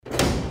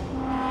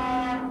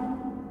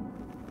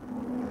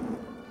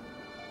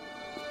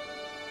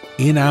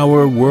In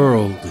our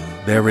world,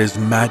 there is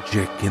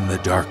magic in the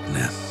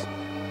darkness.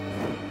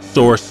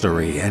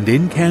 Sorcery and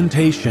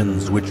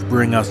incantations which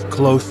bring us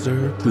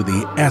closer to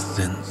the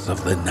essence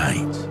of the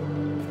night.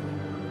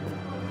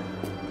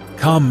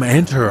 Come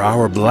enter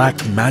our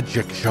black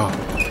magic shop,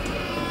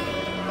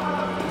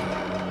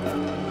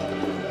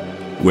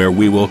 where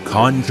we will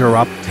conjure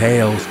up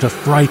tales to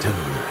frighten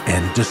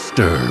and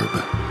disturb.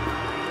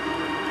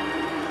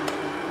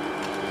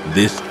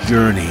 This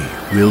journey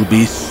will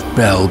be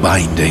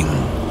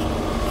spellbinding.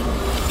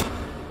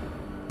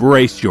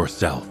 Brace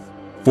yourself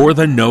for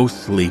the No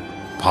Sleep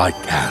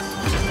podcast.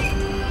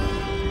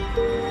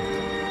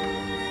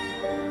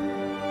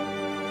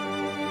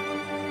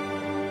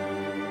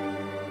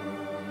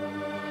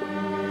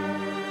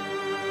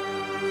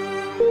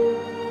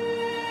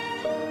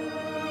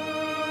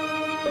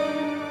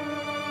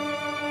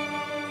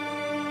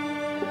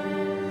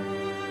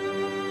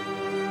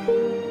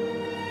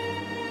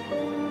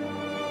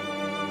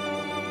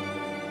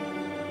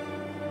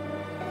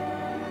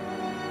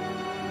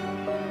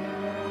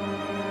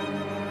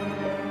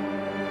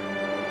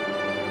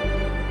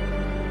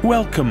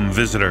 Welcome,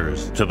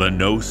 visitors, to the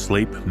No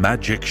Sleep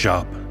Magic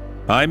Shop.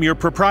 I'm your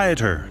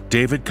proprietor,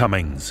 David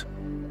Cummings.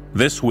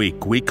 This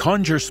week, we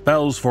conjure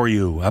spells for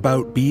you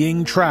about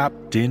being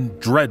trapped in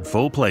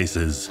dreadful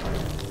places.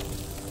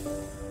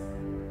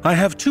 I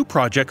have two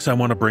projects I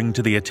want to bring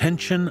to the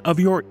attention of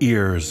your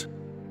ears.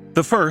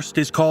 The first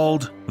is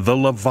called The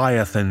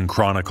Leviathan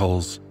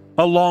Chronicles,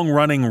 a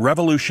long-running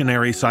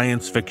revolutionary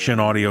science fiction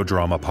audio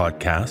drama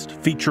podcast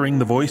featuring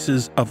the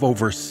voices of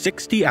over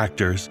 60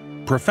 actors,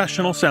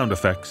 professional sound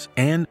effects,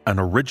 and an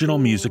original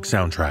music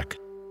soundtrack.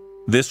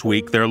 This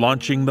week, they're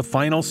launching the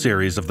final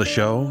series of the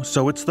show,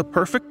 so it's the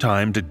perfect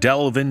time to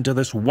delve into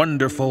this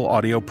wonderful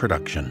audio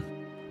production.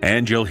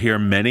 And you'll hear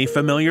many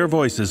familiar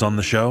voices on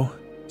the show,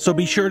 so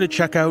be sure to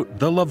check out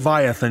The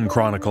Leviathan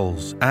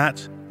Chronicles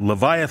at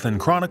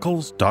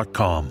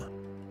leviathanchronicles.com.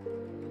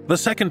 The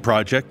second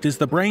project is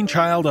the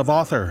brainchild of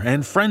author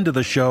and friend of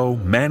the show,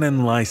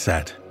 Manon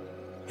Lysette.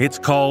 It's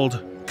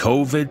called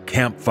COVID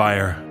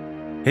Campfire.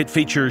 It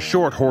features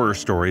short horror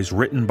stories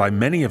written by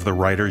many of the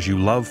writers you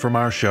love from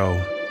our show,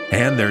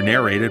 and they're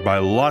narrated by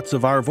lots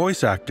of our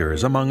voice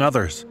actors, among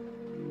others.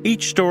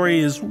 Each story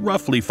is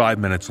roughly 5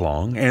 minutes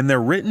long, and they're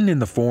written in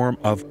the form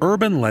of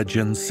urban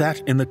legends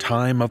set in the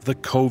time of the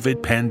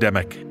COVID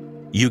pandemic.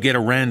 You get a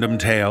random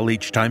tale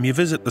each time you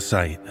visit the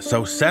site,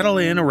 so settle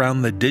in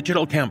around the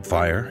digital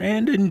campfire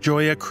and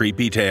enjoy a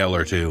creepy tale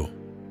or two.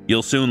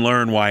 You'll soon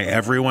learn why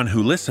everyone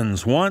who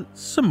listens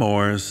wants some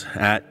mores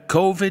at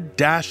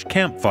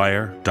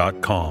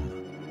covid-campfire.com.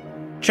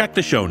 Check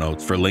the show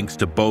notes for links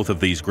to both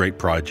of these great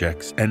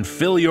projects and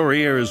fill your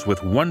ears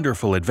with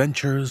wonderful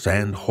adventures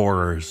and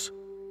horrors.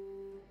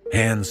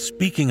 And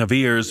speaking of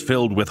ears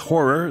filled with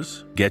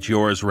horrors, get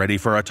yours ready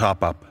for a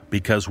top-up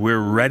because we're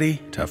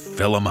ready to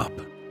fill them up.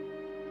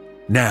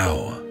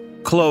 Now,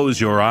 close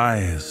your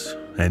eyes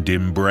and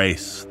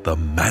embrace the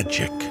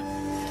magic.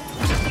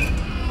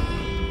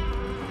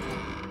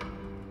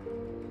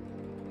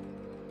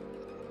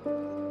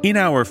 In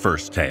our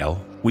first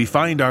tale, we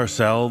find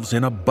ourselves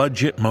in a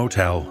budget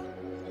motel.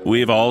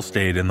 We've all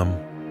stayed in them.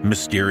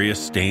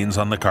 Mysterious stains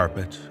on the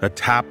carpet, a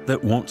tap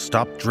that won't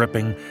stop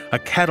dripping, a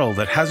kettle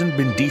that hasn't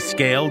been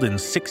descaled in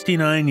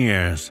 69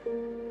 years.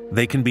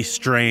 They can be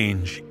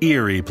strange,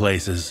 eerie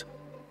places.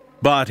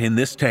 But in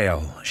this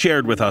tale,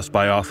 shared with us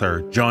by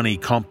author Johnny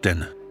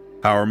Compton,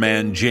 our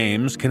man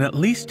James can at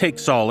least take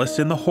solace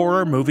in the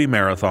horror movie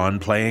marathon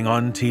playing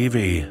on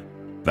TV.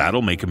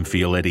 That'll make him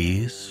feel at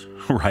ease,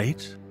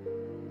 right?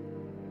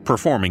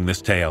 Performing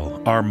this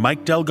tale are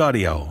Mike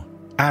Delgadio,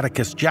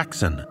 Atticus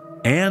Jackson,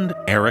 and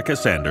Erica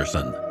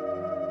Sanderson.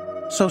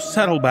 So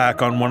settle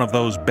back on one of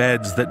those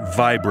beds that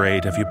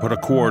vibrate if you put a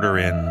quarter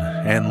in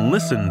and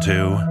listen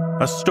to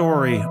a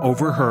story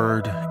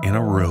overheard in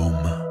a room.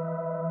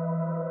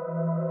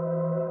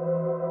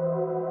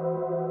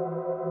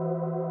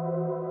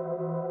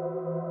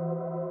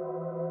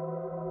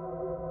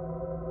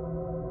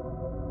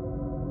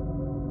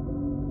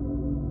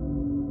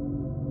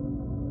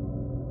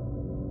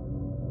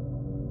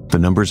 The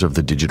numbers of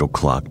the digital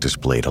clock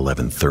displayed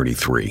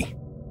 11:33.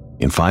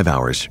 In 5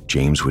 hours,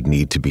 James would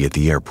need to be at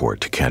the airport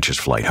to catch his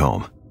flight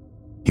home.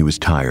 He was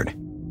tired,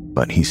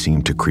 but he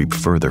seemed to creep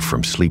further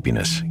from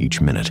sleepiness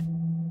each minute.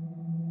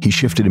 He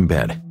shifted in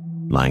bed,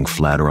 lying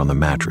flatter on the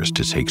mattress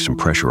to take some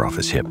pressure off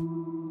his hip.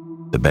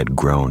 The bed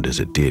groaned as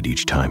it did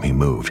each time he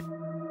moved.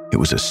 It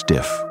was a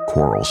stiff,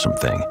 quarrelsome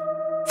thing,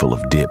 full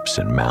of dips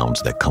and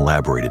mounds that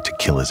collaborated to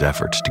kill his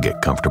efforts to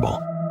get comfortable.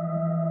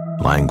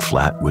 Lying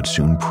flat would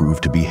soon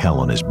prove to be hell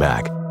on his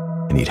back,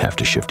 and he'd have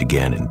to shift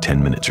again in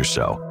 10 minutes or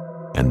so,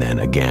 and then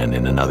again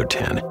in another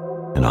 10,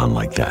 and on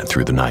like that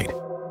through the night.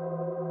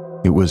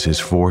 It was his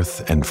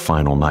fourth and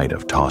final night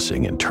of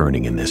tossing and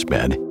turning in this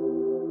bed,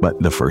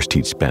 but the first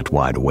he'd spent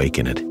wide awake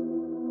in it.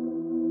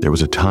 There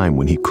was a time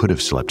when he could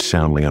have slept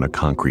soundly on a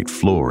concrete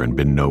floor and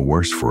been no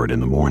worse for it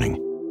in the morning.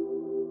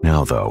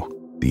 Now, though,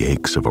 the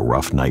aches of a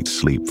rough night's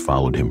sleep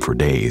followed him for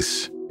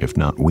days, if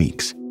not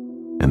weeks,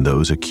 and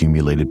those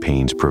accumulated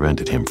pains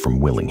prevented him from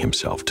willing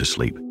himself to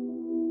sleep.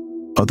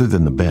 Other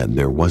than the bed,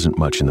 there wasn't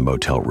much in the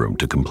motel room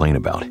to complain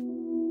about.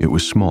 It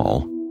was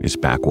small, its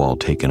back wall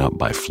taken up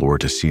by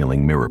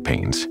floor-to-ceiling mirror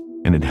panes,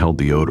 and it held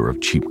the odor of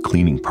cheap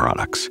cleaning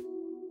products.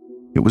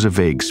 It was a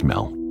vague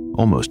smell,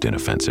 almost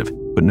inoffensive,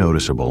 but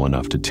noticeable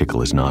enough to tickle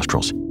his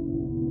nostrils.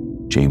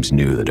 James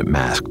knew that it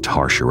masked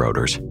harsher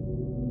odors.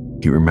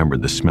 He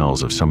remembered the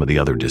smells of some of the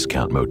other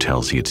discount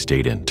motels he had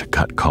stayed in to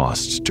cut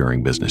costs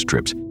during business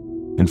trips,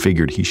 and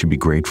figured he should be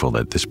grateful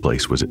that this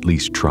place was at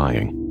least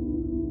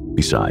trying.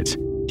 Besides,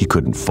 he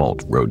couldn't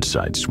fault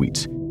Roadside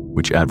Suites,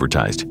 which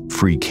advertised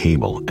free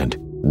cable and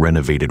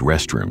renovated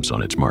restrooms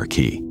on its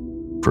marquee,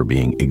 for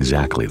being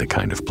exactly the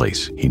kind of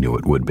place he knew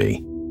it would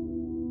be.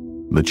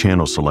 The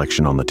channel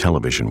selection on the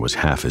television was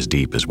half as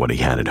deep as what he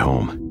had at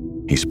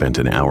home. He spent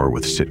an hour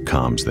with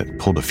sitcoms that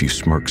pulled a few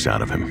smirks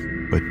out of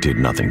him, but did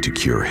nothing to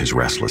cure his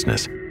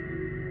restlessness.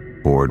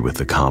 Bored with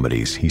the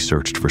comedies, he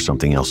searched for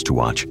something else to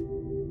watch.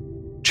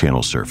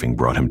 Channel surfing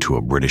brought him to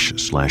a British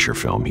slasher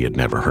film he had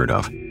never heard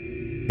of.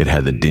 It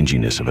had the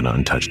dinginess of an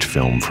untouched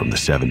film from the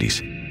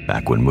 70s,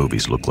 back when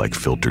movies looked like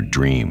filtered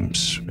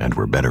dreams and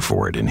were better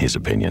for it, in his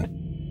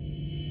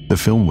opinion. The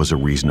film was a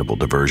reasonable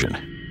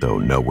diversion, though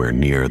nowhere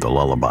near the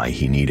lullaby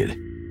he needed.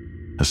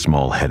 A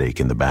small headache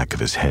in the back of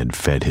his head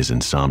fed his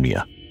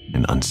insomnia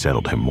and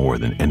unsettled him more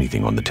than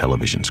anything on the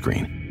television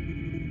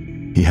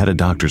screen. He had a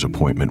doctor's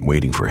appointment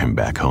waiting for him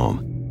back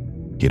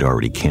home. He had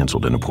already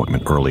canceled an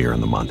appointment earlier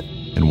in the month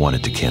and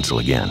wanted to cancel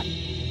again,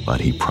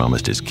 but he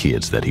promised his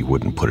kids that he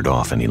wouldn't put it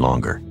off any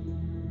longer.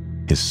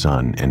 His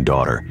son and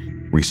daughter,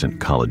 recent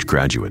college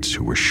graduates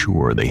who were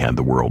sure they had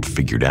the world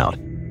figured out,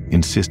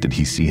 insisted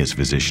he see his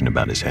physician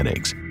about his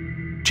headaches.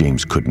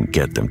 James couldn't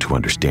get them to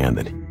understand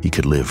that he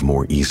could live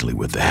more easily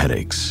with the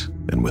headaches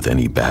than with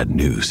any bad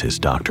news his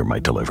doctor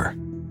might deliver.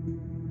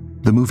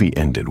 The movie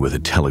ended with a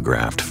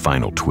telegraphed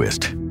final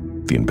twist.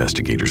 The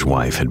investigator's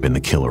wife had been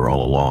the killer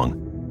all along,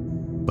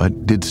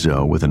 but did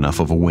so with enough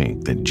of a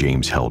wink that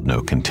James held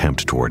no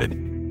contempt toward it.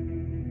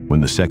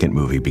 When the second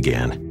movie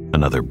began,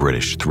 another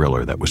British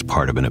thriller that was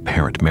part of an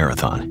apparent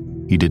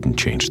marathon, he didn't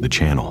change the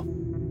channel.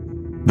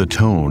 The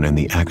tone and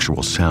the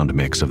actual sound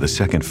mix of the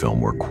second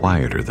film were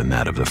quieter than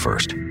that of the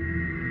first.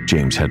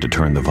 James had to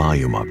turn the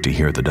volume up to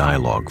hear the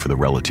dialogue for the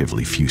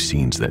relatively few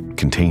scenes that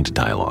contained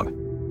dialogue.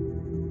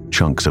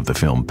 Chunks of the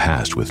film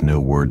passed with no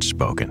words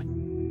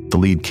spoken. The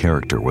lead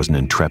character was an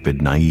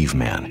intrepid, naive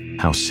man,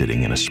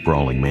 house-sitting in a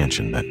sprawling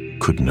mansion that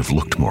couldn't have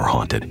looked more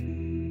haunted.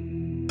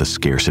 The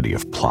scarcity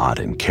of plot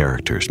and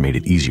characters made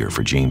it easier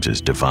for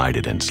James's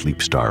divided and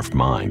sleep-starved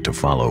mind to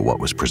follow what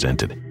was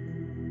presented.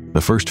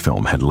 The first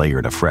film had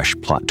layered a fresh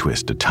plot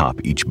twist to top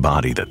each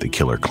body that the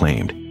killer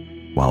claimed,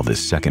 while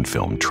this second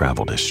film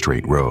traveled a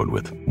straight road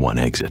with one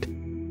exit.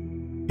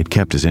 It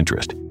kept his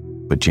interest,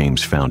 but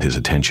James found his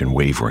attention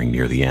wavering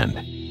near the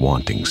end,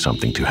 wanting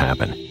something to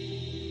happen.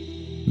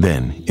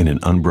 Then, in an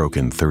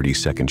unbroken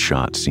 30-second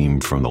shot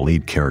seen from the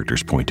lead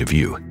character's point of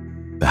view,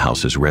 the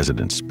house's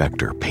resident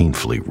specter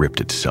painfully ripped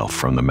itself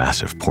from the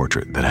massive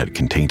portrait that had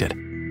contained it,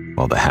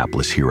 while the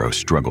hapless hero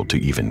struggled to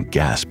even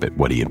gasp at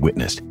what he had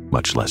witnessed,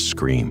 much less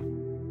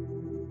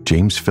scream.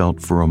 James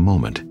felt for a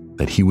moment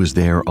that he was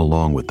there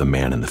along with the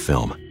man in the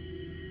film.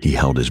 He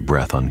held his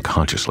breath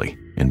unconsciously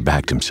and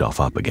backed himself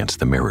up against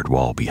the mirrored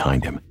wall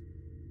behind him.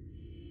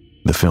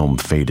 The film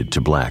faded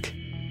to black.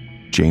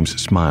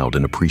 James smiled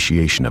in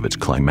appreciation of its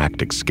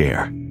climactic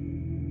scare.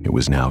 It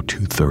was now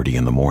 2:30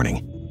 in the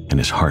morning, and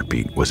his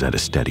heartbeat was at a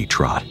steady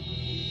trot.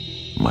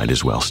 Might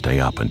as well stay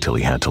up until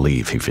he had to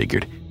leave, he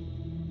figured.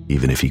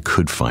 Even if he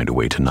could find a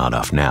way to nod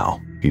off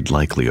now, he'd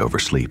likely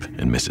oversleep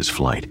and miss his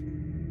flight.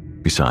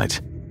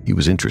 Besides, he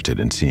was interested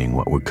in seeing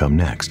what would come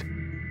next.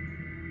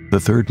 The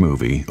third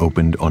movie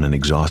opened on an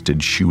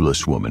exhausted,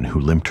 shoeless woman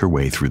who limped her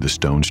way through the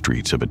stone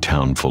streets of a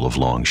town full of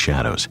long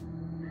shadows.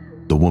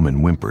 The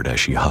woman whimpered as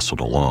she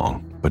hustled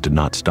along, but did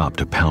not stop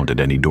to pound at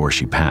any door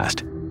she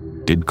passed.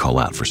 Did call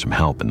out for some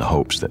help in the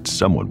hopes that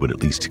someone would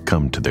at least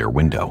come to their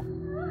window.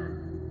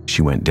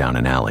 She went down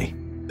an alley,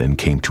 then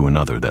came to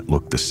another that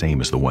looked the same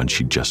as the one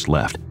she'd just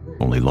left,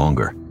 only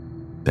longer,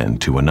 then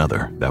to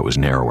another that was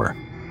narrower.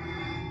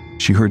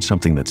 She heard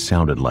something that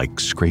sounded like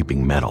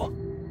scraping metal.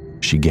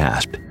 She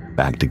gasped,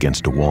 backed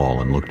against a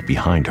wall, and looked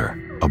behind her,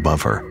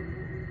 above her.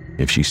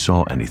 If she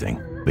saw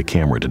anything, the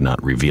camera did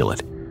not reveal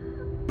it.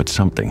 But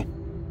something,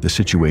 the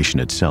situation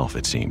itself,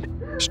 it seemed,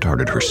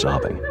 started her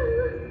sobbing.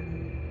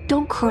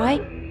 Don't cry.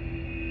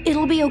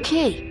 It'll be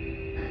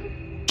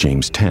okay.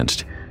 James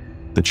tensed.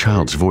 The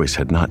child's voice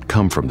had not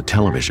come from the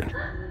television.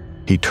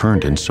 He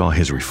turned and saw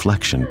his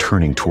reflection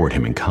turning toward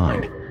him in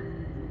kind.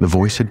 The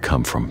voice had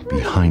come from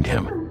behind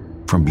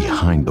him, from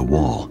behind the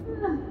wall.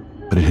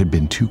 But it had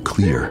been too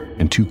clear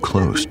and too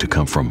close to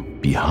come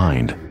from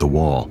behind the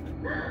wall.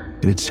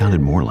 It had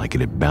sounded more like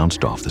it had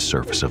bounced off the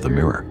surface of the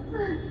mirror.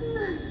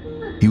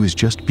 He was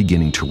just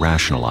beginning to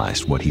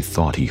rationalize what he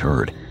thought he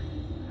heard.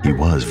 He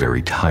was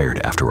very tired,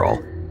 after all,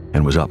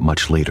 and was up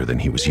much later than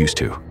he was used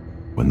to,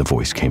 when the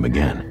voice came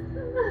again.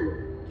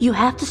 You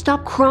have to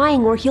stop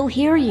crying or he'll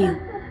hear you.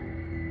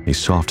 a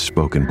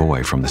soft-spoken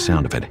boy from the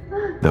sound of it,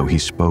 though he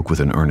spoke with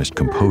an earnest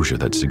composure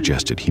that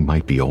suggested he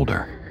might be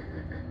older.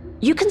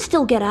 You can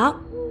still get out.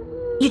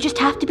 You just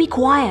have to be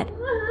quiet.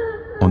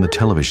 On the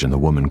television, the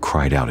woman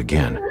cried out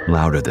again,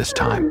 louder this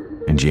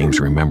time, and James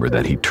remembered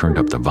that he'd turned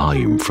up the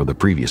volume for the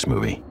previous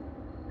movie.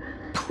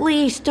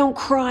 Please don't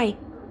cry.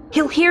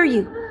 He'll hear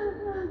you.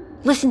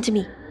 Listen to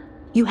me.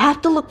 You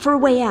have to look for a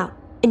way out,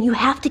 and you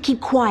have to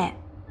keep quiet.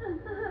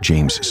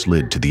 James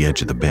slid to the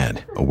edge of the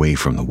bed, away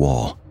from the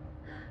wall.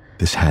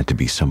 This had to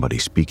be somebody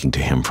speaking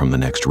to him from the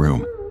next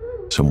room.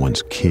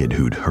 Someone's kid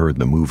who'd heard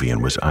the movie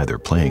and was either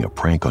playing a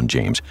prank on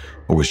James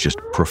or was just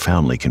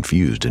profoundly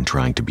confused and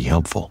trying to be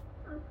helpful.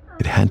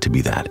 It had to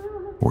be that,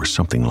 or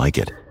something like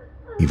it,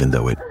 even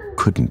though it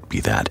couldn't be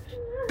that,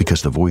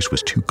 because the voice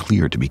was too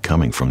clear to be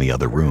coming from the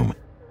other room.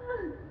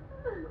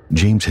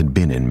 James had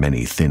been in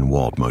many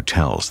thin-walled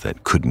motels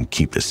that couldn't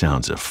keep the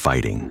sounds of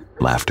fighting,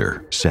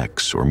 laughter,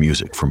 sex, or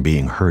music from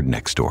being heard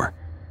next door,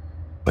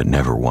 but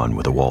never one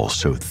with a wall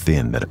so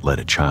thin that it let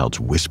a child's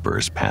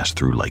whispers pass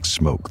through like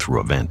smoke through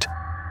a vent.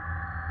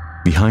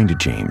 Behind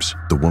James,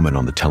 the woman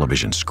on the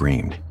television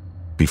screamed.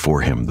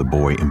 Before him, the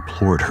boy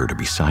implored her to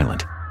be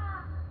silent.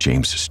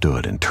 James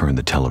stood and turned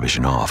the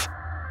television off.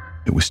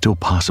 It was still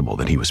possible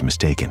that he was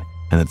mistaken,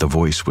 and that the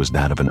voice was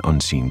that of an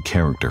unseen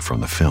character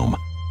from the film.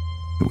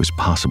 It was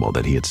possible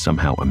that he had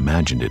somehow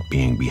imagined it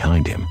being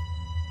behind him.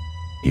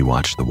 He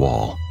watched the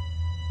wall,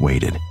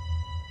 waited.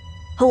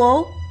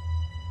 Hello?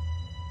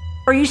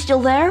 Are you still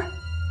there?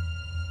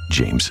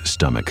 James'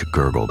 stomach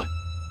gurgled.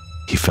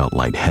 He felt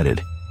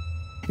lightheaded.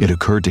 It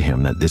occurred to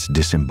him that this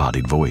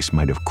disembodied voice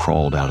might have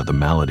crawled out of the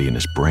malady in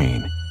his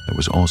brain that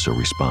was also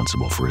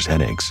responsible for his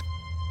headaches.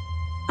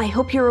 I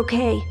hope you're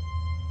okay.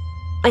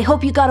 I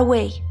hope you got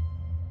away.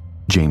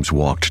 James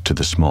walked to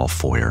the small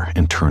foyer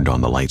and turned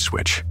on the light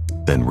switch,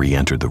 then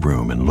re-entered the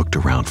room and looked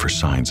around for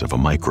signs of a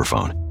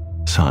microphone,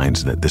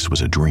 signs that this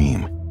was a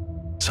dream,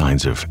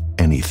 signs of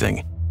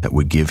anything that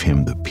would give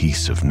him the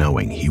peace of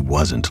knowing he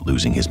wasn't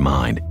losing his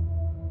mind.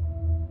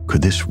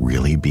 Could this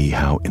really be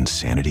how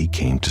insanity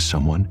came to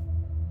someone,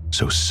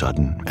 so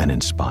sudden and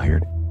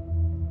inspired?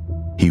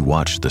 He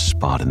watched the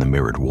spot in the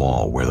mirrored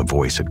wall where the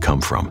voice had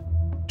come from,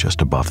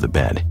 just above the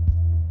bed.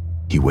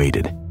 He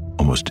waited,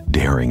 almost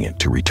daring it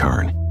to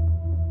return.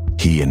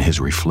 He and his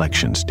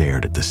reflection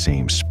stared at the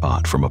same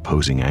spot from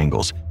opposing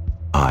angles,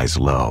 eyes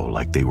low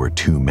like they were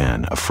two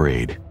men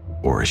afraid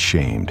or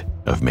ashamed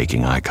of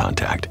making eye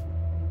contact.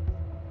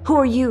 Who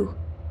are you?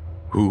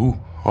 Who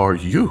are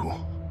you?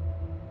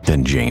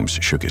 Then James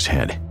shook his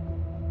head.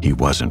 He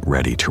wasn't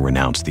ready to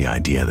renounce the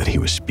idea that he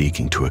was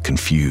speaking to a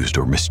confused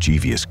or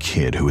mischievous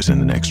kid who was in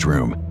the next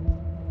room.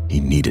 He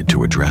needed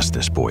to address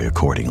this boy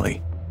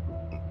accordingly.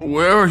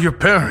 Where are your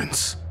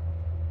parents?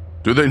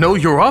 Do they know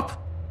you're up?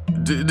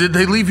 Did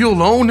they leave you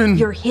alone and—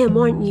 You're him,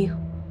 aren't you?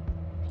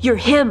 You're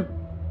him.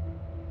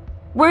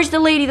 Where's the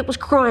lady that was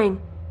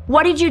crying?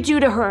 What did you do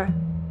to her?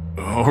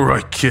 All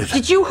right, kid.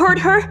 Did you hurt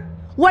her?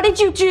 What did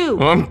you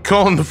do? I'm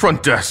calling the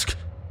front desk.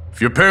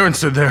 If your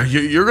parents are there,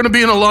 you're gonna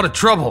be in a lot of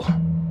trouble.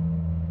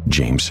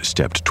 James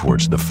stepped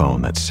towards the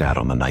phone that sat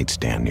on the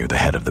nightstand near the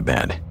head of the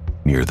bed,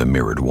 near the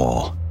mirrored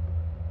wall.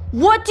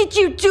 What did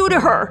you do to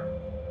her?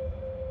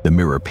 The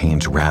mirror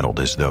panes rattled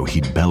as though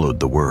he'd bellowed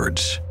the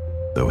words,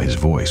 though his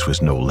voice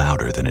was no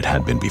louder than it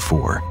had been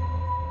before.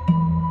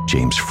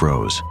 James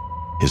froze.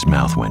 His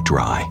mouth went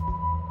dry.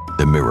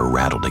 The mirror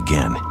rattled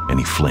again, and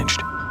he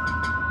flinched.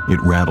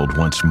 It rattled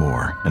once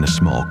more, and a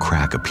small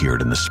crack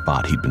appeared in the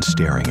spot he'd been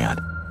staring at.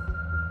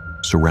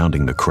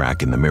 Surrounding the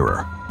crack in the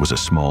mirror was a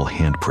small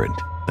handprint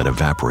that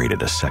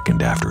evaporated a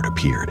second after it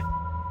appeared.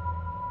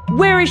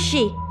 Where is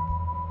she?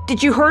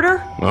 Did you hurt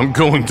her? I'm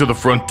going to the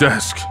front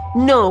desk.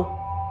 No.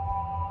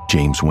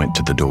 James went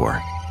to the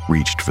door,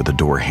 reached for the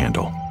door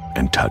handle,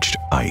 and touched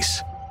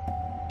ice.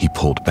 He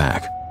pulled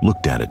back,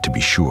 looked at it to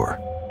be sure,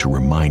 to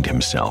remind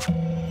himself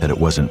that it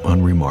was an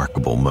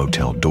unremarkable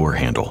motel door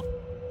handle.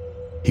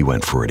 He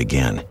went for it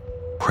again,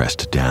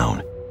 pressed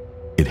down.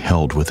 It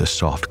held with a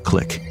soft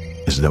click,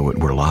 as though it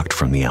were locked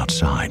from the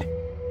outside.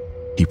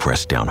 He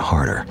pressed down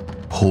harder,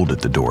 pulled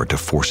at the door to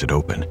force it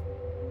open.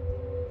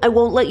 I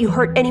won't let you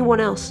hurt anyone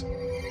else.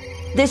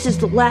 This is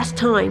the last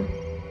time.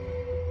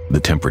 The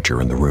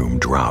temperature in the room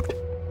dropped.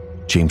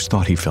 James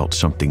thought he felt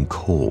something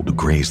cold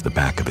graze the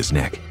back of his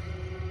neck.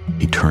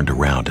 He turned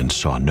around and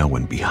saw no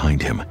one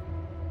behind him.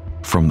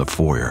 From the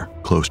foyer,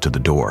 close to the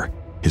door,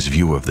 his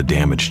view of the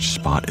damaged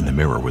spot in the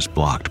mirror was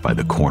blocked by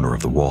the corner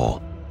of the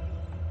wall.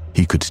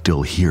 He could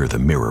still hear the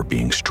mirror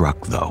being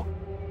struck, though.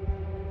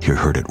 He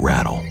heard it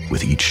rattle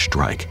with each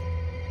strike.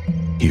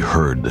 He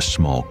heard the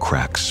small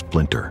cracks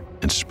splinter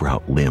and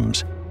sprout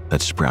limbs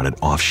that sprouted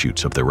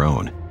offshoots of their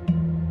own.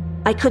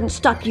 I couldn't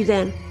stop you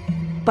then,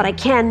 but I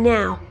can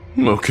now.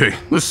 Okay,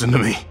 listen to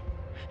me.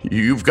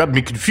 You've got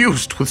me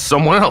confused with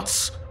someone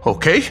else,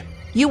 okay?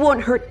 You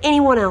won't hurt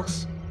anyone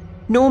else.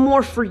 No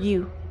more for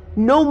you.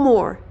 No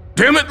more.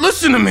 Damn it,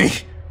 listen to me!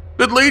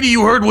 That lady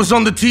you heard was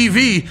on the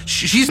TV.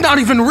 She's not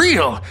even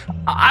real.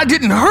 I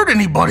didn't hurt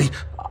anybody.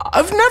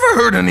 I've never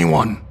hurt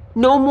anyone.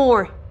 No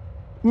more.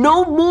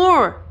 No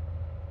more.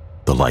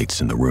 The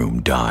lights in the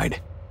room died.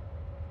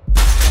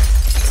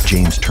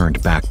 James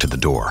turned back to the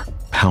door,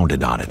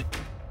 pounded on it,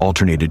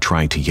 alternated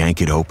trying to yank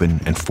it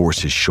open and force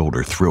his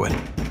shoulder through it.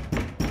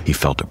 He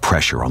felt a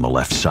pressure on the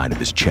left side of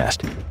his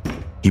chest.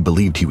 He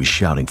believed he was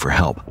shouting for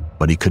help,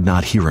 but he could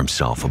not hear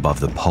himself above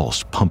the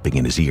pulse pumping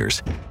in his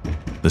ears.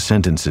 The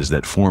sentences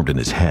that formed in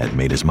his head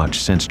made as much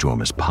sense to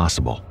him as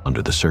possible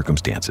under the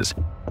circumstances,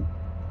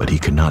 but he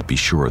could not be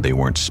sure they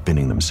weren't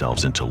spinning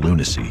themselves into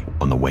lunacy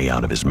on the way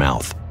out of his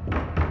mouth.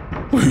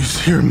 Please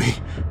hear me.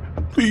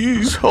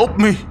 Please help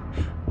me.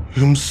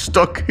 I'm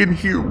stuck in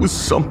here with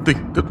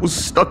something that was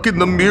stuck in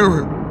the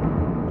mirror.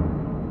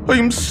 I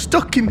am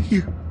stuck in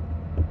here.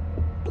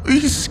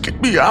 Please get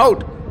me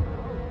out.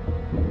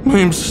 I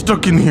am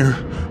stuck in here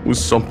with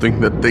something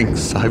that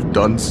thinks I've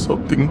done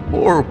something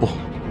horrible.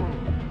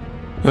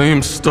 I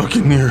am stuck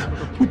in here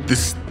with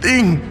this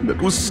thing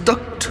that was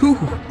stuck too.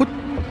 But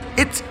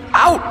it's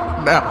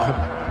out now.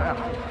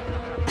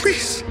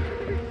 Please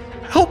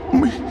help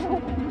me.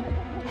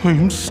 I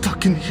am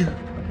stuck in here.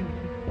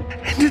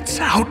 And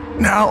it's out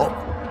now.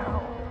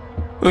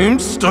 I am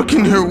stuck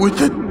in here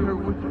with it.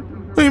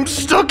 I am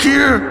stuck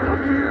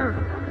here.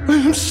 I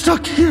am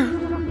stuck here.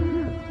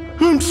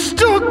 I'm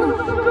stuck.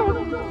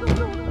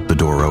 The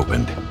door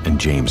opened,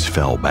 and James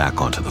fell back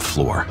onto the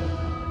floor.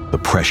 The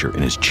pressure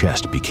in his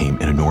chest became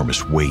an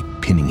enormous weight,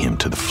 pinning him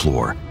to the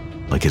floor,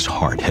 like his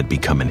heart had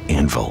become an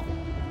anvil.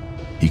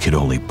 He could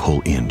only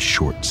pull in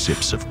short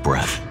sips of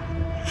breath.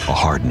 A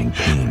hardening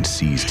pain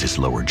seized his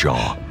lower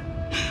jaw.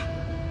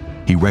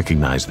 He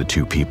recognized the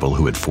two people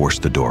who had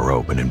forced the door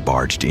open and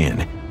barged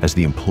in as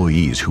the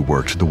employees who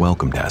worked the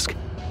welcome desk.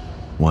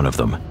 One of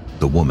them,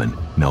 the woman,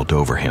 knelt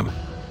over him.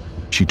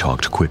 She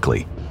talked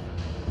quickly.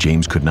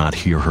 James could not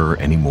hear her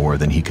any more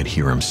than he could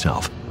hear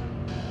himself.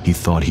 He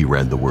thought he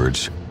read the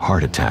words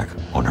 "heart attack"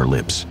 on her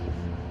lips.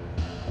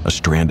 A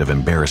strand of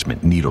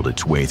embarrassment needled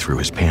its way through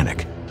his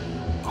panic.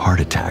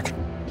 Heart attack,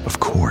 of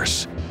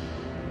course.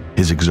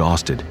 His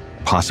exhausted,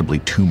 possibly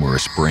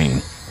tumorous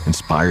brain,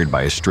 inspired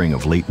by a string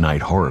of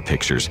late-night horror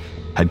pictures,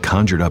 had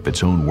conjured up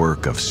its own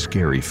work of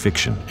scary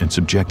fiction and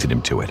subjected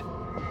him to it,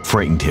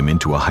 frightened him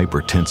into a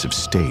hypertensive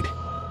state,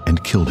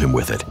 and killed him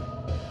with it.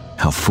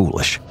 How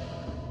foolish.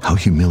 How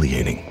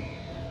humiliating.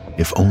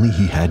 If only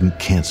he hadn't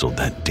canceled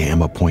that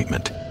damn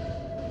appointment.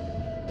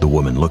 The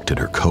woman looked at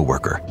her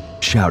coworker,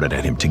 shouted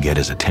at him to get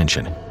his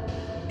attention.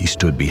 He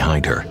stood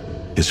behind her,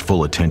 his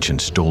full attention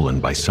stolen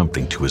by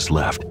something to his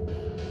left.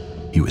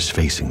 He was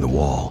facing the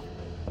wall.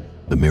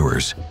 The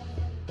mirrors.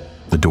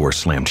 The door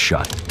slammed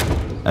shut.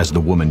 As the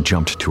woman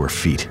jumped to her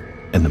feet,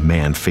 and the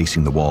man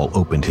facing the wall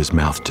opened his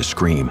mouth to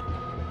scream,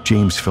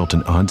 James felt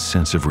an odd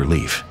sense of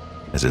relief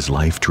as his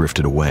life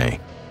drifted away,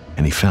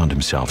 and he found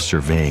himself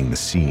surveying the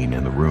scene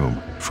in the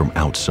room from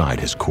outside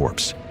his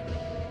corpse.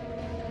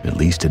 At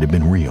least it had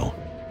been real.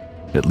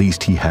 At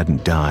least he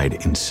hadn't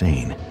died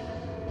insane.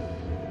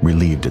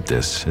 Relieved at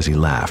this as he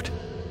laughed,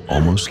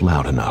 almost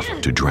loud enough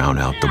to drown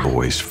out the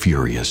boy's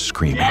furious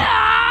screaming.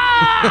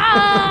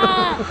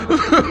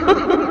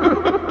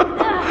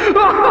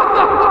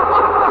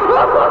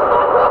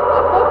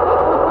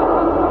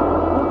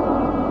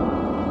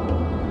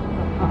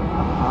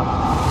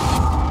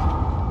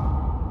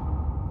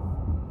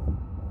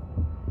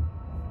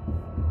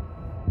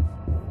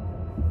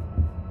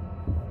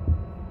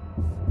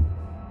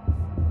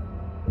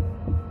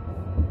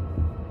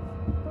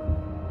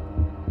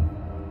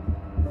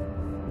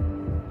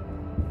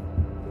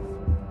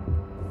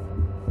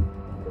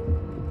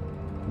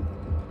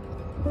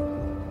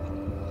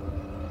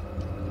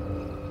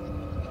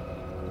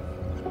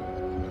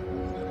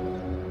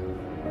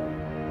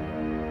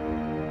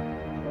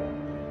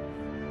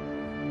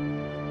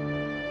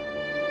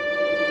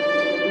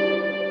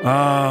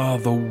 Ah,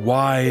 the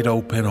wide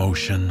open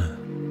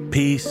ocean.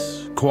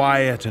 Peace,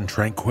 quiet, and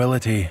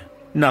tranquility.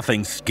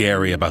 Nothing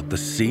scary about the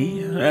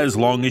sea, as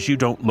long as you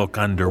don't look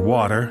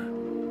underwater.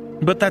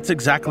 But that's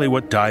exactly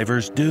what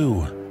divers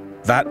do.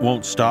 That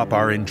won't stop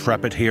our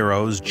intrepid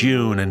heroes,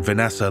 June and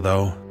Vanessa,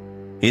 though.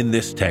 In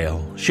this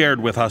tale,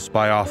 shared with us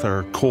by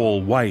author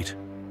Cole White,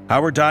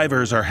 our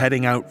divers are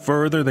heading out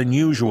further than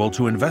usual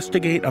to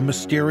investigate a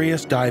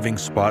mysterious diving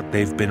spot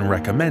they've been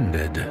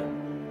recommended.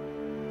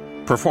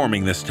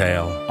 Performing this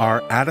tale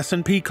are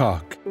Addison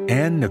Peacock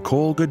and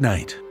Nicole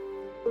Goodnight.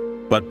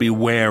 But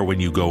beware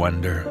when you go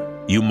under.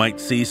 You might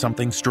see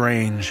something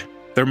strange.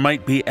 There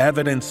might be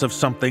evidence of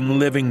something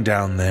living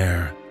down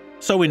there.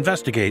 So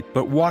investigate,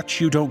 but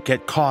watch you don't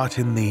get caught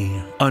in the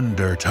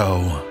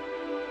undertow.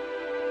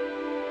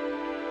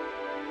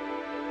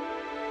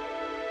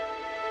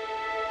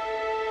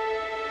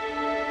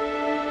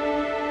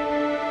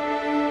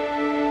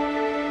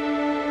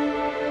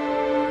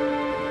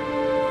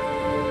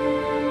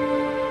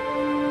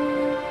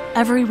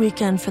 Every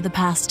weekend for the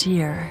past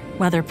year,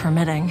 weather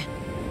permitting,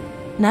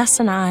 Ness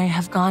and I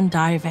have gone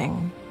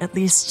diving, at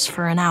least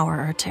for an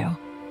hour or two.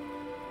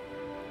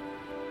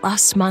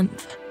 Last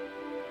month,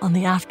 on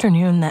the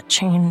afternoon that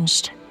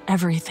changed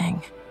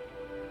everything,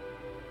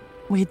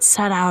 we'd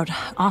set out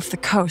off the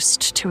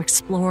coast to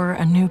explore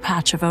a new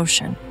patch of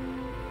ocean.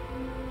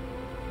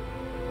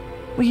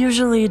 We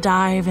usually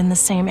dive in the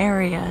same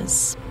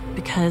areas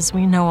because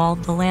we know all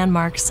the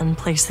landmarks and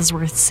places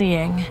worth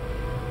seeing.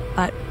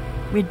 But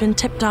we'd been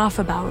tipped off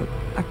about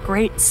a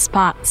great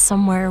spot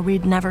somewhere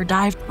we'd never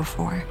dived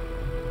before.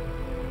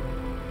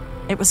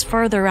 It was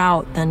further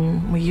out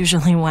than we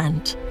usually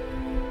went,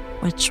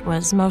 which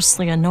was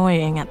mostly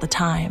annoying at the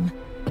time.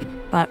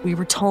 But we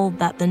were told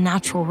that the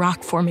natural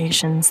rock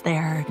formations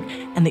there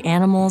and the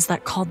animals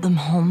that called them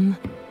home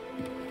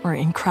were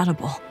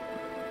incredible.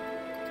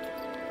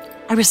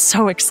 I was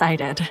so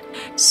excited,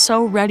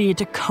 so ready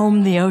to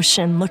comb the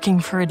ocean looking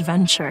for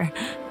adventure.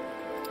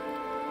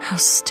 How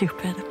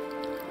stupid.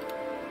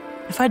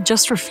 If I'd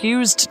just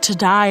refused to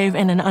dive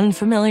in an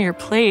unfamiliar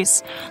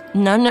place,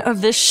 none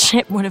of this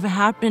shit would have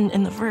happened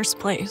in the first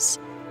place.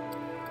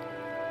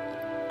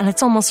 And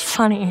it's almost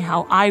funny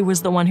how I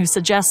was the one who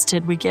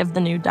suggested we give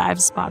the new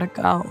dive spot a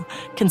go,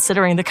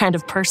 considering the kind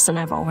of person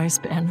I've always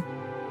been.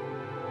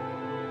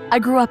 I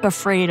grew up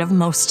afraid of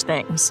most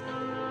things.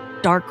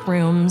 Dark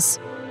rooms,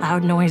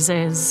 loud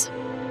noises,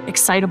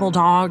 excitable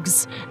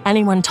dogs,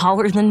 anyone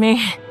taller than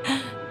me.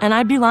 And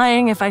I'd be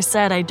lying if I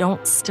said I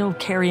don't still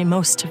carry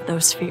most of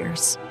those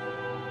fears.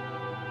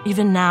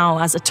 Even now,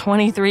 as a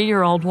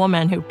 23-year-old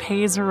woman who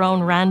pays her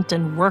own rent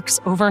and works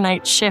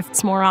overnight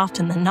shifts more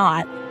often than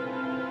not,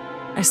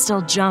 I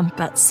still jump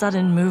at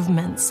sudden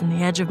movements in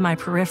the edge of my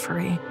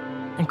periphery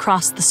and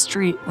cross the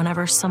street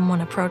whenever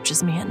someone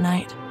approaches me at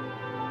night.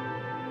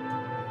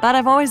 But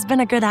I've always been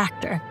a good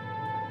actor,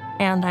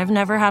 and I've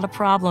never had a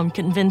problem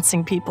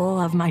convincing people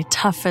of my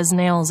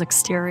tough-as-nails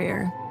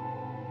exterior.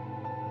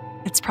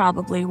 It's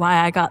probably why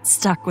I got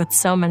stuck with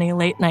so many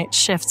late-night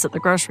shifts at the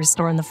grocery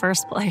store in the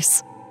first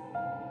place.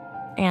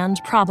 And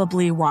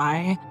probably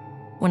why,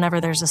 whenever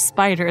there's a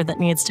spider that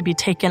needs to be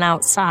taken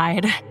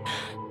outside,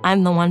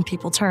 I'm the one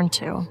people turn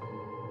to.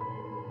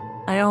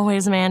 I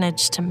always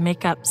manage to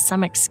make up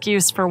some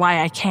excuse for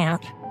why I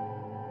can't,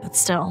 but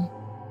still,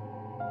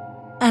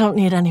 I don't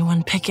need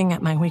anyone picking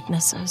at my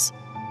weaknesses,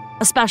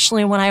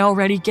 especially when I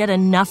already get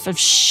enough of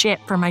shit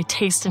for my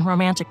taste in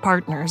romantic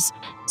partners,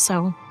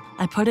 so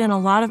I put in a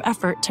lot of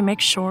effort to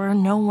make sure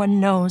no one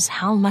knows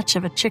how much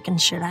of a chicken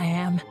shit I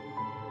am.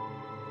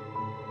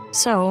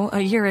 So,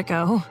 a year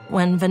ago,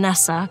 when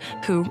Vanessa,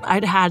 who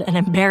I'd had an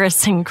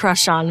embarrassing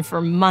crush on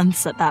for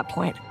months at that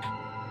point,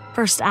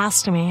 first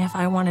asked me if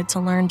I wanted to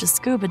learn to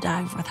scuba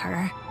dive with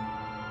her,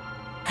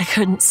 I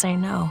couldn't say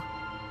no.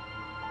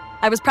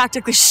 I was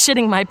practically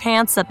shitting my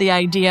pants at the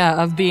idea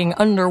of being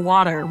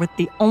underwater with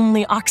the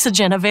only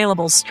oxygen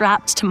available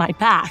strapped to my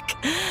back.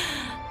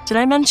 Did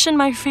I mention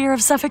my fear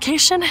of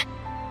suffocation?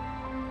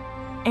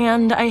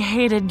 And I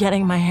hated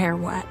getting my hair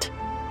wet.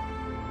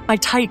 My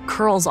tight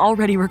curls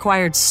already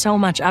required so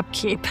much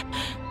upkeep,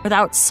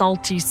 without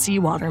salty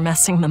seawater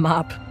messing them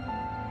up.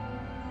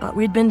 But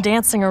we'd been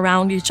dancing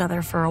around each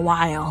other for a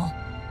while,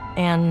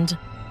 and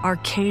our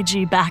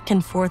cagey back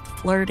and forth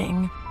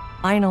flirting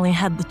finally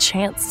had the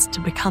chance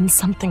to become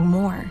something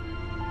more.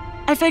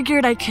 I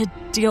figured I could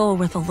deal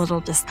with a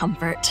little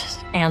discomfort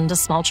and a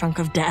small chunk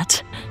of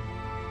debt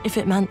if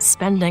it meant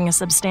spending a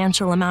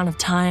substantial amount of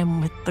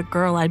time with the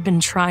girl I'd been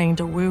trying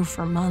to woo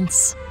for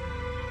months.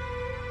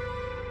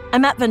 I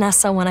met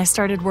Vanessa when I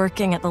started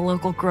working at the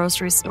local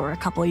grocery store a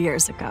couple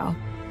years ago.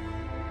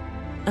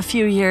 A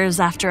few years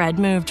after I'd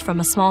moved from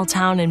a small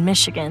town in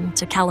Michigan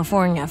to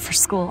California for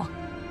school.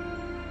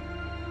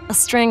 A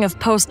string of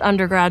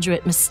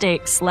post-undergraduate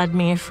mistakes led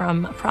me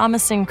from a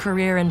promising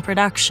career in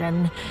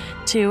production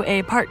to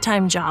a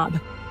part-time job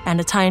and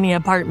a tiny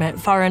apartment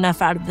far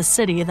enough out of the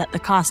city that the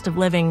cost of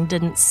living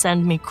didn't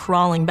send me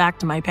crawling back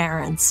to my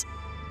parents.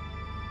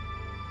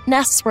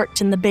 Ness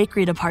worked in the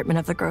bakery department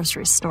of the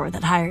grocery store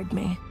that hired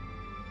me.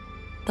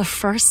 The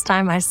first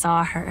time I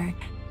saw her,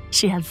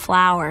 she had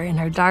flour in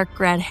her dark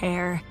red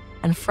hair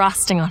and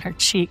frosting on her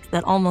cheek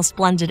that almost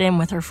blended in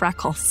with her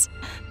freckles.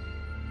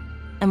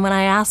 And when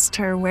I asked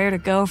her where to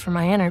go for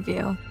my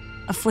interview,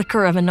 a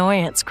flicker of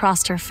annoyance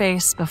crossed her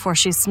face before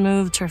she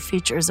smoothed her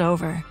features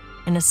over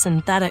in a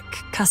synthetic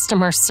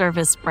customer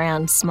service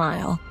brand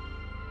smile.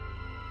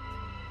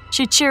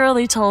 She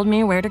cheerily told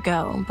me where to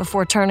go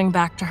before turning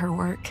back to her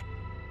work,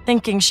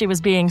 thinking she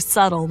was being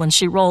subtle when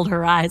she rolled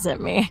her eyes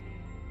at me.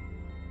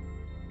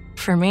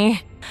 For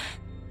me,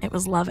 it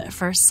was love at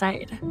first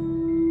sight.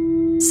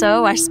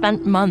 So I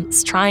spent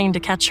months trying to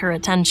catch her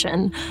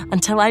attention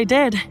until I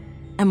did,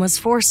 and was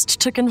forced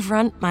to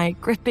confront my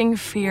gripping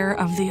fear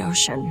of the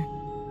ocean.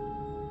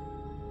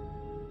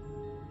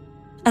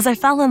 As I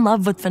fell in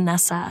love with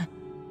Vanessa,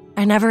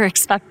 I never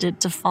expected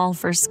to fall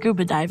for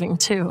scuba diving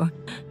too.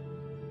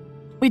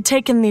 We'd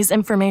taken these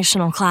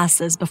informational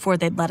classes before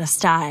they'd let us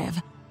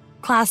dive.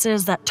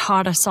 Classes that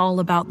taught us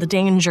all about the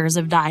dangers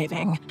of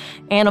diving,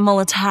 animal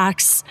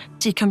attacks,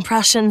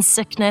 decompression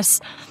sickness,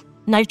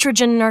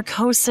 nitrogen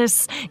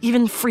narcosis,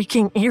 even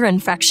freaking ear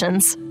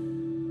infections.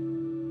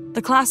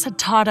 The class had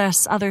taught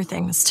us other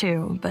things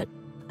too, but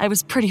I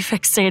was pretty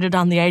fixated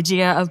on the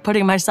idea of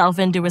putting myself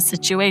into a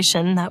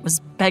situation that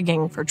was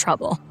begging for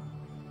trouble.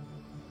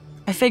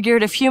 I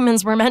figured if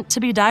humans were meant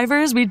to be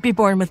divers, we'd be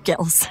born with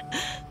gills.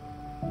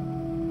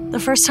 The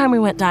first time we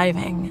went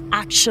diving,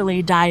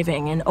 actually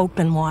diving in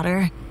open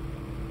water,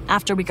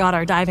 after we got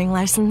our diving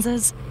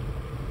licenses,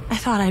 I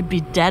thought I'd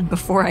be dead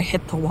before I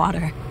hit the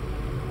water.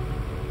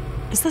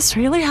 Is this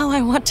really how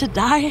I want to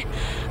die?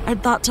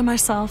 I'd thought to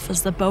myself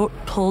as the boat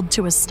pulled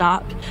to a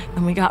stop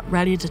and we got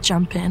ready to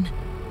jump in.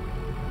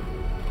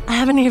 I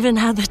haven't even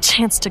had the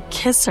chance to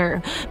kiss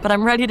her, but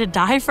I'm ready to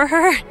die for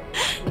her?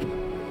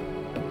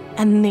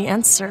 And the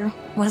answer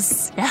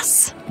was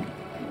yes,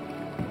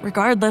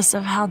 regardless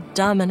of how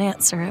dumb an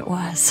answer it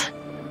was.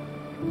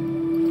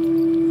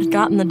 I'd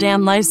gotten the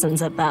damn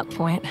license at that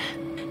point,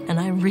 and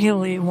I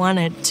really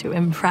wanted to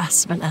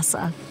impress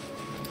Vanessa.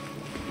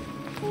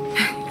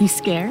 You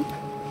scared?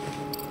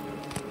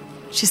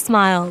 She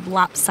smiled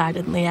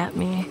lopsidedly at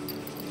me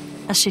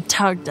as she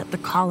tugged at the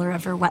collar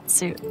of her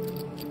wetsuit.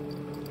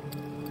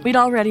 We'd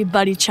already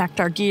buddy-checked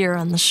our gear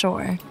on the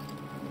shore.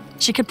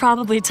 She could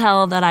probably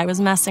tell that I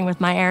was messing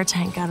with my air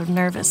tank out of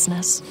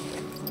nervousness.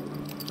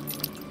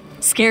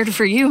 Scared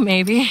for you,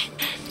 maybe.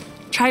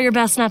 Try your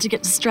best not to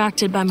get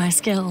distracted by my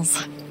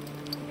skills.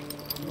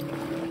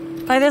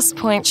 By this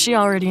point, she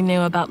already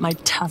knew about my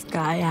tough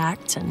guy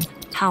act and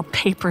how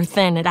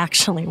paper-thin it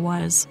actually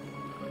was.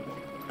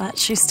 But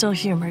she still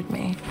humored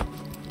me.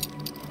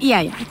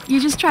 Yeah.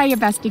 You just try your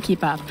best to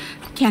keep up.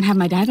 Can't have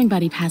my diving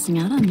buddy passing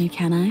out on me,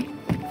 can I?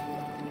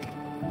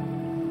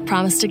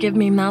 Promise to give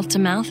me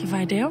mouth-to-mouth if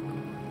I do?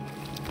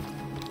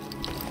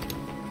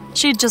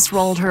 She'd just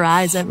rolled her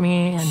eyes at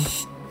me and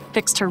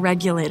fixed her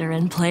regulator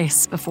in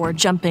place before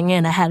jumping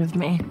in ahead of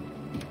me.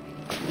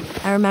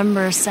 I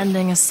remember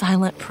sending a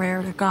silent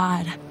prayer to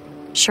God,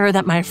 sure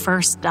that my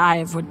first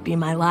dive would be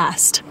my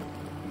last.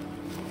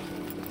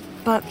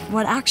 But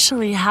what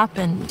actually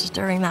happened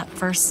during that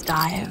first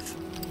dive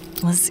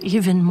was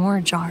even more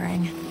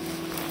jarring.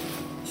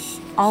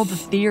 All the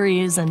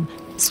theories and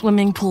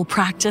swimming pool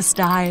practice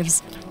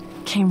dives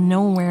came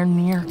nowhere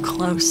near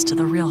close to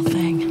the real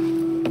thing.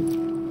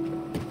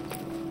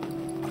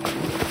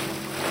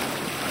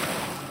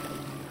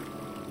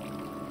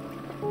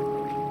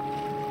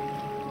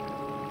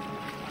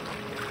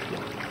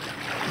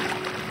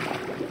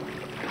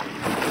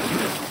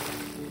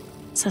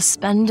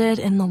 Suspended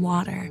in the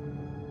water,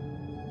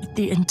 with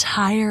the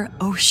entire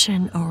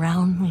ocean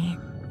around me.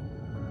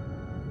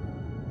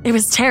 It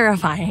was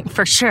terrifying,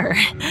 for sure,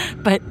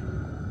 but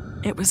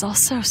it was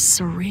also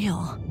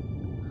surreal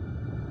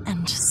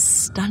and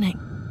stunning.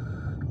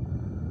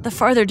 The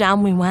farther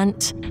down we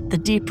went, the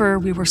deeper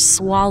we were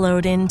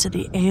swallowed into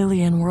the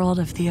alien world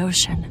of the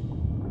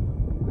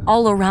ocean.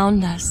 All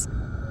around us,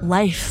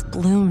 life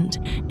bloomed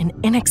in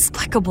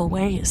inexplicable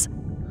ways.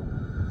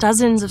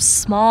 Dozens of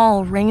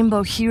small,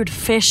 rainbow-hued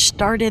fish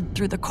darted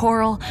through the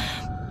coral,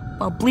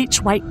 while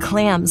bleach-white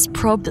clams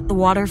probed at the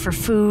water for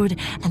food,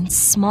 and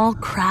small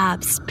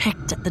crabs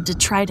picked at the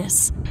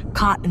detritus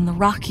caught in the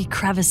rocky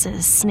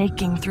crevices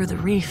snaking through the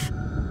reef.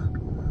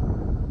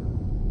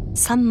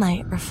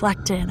 Sunlight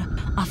reflected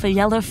off a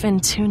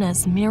yellowfin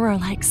tuna's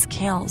mirror-like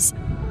scales,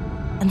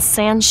 and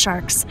sand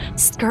sharks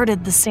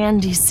skirted the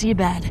sandy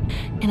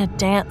seabed in a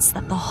dance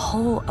that the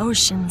whole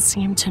ocean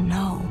seemed to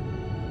know.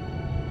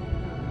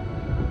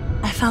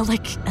 I felt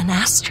like an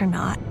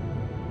astronaut,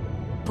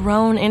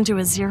 thrown into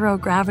a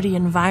zero-gravity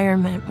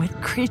environment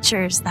with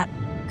creatures that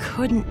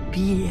couldn't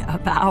be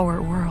of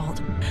our world.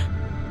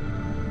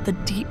 The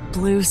deep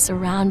blue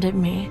surrounded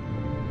me.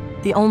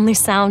 The only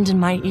sound in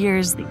my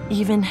ears, the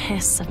even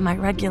hiss of my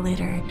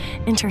regulator,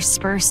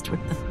 interspersed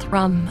with the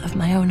thrum of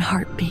my own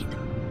heartbeat.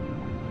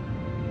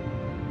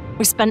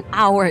 We spent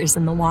hours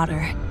in the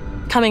water,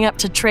 coming up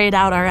to trade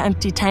out our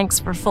empty tanks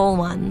for full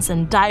ones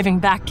and diving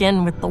back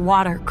in with the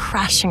water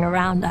crashing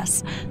around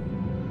us.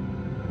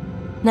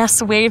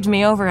 Ness waved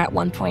me over at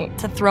one point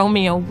to throw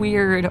me a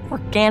weird,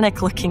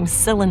 organic-looking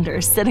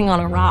cylinder sitting on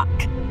a rock.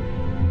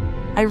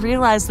 I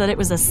realized that it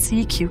was a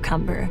sea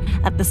cucumber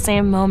at the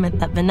same moment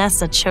that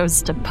Vanessa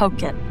chose to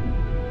poke it.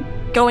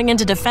 Going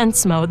into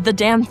defense mode, the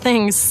damn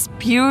thing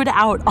spewed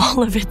out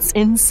all of its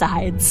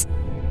insides,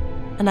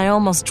 and I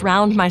almost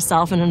drowned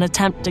myself in an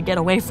attempt to get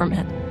away from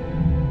it.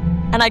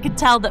 And I could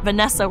tell that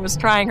Vanessa was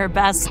trying her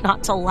best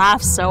not to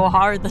laugh so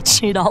hard that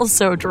she'd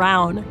also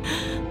drown.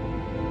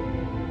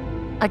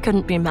 I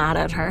couldn't be mad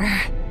at her.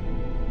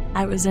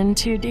 I was in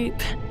too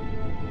deep.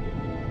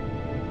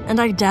 And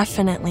I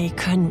definitely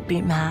couldn't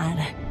be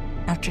mad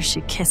after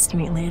she kissed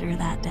me later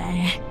that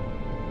day.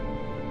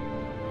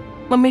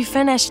 When we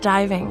finished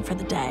diving for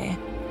the day,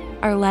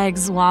 our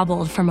legs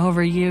wobbled from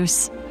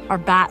overuse, our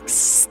backs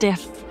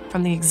stiff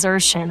from the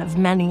exertion of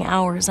many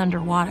hours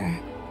underwater.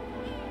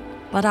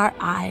 But our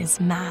eyes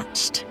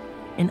matched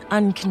in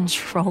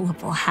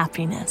uncontrollable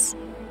happiness.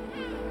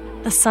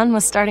 The sun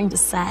was starting to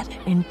set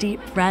in deep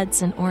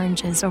reds and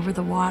oranges over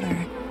the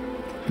water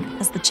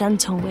as the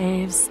gentle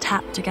waves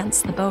tapped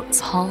against the boat's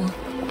hull.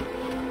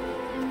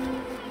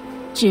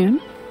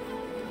 June?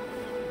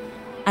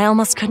 I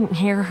almost couldn't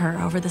hear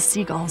her over the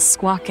seagulls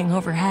squawking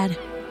overhead.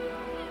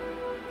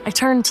 I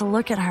turned to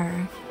look at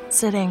her,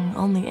 sitting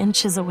only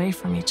inches away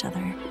from each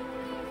other.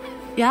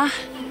 Yeah?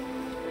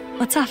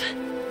 What's up?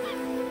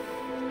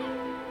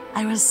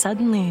 I was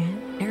suddenly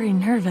very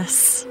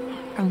nervous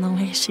from the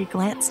way she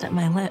glanced at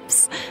my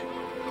lips.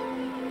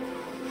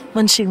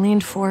 When she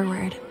leaned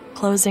forward,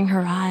 closing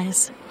her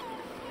eyes,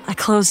 I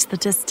closed the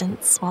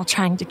distance while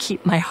trying to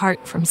keep my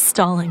heart from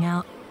stalling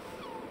out.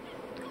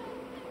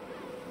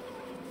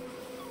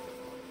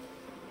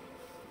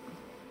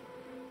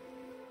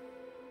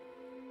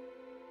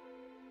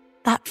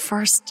 That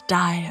first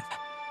dive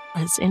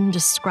was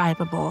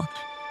indescribable,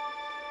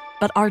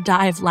 but our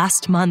dive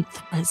last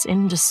month was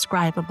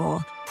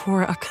indescribable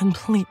for a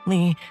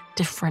completely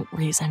different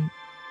reason.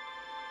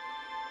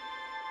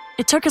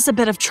 It took us a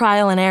bit of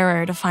trial and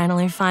error to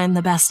finally find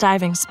the best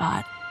diving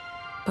spot,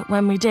 but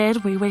when we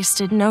did, we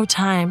wasted no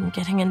time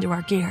getting into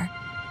our gear.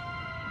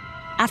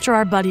 After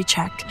our buddy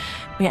check,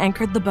 we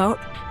anchored the boat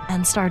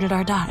and started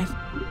our dive.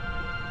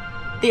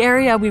 The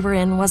area we were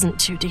in wasn't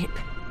too deep,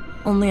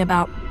 only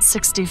about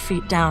 60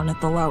 feet down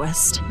at the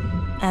lowest,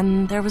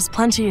 and there was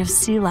plenty of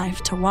sea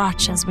life to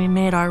watch as we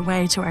made our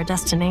way to our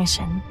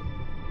destination.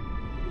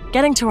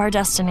 Getting to our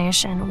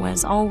destination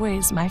was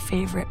always my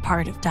favorite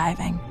part of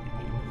diving.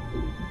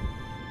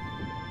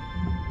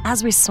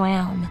 As we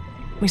swam,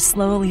 we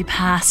slowly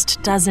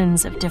passed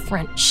dozens of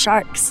different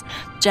sharks,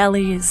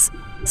 jellies,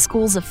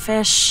 schools of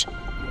fish,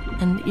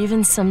 and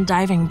even some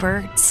diving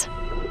birds.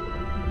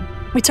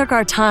 We took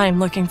our time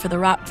looking for the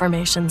rock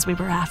formations we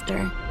were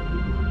after,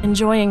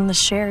 enjoying the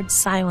shared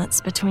silence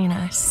between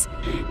us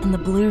and the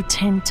blue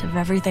tint of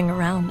everything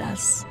around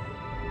us.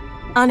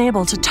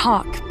 Unable to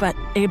talk, but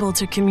able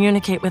to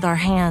communicate with our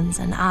hands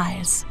and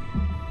eyes.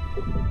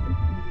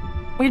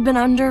 We'd been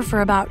under for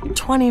about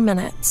 20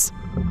 minutes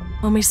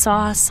when we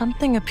saw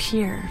something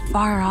appear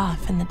far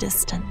off in the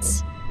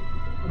distance.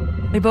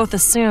 We both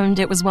assumed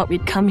it was what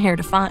we'd come here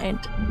to find.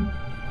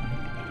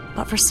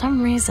 But for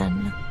some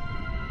reason,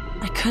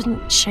 I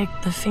couldn't shake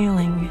the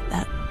feeling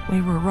that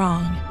we were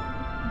wrong.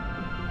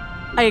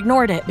 I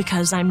ignored it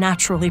because I'm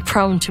naturally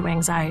prone to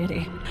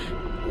anxiety,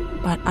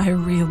 but I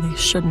really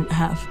shouldn't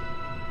have.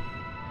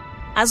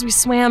 As we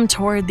swam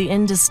toward the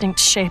indistinct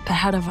shape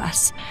ahead of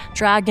us,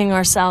 dragging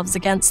ourselves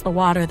against the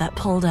water that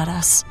pulled at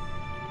us,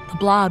 the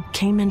blob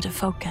came into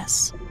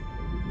focus.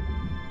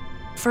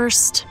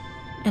 First,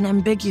 an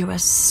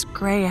ambiguous,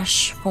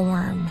 grayish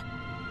form.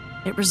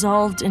 It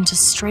resolved into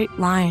straight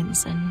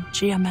lines and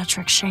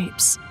geometric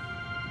shapes.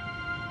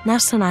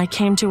 Ness and I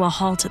came to a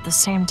halt at the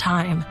same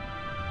time.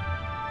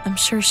 I'm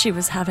sure she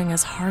was having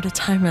as hard a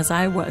time as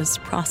I was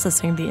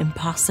processing the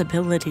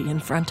impossibility in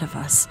front of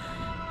us.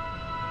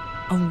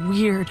 A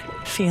weird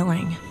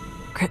feeling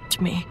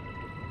gripped me.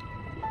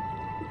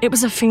 It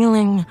was a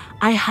feeling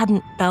I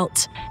hadn't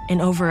felt in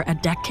over a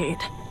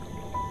decade,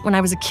 when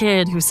I was a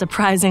kid who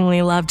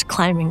surprisingly loved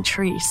climbing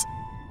trees.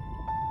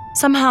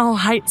 Somehow,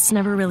 heights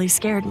never really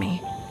scared me.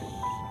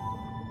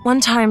 One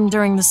time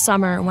during the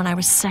summer when I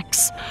was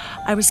 6,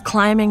 I was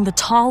climbing the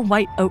tall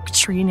white oak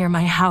tree near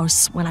my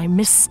house when I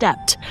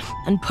misstepped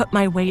and put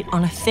my weight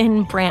on a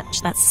thin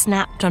branch that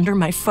snapped under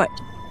my foot.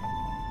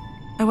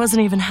 I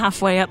wasn't even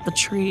halfway up the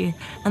tree,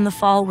 and the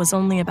fall was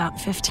only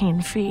about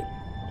 15 feet.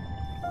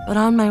 But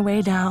on my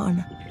way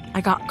down,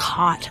 I got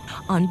caught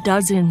on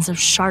dozens of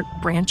sharp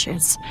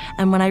branches,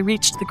 and when I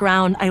reached the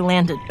ground, I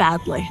landed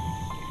badly.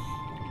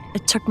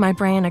 It took my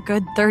brain a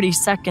good 30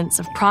 seconds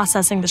of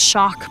processing the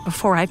shock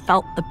before I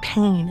felt the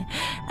pain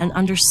and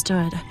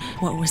understood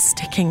what was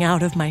sticking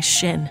out of my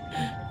shin.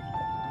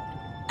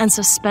 And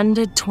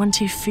suspended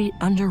 20 feet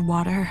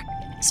underwater,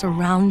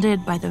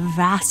 surrounded by the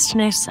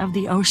vastness of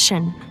the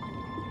ocean,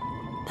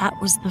 that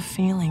was the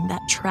feeling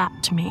that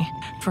trapped me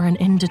for an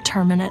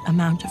indeterminate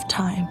amount of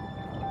time.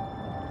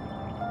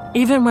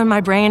 Even when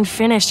my brain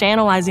finished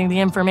analyzing the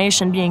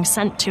information being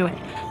sent to it,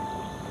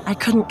 I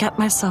couldn't get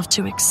myself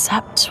to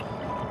accept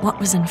what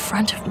was in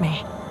front of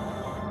me.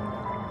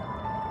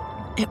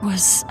 It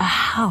was a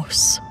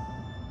house.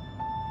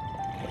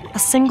 A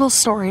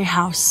single-story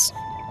house.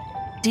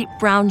 Deep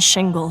brown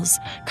shingles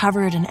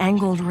covered an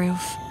angled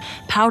roof.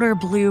 Powder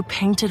blue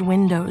painted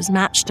windows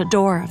matched a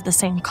door of the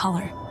same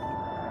color.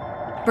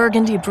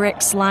 Burgundy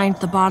bricks lined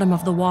the bottom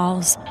of the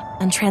walls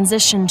and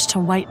transitioned to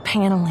white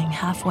paneling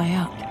halfway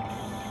up.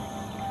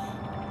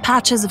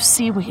 Patches of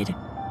seaweed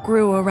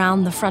grew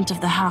around the front of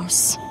the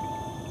house,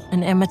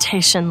 an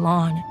imitation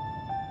lawn.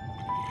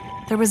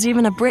 There was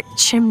even a brick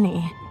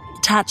chimney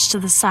attached to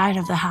the side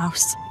of the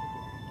house,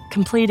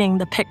 completing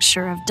the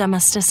picture of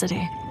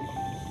domesticity.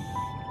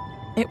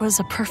 It was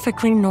a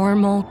perfectly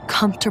normal,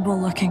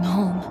 comfortable-looking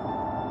home,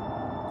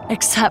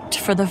 except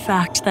for the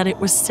fact that it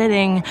was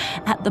sitting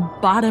at the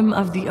bottom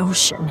of the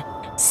ocean,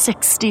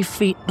 60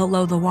 feet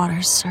below the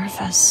water's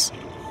surface.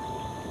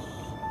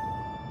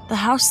 The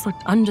house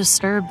looked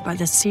undisturbed by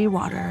the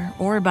seawater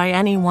or by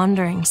any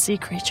wandering sea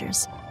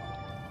creatures.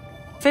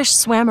 Fish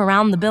swam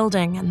around the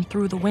building and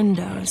through the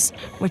windows,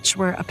 which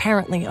were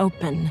apparently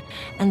open,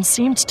 and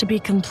seemed to be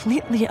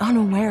completely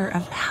unaware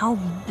of how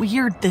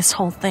weird this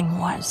whole thing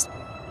was.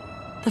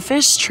 The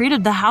fish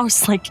treated the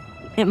house like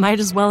it might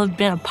as well have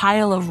been a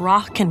pile of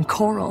rock and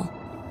coral.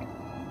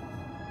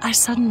 I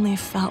suddenly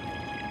felt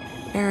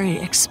very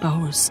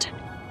exposed,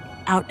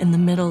 out in the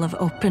middle of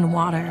open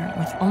water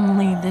with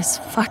only this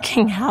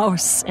fucking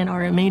house in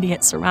our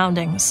immediate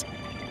surroundings.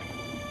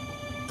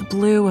 The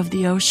blue of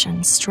the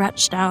ocean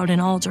stretched out in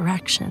all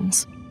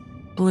directions,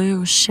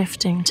 blue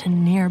shifting to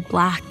near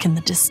black in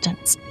the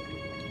distance.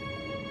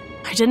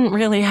 I didn't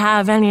really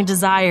have any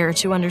desire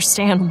to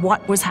understand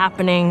what was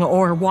happening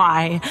or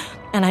why,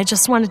 and I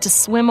just wanted to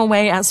swim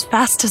away as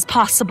fast as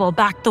possible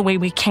back the way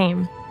we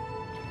came.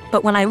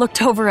 But when I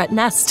looked over at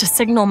Ness to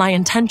signal my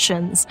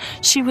intentions,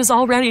 she was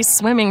already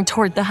swimming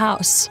toward the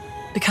house,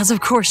 because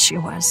of course she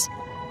was.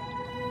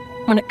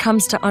 When it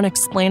comes to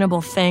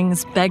unexplainable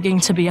things begging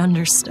to be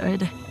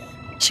understood,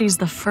 she's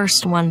the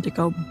first one to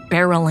go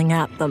barreling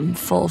at them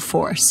full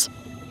force.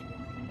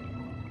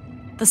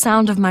 The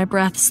sound of my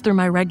breaths through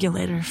my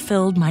regulator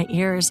filled my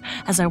ears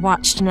as I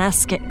watched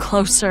Ness get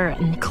closer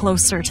and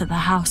closer to the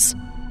house.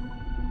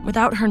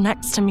 Without her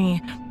next to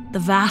me, the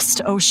vast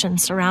ocean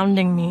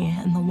surrounding me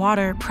and the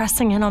water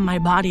pressing in on my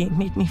body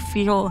made me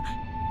feel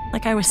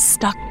like I was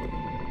stuck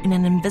in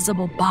an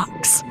invisible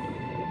box.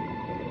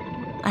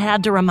 I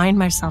had to remind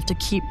myself to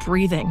keep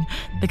breathing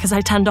because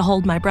I tend to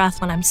hold my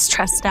breath when I'm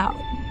stressed out.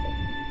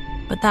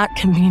 But that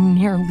can be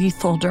near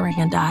lethal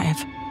during a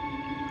dive.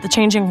 The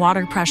changing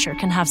water pressure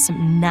can have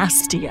some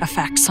nasty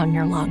effects on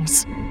your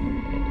lungs.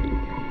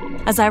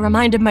 As I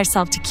reminded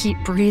myself to keep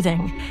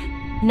breathing,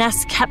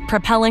 Ness kept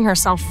propelling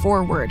herself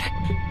forward,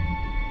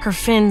 her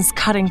fins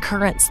cutting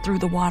currents through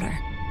the water.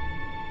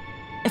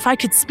 If I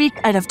could speak,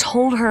 I'd have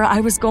told her I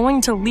was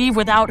going to leave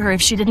without her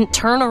if she didn't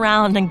turn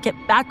around and get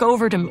back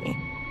over to me.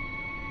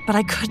 But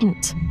I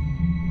couldn't.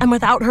 And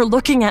without her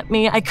looking at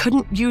me, I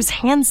couldn't use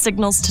hand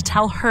signals to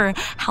tell her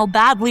how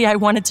badly I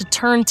wanted to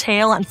turn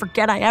tail and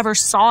forget I ever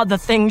saw the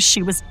things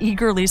she was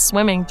eagerly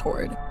swimming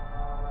toward.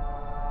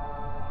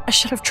 I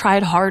should have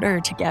tried harder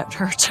to get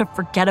her to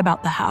forget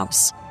about the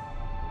house.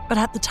 But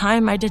at the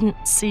time, I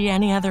didn't see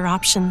any other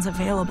options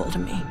available to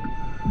me.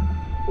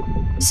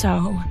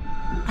 So,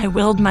 I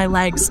willed my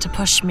legs to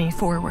push me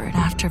forward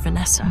after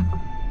Vanessa.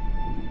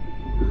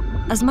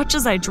 As much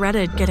as I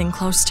dreaded getting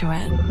close to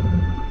it,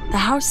 the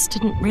house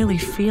didn't really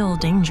feel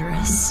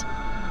dangerous.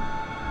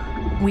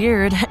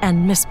 Weird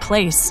and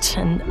misplaced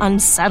and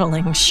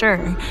unsettling,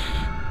 sure,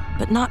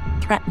 but not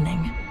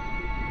threatening.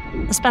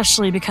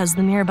 Especially because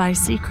the nearby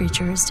sea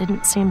creatures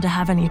didn't seem to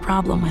have any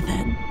problem with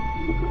it.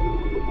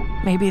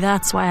 Maybe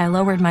that's why I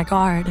lowered my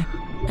guard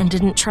and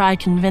didn't try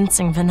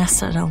convincing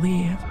Vanessa to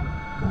leave.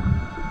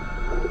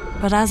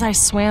 But as I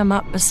swam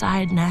up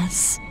beside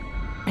Ness,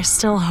 I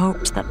still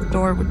hoped that the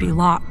door would be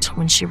locked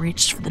when she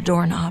reached for the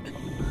doorknob.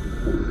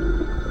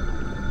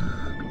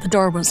 The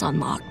door was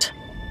unlocked.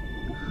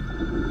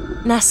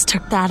 Ness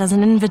took that as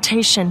an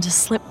invitation to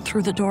slip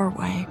through the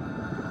doorway,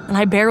 and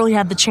I barely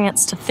had the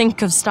chance to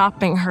think of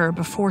stopping her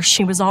before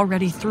she was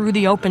already through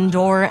the open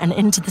door and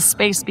into the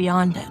space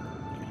beyond it.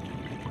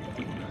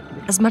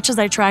 As much as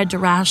I tried to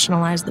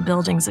rationalize the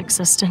building's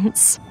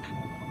existence,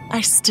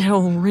 I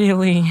still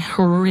really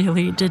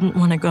didn't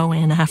want to go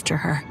in after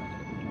her.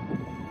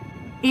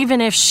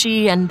 Even if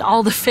she and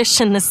all the fish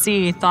in the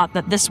sea thought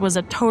that this was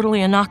a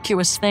totally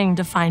innocuous thing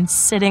to find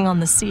sitting on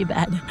the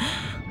seabed,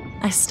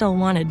 I still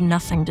wanted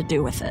nothing to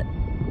do with it.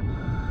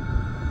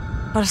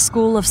 But a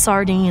school of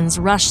sardines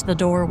rushed the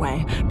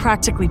doorway,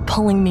 practically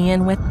pulling me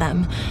in with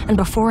them, and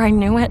before I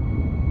knew it,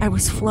 I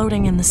was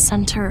floating in the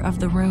center of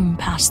the room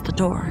past the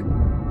door.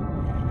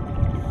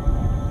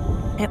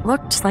 It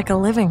looked like a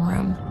living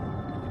room,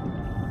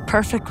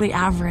 perfectly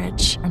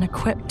average and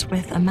equipped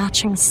with a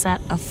matching set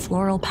of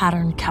floral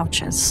patterned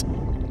couches.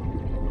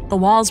 The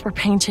walls were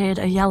painted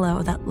a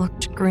yellow that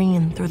looked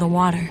green through the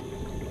water.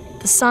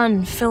 The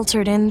sun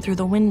filtered in through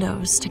the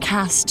windows to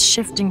cast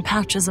shifting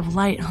patches of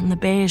light on the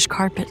beige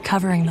carpet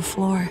covering the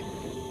floor.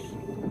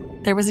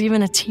 There was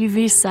even a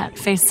TV set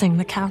facing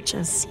the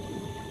couches.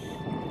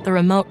 The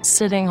remote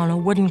sitting on a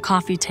wooden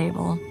coffee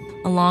table,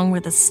 along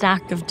with a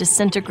stack of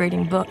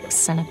disintegrating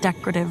books and a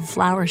decorative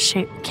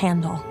flower-shaped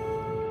candle.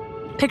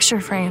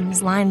 Picture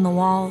frames lined the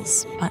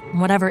walls, but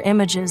whatever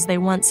images they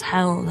once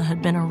held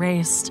had been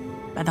erased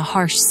by the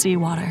harsh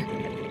seawater.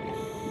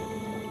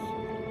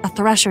 A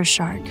thresher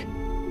shark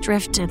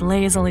drifted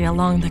lazily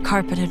along the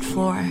carpeted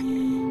floor,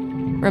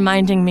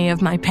 reminding me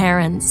of my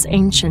parents'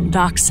 ancient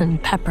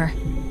dachshund Pepper.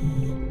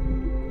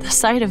 The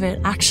sight of it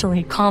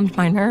actually calmed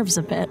my nerves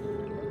a bit.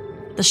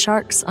 The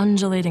shark's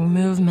undulating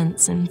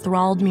movements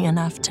enthralled me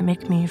enough to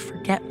make me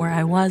forget where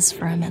I was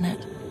for a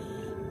minute.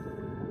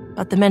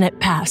 But the minute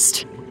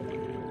passed,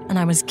 and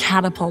I was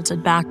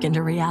catapulted back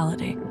into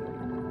reality.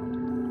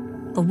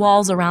 The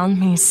walls around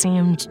me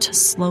seemed to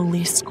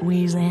slowly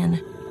squeeze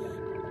in.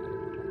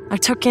 I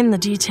took in the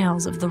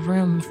details of the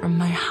room from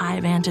my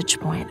high vantage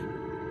point,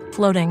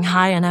 floating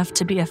high enough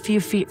to be a few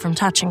feet from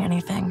touching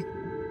anything.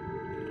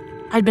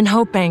 I'd been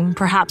hoping,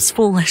 perhaps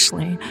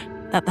foolishly,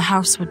 that the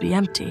house would be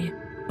empty,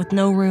 with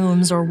no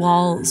rooms or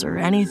walls or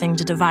anything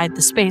to divide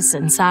the space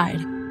inside.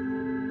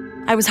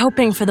 I was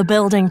hoping for the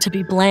building to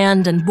be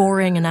bland and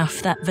boring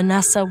enough that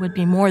Vanessa would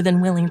be more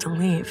than willing to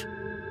leave.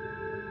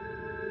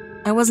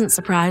 I wasn't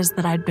surprised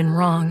that I'd been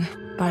wrong,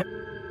 but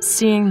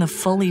Seeing the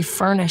fully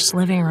furnished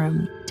living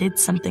room did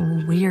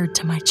something weird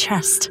to my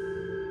chest,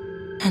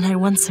 and I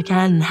once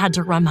again had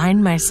to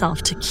remind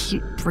myself to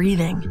keep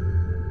breathing.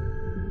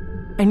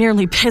 I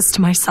nearly pissed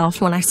myself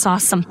when I saw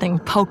something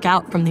poke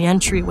out from the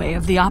entryway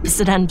of the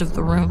opposite end of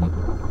the room.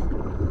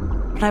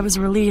 But I was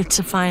relieved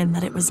to find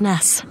that it was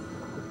Ness,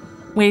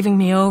 waving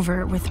me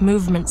over with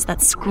movements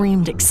that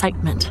screamed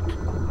excitement.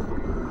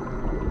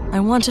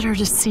 I wanted her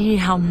to see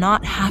how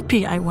not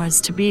happy I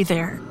was to be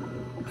there,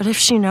 but if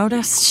she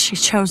noticed, she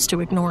chose to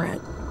ignore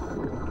it.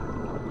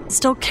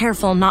 Still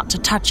careful not to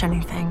touch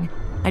anything,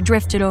 I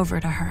drifted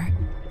over to her,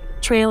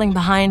 trailing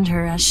behind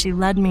her as she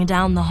led me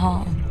down the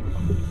hall.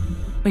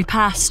 We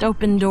passed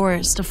open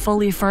doors to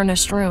fully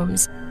furnished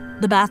rooms.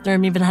 The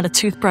bathroom even had a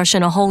toothbrush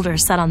in a holder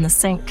set on the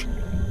sink,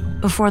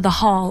 before the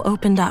hall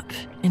opened up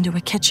into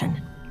a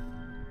kitchen.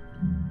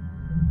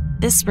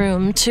 This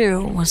room,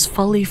 too, was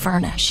fully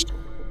furnished.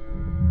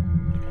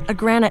 A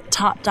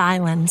granite-topped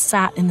island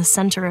sat in the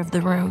center of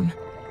the room,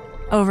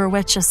 over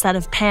which a set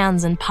of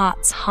pans and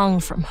pots hung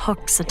from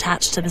hooks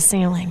attached to the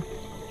ceiling.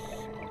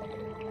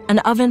 An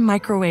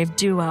oven-microwave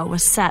duo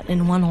was set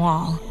in one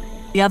wall,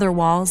 the other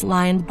walls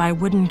lined by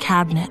wooden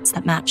cabinets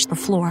that matched the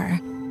floor,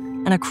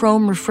 and a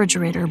chrome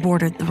refrigerator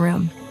bordered the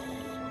room.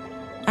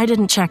 I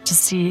didn't check to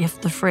see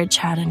if the fridge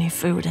had any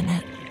food in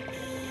it.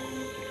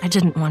 I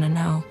didn't want to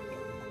know.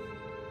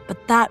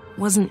 But that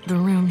wasn't the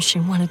room she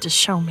wanted to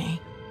show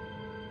me.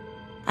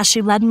 As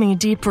she led me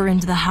deeper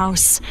into the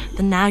house,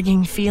 the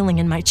nagging feeling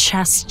in my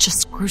chest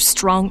just grew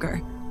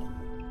stronger.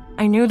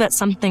 I knew that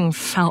something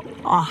felt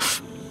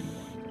off.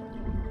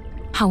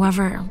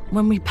 However,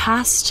 when we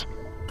passed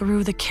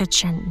through the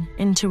kitchen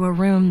into a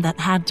room that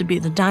had to be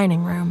the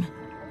dining room,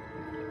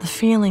 the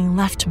feeling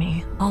left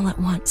me all at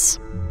once.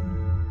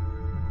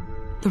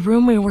 The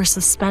room we were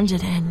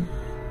suspended in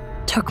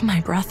took my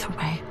breath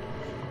away,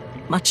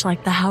 much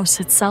like the house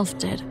itself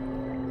did.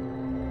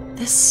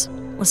 This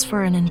was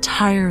for an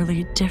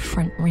entirely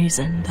different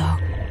reason, though.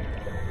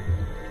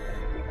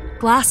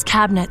 Glass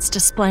cabinets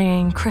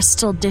displaying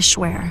crystal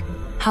dishware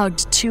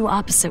hugged two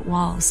opposite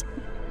walls,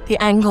 the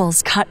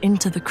angles cut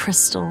into the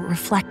crystal,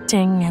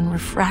 reflecting and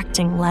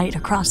refracting light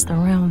across the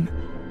room.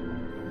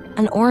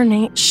 An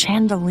ornate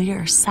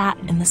chandelier sat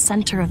in the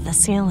center of the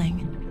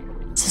ceiling,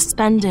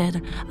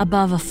 suspended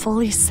above a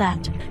fully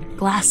set,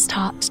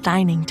 glass-topped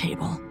dining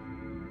table.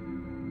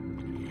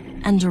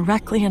 And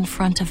directly in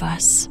front of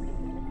us,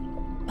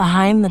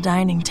 behind the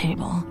dining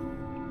table,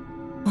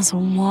 was a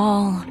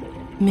wall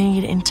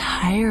made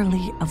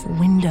entirely of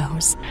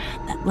windows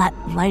that let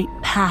light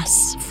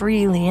pass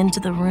freely into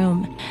the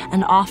room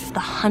and off the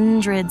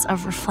hundreds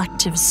of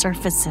reflective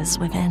surfaces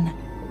within.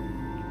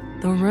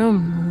 The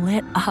room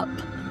lit up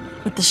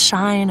with the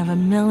shine of a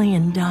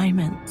million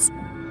diamonds,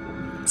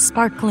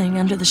 sparkling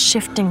under the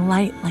shifting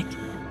light like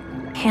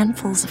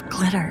handfuls of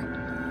glitter.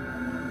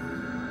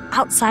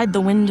 Outside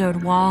the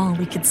windowed wall,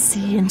 we could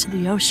see into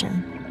the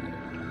ocean,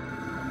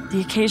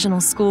 the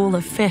occasional school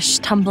of fish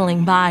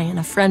tumbling by in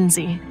a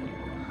frenzy.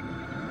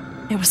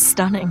 It was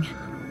stunning,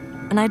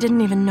 and I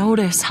didn't even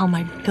notice how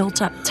my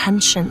built-up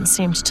tension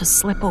seemed to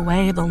slip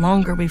away the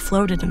longer we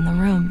floated in the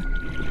room.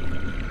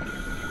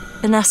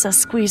 Vanessa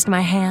squeezed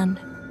my hand,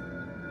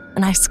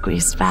 and I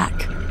squeezed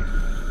back.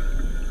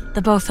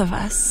 The both of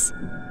us,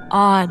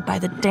 awed by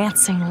the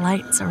dancing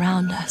lights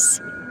around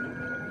us.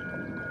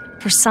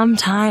 For some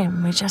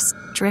time, we just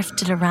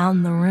drifted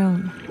around the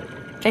room,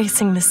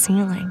 facing the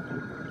ceiling,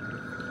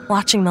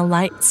 watching the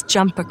lights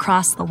jump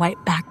across the white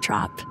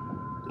backdrop.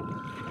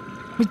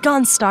 We'd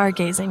gone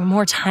stargazing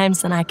more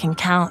times than I can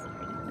count,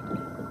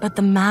 but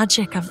the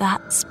magic of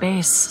that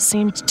space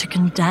seemed to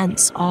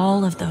condense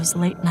all of those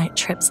late-night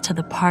trips to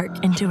the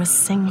park into a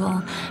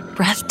single,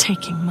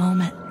 breathtaking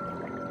moment.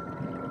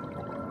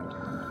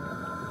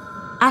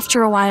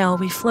 After a while,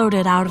 we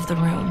floated out of the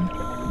room,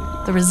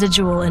 the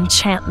residual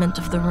enchantment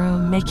of the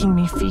room making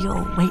me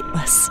feel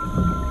weightless.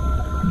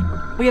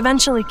 We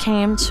eventually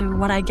came to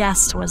what I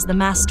guessed was the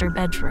master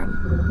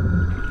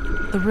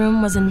bedroom. The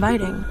room was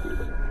inviting.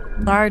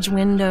 Large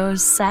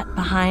windows set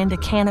behind a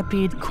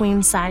canopied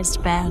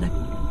queen-sized bed,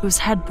 whose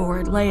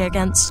headboard lay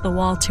against the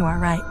wall to our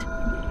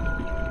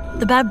right.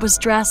 The bed was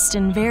dressed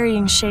in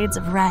varying shades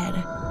of red,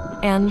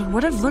 and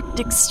would have looked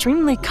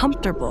extremely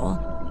comfortable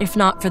if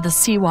not for the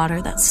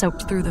seawater that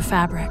soaked through the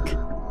fabric.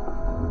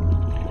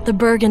 The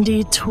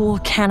burgundy tulle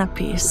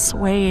canopy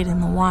swayed in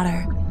the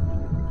water,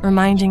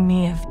 reminding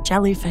me of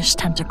jellyfish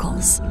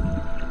tentacles.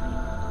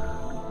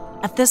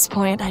 At this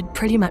point, I'd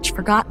pretty much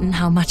forgotten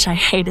how much I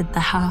hated the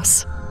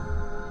house.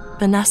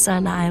 Vanessa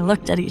and I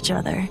looked at each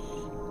other,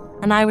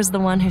 and I was the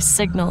one who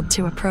signaled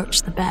to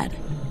approach the bed.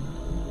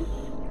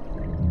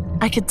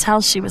 I could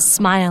tell she was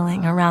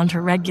smiling around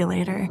her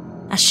regulator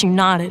as she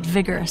nodded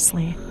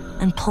vigorously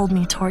and pulled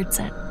me towards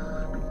it.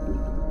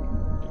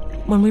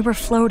 When we were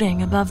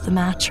floating above the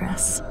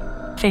mattress,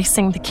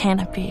 facing the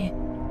canopy,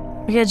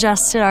 we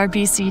adjusted our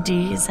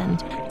BCDs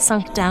and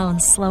sunk down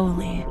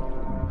slowly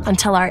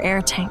until our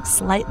air tanks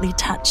lightly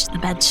touched the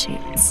bed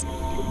sheets.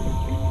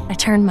 I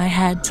turned my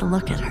head to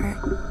look at her,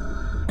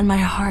 and my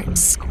heart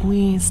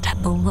squeezed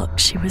at the look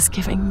she was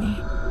giving me.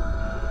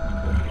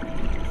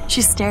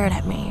 She stared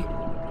at me,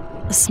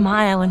 the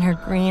smile in her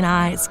green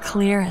eyes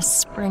clear as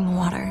spring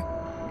water,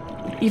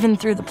 even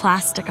through the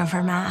plastic of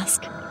her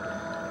mask.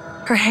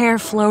 Her hair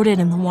floated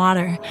in the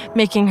water,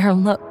 making her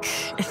look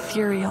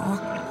ethereal.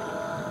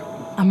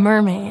 A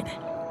mermaid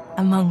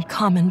among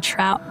common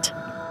trout.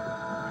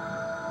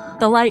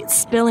 The light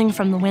spilling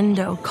from the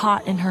window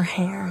caught in her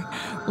hair,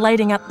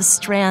 lighting up the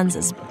strands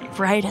as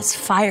bright as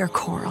fire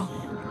coral.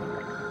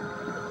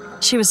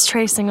 She was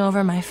tracing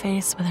over my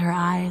face with her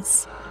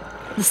eyes,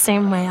 the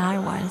same way I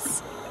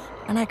was,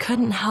 and I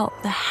couldn't help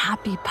the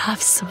happy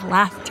puffs of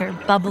laughter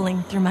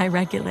bubbling through my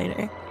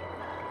regulator.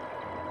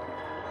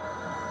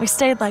 We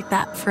stayed like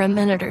that for a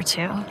minute or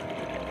two,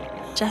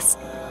 just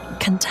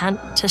content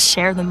to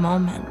share the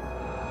moment.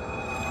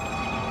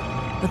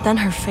 But then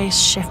her face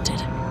shifted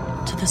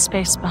to the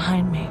space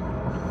behind me.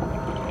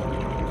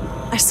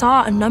 I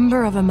saw a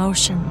number of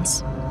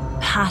emotions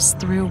pass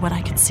through what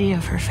I could see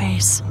of her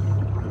face.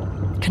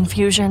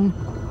 Confusion,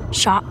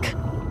 shock,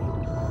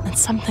 and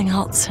something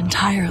else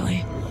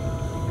entirely.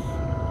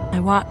 I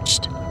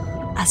watched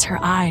as her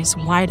eyes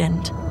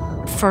widened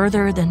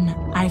further than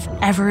I've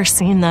ever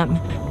seen them,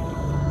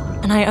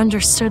 and I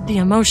understood the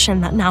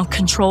emotion that now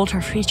controlled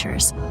her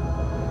features.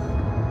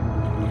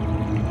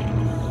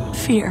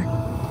 Fear.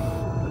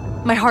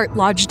 My heart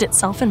lodged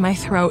itself in my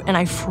throat, and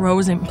I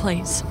froze in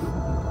place.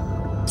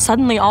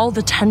 Suddenly, all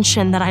the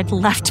tension that I'd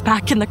left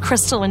back in the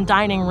crystalline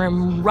dining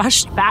room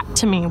rushed back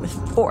to me with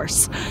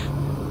force.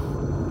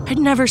 I'd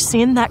never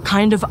seen that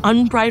kind of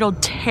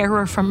unbridled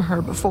terror from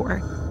her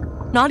before.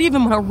 Not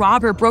even when a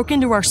robber broke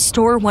into our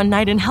store one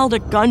night and held a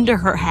gun to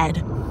her head.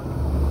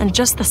 And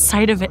just the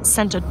sight of it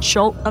sent a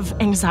jolt of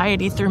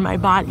anxiety through my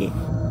body.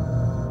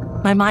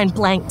 My mind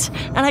blanked,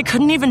 and I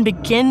couldn't even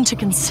begin to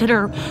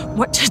consider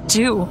what to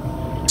do,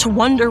 to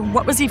wonder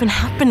what was even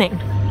happening.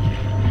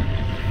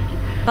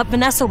 But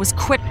Vanessa was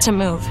quick to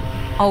move,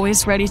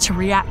 always ready to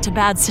react to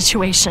bad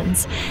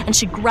situations, and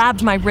she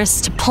grabbed my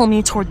wrist to pull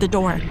me toward the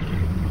door.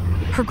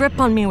 Her grip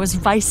on me was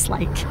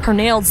vice-like, her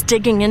nails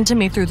digging into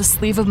me through the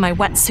sleeve of my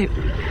wetsuit.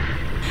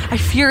 I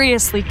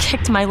furiously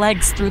kicked my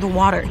legs through the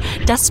water,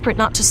 desperate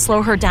not to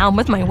slow her down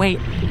with my weight.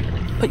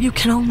 But you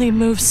can only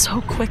move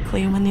so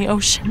quickly when the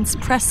ocean's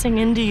pressing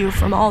into you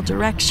from all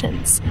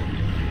directions.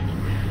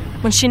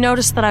 When she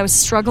noticed that I was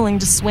struggling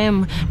to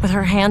swim with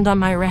her hand on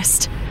my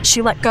wrist,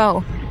 she let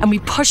go, and we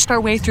pushed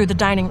our way through the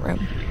dining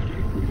room.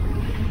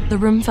 The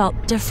room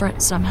felt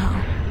different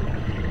somehow.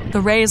 The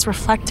rays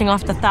reflecting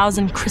off the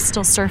 1,000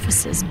 crystal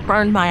surfaces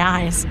burned my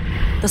eyes,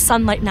 the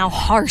sunlight now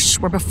harsh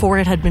where before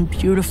it had been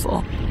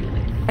beautiful.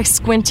 I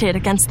squinted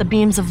against the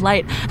beams of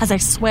light as I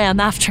swam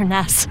after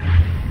Ness.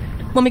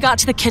 When we got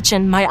to the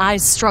kitchen, my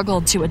eyes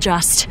struggled to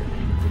adjust.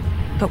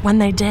 But when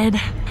they did,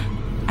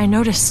 I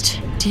noticed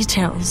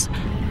details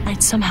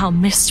I'd somehow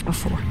missed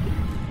before.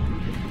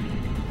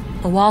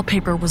 The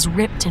wallpaper was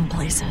ripped in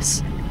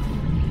places.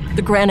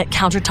 The granite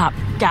countertop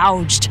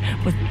gouged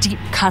with deep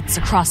cuts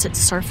across its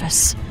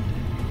surface.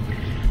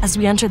 As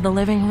we entered the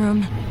living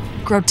room,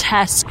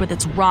 grotesque with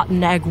its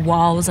rotten egg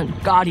walls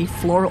and gaudy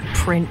floral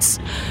prints,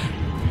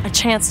 I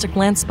chanced to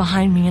glance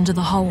behind me into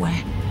the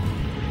hallway.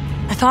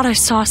 I thought I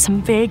saw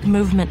some vague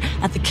movement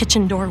at the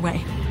kitchen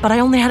doorway, but I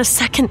only had a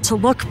second to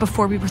look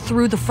before we were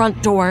through the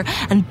front door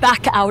and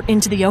back out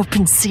into the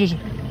open sea.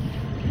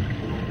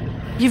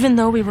 Even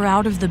though we were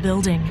out of the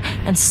building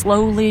and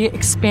slowly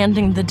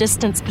expanding the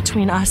distance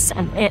between us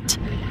and it,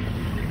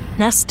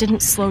 Ness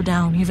didn't slow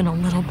down even a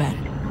little bit.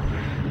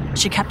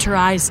 She kept her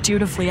eyes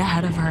dutifully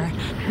ahead of her,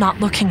 not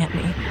looking at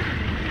me.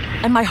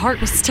 And my heart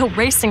was still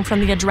racing from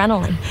the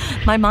adrenaline.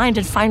 My mind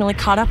had finally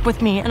caught up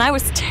with me, and I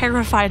was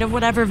terrified of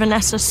whatever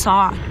Vanessa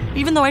saw,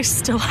 even though I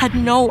still had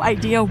no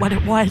idea what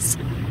it was.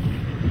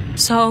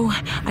 So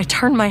I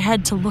turned my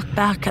head to look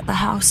back at the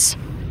house,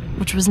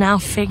 which was now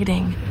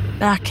fading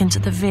back into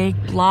the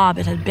vague blob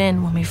it had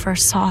been when we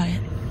first saw it.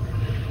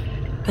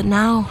 But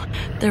now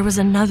there was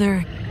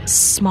another,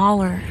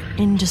 smaller,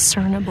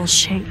 indiscernible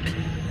shape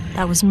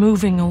that was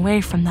moving away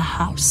from the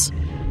house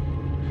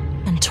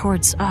and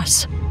towards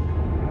us.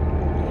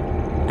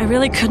 I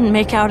really couldn't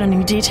make out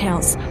any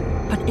details,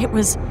 but it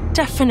was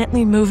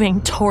definitely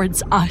moving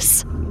towards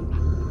us.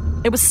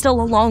 It was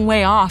still a long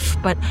way off,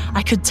 but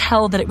I could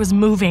tell that it was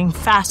moving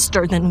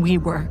faster than we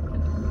were.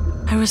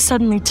 I was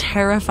suddenly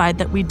terrified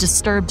that we'd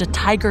disturbed a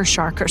tiger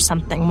shark or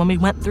something when we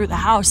went through the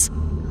house.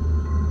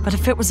 But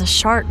if it was a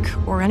shark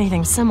or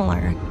anything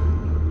similar,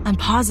 I'm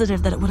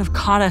positive that it would have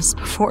caught us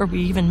before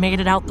we even made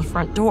it out the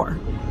front door.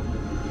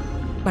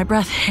 My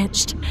breath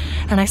hitched,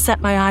 and I set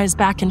my eyes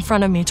back in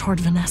front of me toward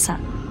Vanessa.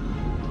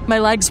 My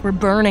legs were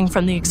burning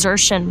from the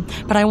exertion,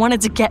 but I wanted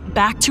to get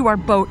back to our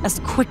boat as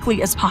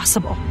quickly as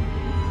possible.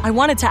 I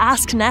wanted to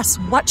ask Ness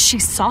what she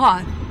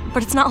saw,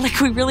 but it's not like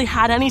we really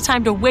had any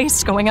time to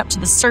waste going up to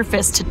the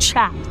surface to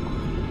chat.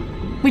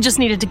 We just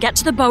needed to get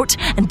to the boat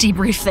and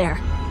debrief there.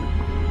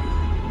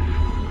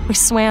 We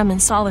swam in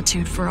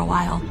solitude for a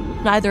while,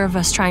 neither of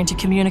us trying to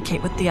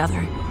communicate with the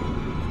other.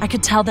 I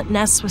could tell that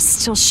Ness was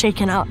still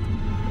shaken up,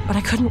 but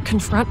I couldn't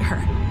confront her.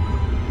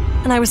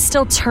 And I was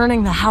still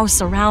turning the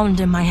house around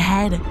in my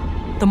head.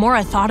 The more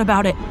I thought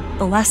about it,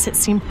 the less it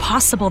seemed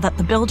possible that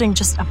the building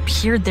just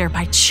appeared there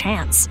by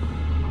chance.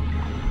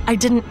 I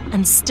didn't,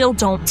 and still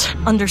don't,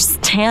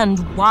 understand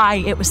why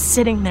it was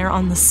sitting there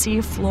on the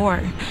sea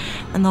floor.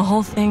 And the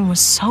whole thing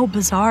was so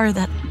bizarre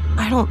that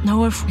I don't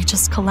know if we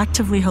just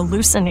collectively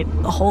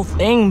hallucinated the whole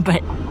thing,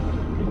 but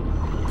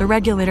the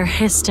regulator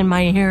hissed in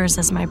my ears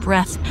as my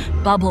breath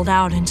bubbled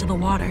out into the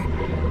water.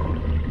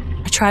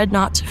 I tried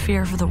not to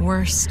fear for the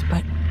worst,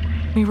 but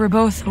we were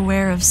both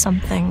aware of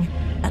something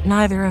that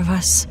neither of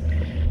us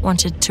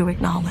wanted to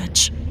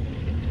acknowledge.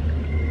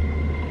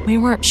 We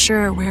weren't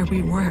sure where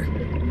we were.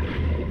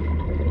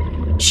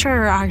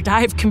 Sure, our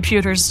dive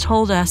computers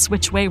told us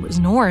which way was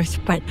north,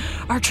 but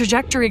our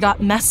trajectory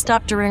got messed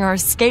up during our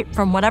escape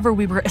from whatever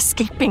we were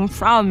escaping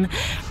from,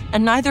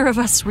 and neither of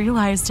us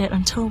realized it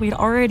until we'd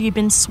already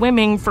been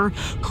swimming for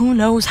who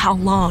knows how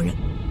long.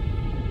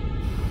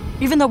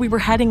 Even though we were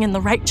heading in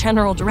the right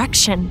general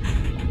direction,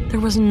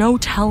 there was no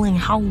telling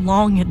how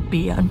long it'd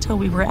be until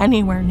we were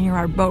anywhere near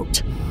our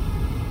boat.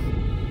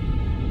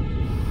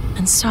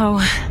 And so,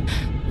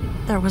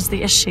 there was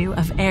the issue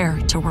of air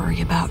to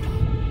worry about.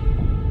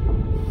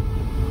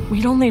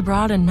 We'd only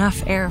brought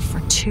enough air for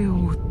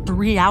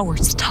 2-3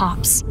 hours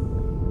tops.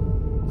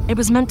 It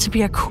was meant to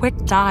be a quick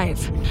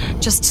dive,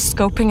 just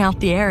scoping out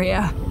the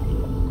area.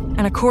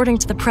 And according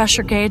to the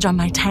pressure gauge on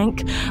my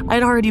tank,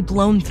 I'd already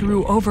blown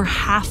through over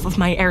half of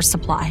my air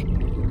supply.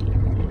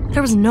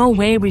 There was no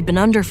way we'd been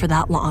under for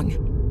that long,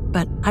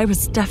 but I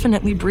was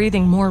definitely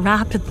breathing more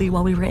rapidly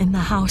while we were in the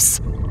house.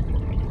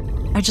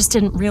 I just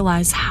didn't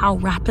realize how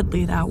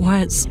rapidly that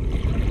was.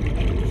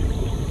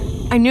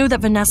 I knew that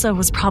Vanessa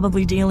was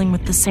probably dealing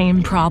with the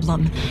same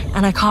problem,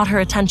 and I caught her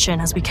attention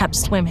as we kept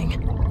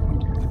swimming.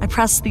 I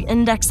pressed the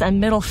index and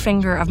middle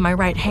finger of my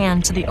right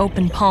hand to the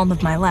open palm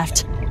of my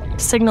left,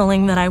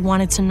 signaling that I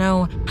wanted to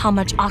know how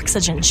much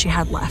oxygen she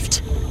had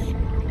left.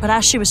 But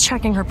as she was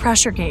checking her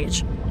pressure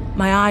gauge,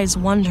 my eyes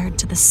wandered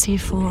to the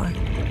seafloor.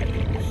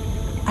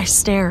 I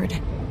stared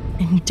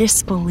in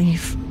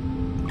disbelief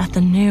at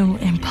the new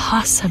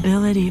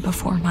impossibility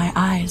before my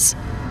eyes.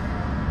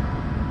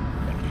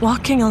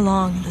 Walking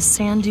along the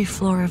sandy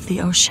floor of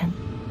the ocean,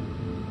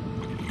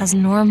 as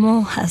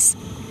normal as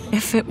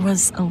if it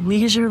was a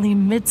leisurely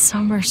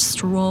midsummer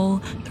stroll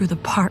through the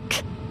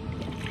park,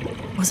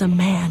 was a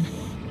man.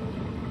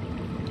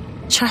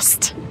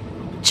 Just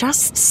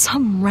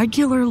some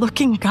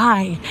regular-looking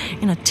guy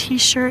in a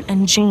t-shirt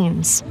and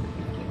jeans,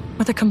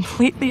 with a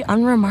completely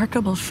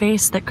unremarkable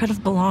face that could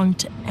have belonged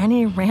to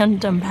any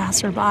random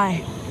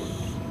passerby.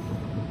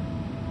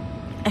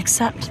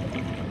 Except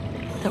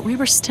that we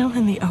were still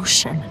in the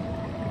ocean,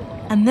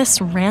 and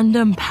this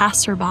random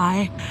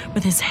passerby,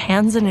 with his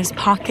hands in his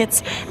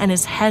pockets and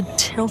his head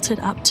tilted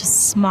up to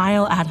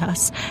smile at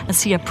us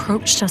as he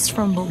approached us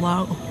from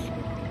below,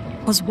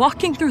 was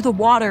walking through the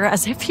water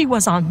as if he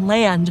was on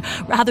land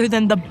rather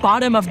than the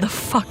bottom of the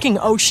fucking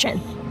ocean.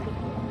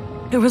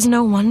 It was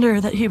no wonder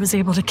that he was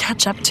able to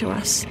catch up to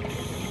us.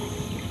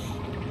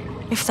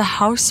 If the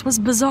house was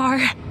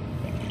bizarre,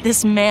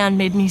 this man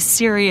made me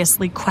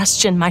seriously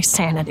question my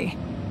sanity.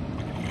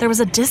 There was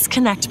a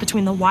disconnect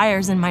between the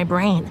wires in my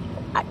brain.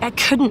 I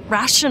couldn't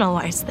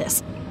rationalize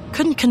this.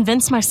 Couldn't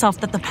convince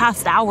myself that the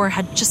past hour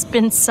had just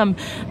been some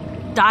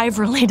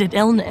dive-related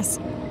illness.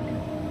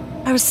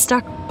 I was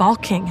stuck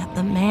balking at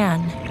the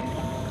man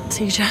as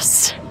he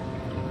just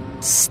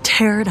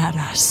stared at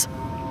us.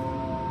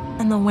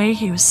 And the way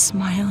he was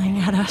smiling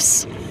at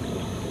us,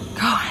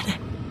 God,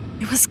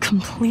 it was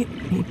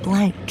completely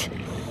blank.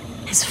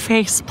 His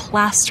face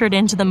plastered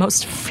into the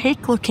most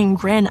fake-looking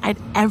grin I'd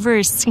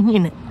ever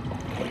seen.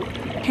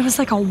 He was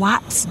like a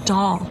wax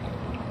doll,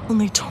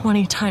 only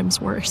 20 times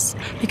worse,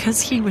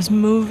 because he was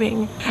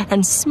moving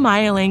and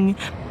smiling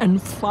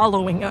and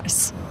following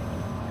us.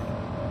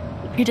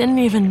 He didn't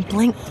even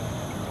blink,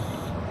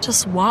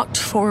 just walked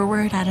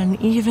forward at an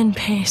even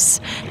pace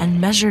and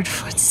measured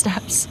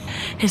footsteps,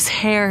 his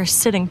hair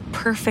sitting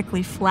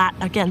perfectly flat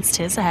against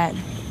his head.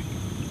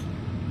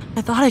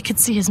 I thought I could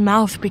see his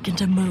mouth begin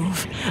to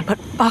move, but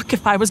fuck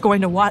if I was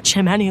going to watch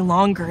him any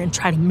longer and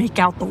try to make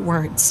out the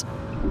words.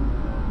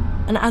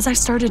 And as I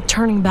started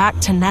turning back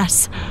to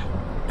Ness,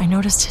 I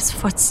noticed his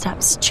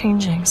footsteps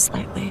changing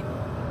slightly.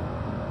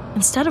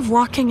 Instead of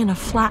walking in a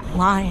flat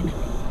line,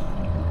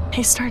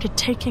 he started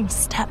taking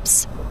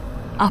steps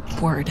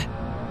upward,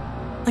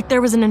 like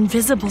there was an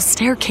invisible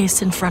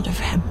staircase in front of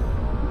him.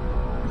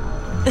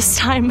 This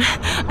time,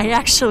 I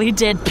actually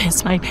did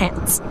piss my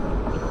pants.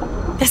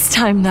 This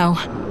time, though,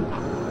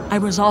 I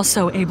was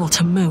also able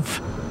to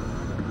move.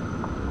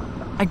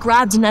 I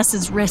grabbed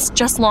Ness's wrist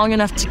just long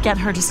enough to get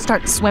her to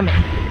start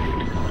swimming.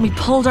 We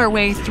pulled our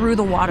way through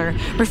the water,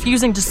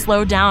 refusing to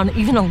slow down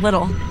even a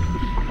little.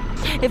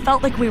 It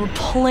felt like we were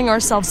pulling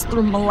ourselves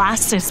through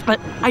molasses, but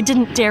I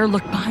didn't dare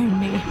look behind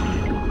me.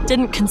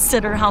 Didn't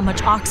consider how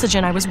much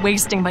oxygen I was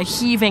wasting by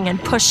heaving and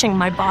pushing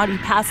my body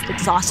past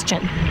exhaustion.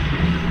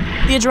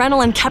 The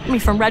adrenaline kept me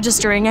from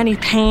registering any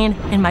pain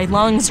in my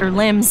lungs or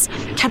limbs,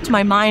 kept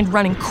my mind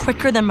running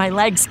quicker than my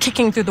legs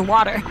kicking through the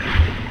water.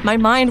 My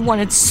mind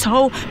wanted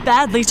so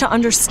badly to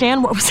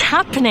understand what was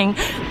happening,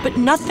 but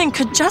nothing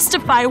could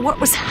justify what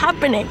was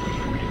happening.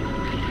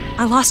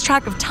 I lost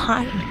track of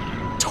time,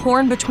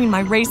 torn between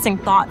my racing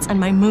thoughts and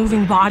my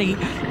moving body.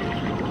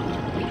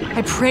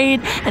 I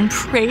prayed and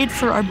prayed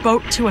for our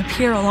boat to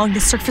appear along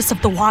the surface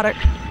of the water,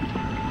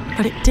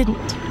 but it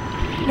didn't.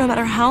 No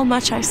matter how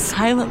much I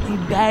silently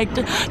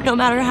begged, no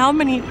matter how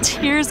many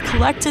tears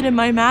collected in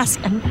my mask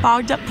and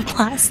fogged up the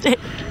plastic,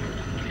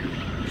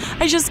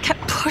 I just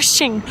kept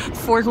pushing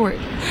forward,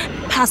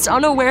 past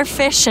unaware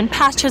fish and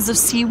patches of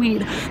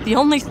seaweed, the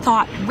only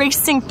thought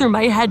racing through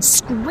my head,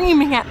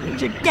 screaming at me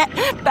to get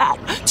back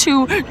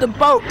to the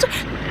boat.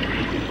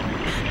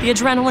 The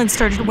adrenaline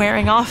started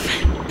wearing off,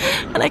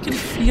 and I could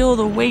feel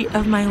the weight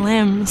of my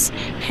limbs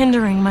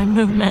hindering my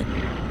movement.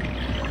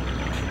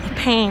 The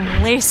pain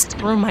laced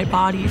through my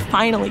body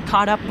finally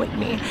caught up with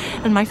me,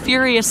 and my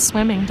furious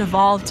swimming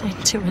devolved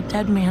into a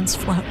dead man's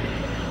float.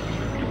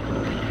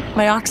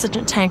 My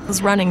oxygen tank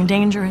was running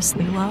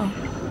dangerously low.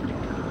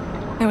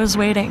 I was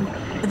waiting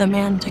for the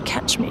man to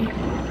catch me.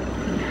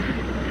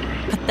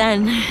 But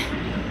then,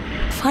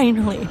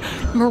 finally,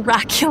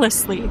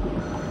 miraculously,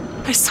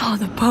 I saw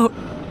the boat.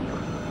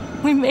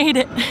 We made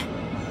it.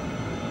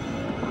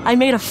 I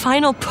made a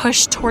final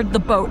push toward the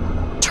boat,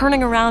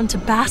 turning around to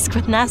bask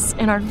with Ness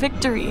in our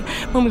victory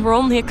when we were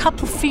only a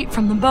couple feet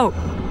from the boat.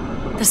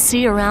 The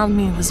sea around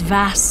me was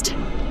vast,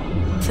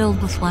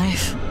 filled with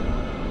life.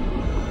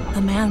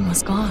 The man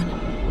was gone.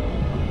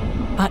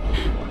 But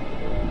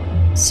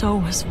so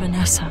was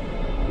Vanessa.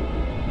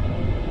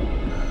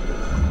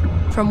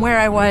 From where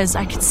I was,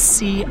 I could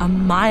see a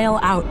mile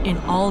out in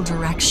all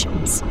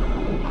directions.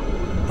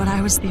 But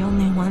I was the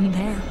only one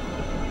there.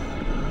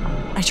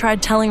 I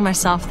tried telling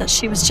myself that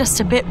she was just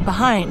a bit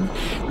behind,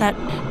 that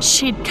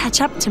she'd catch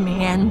up to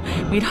me and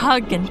we'd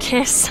hug and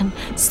kiss and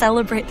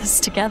celebrate this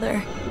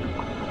together.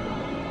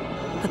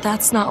 But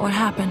that's not what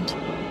happened.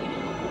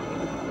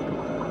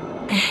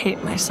 I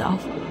hate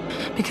myself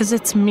because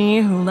it's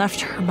me who left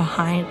her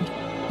behind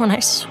when I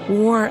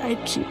swore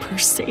I'd keep her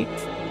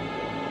safe.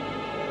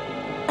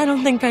 I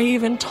don't think I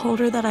even told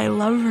her that I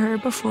love her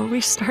before we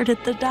started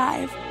the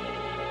dive.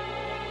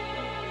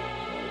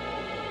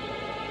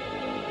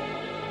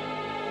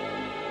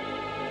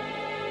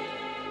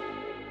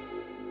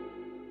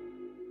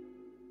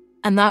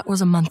 And that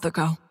was a month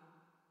ago.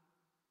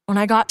 When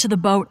I got to the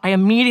boat, I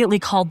immediately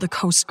called the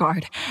Coast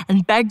Guard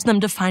and begged them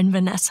to find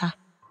Vanessa.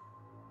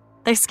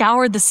 They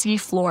scoured the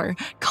seafloor,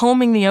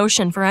 combing the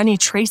ocean for any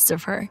trace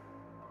of her.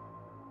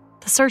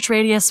 The search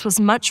radius was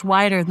much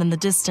wider than the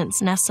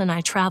distance Ness and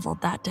I traveled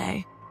that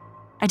day.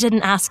 I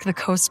didn't ask the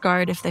Coast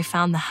Guard if they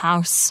found the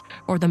house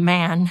or the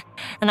man,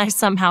 and I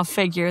somehow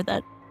figured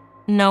that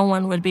no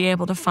one would be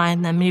able to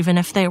find them even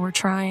if they were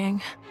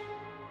trying.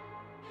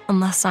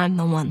 Unless I'm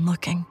the one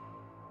looking.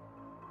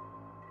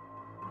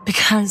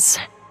 Because,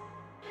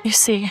 you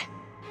see,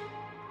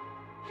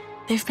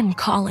 they've been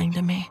calling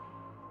to me.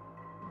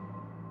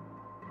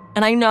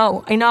 And I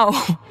know,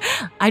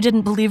 I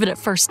didn't believe it at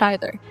first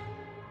either.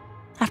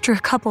 After a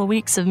couple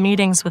weeks of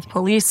meetings with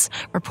police,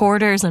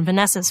 reporters, and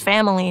Vanessa's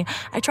family,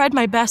 I tried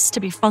my best to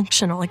be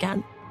functional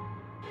again.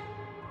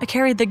 I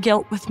carried the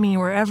guilt with me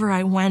wherever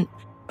I went,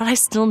 but I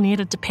still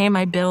needed to pay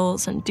my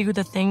bills and do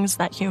the things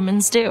that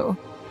humans do,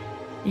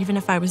 even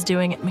if I was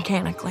doing it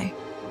mechanically.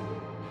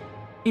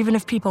 Even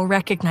if people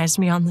recognized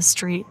me on the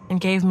street and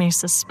gave me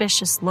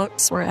suspicious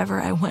looks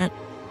wherever I went.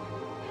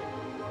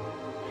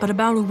 But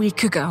about a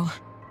week ago,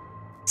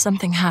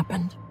 something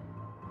happened.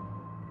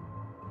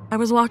 I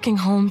was walking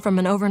home from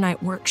an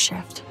overnight work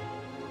shift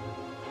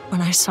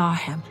when I saw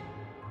him.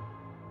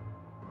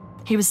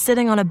 He was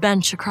sitting on a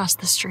bench across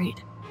the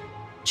street.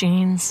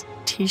 Jeans,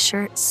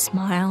 t-shirt,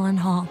 smile,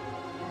 and all.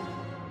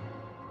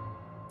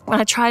 When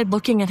I tried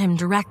looking at him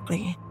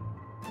directly,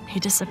 he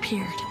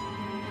disappeared.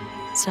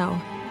 So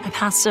I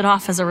passed it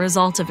off as a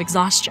result of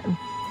exhaustion.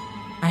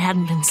 I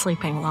hadn't been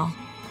sleeping well.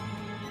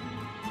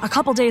 A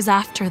couple days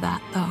after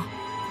that, though,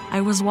 I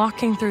was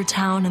walking through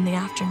town in the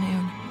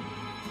afternoon.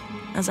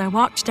 As I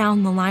walked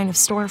down the line of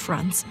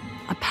storefronts,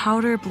 a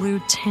powder blue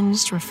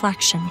tinged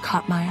reflection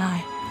caught my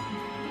eye.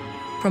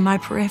 From my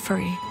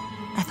periphery,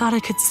 I thought I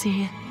could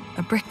see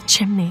a brick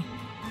chimney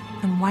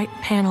and white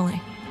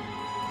paneling.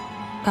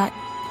 But,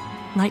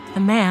 like the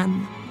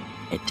man,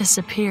 it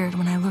disappeared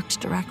when I looked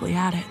directly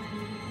at it.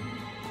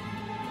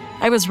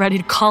 I was ready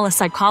to call a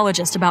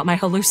psychologist about my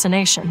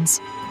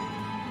hallucinations.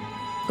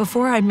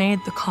 Before I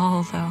made the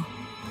call, though,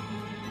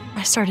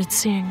 I started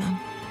seeing them.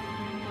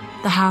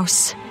 The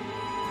house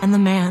and the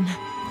man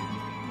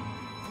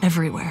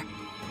everywhere.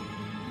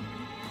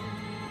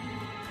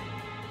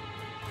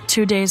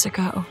 2 days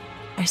ago,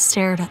 I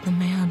stared at the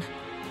man.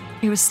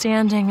 He was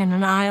standing in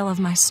an aisle of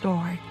my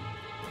store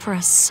for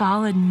a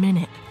solid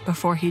minute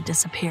before he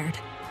disappeared.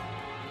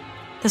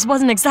 This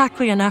wasn't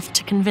exactly enough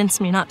to convince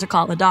me not to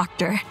call a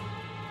doctor.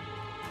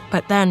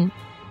 But then,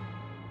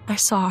 I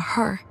saw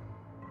her.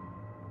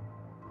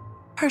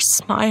 Her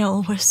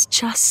smile was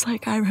just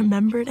like I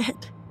remembered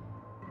it.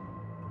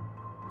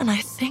 And I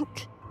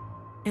think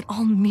it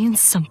all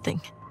means something.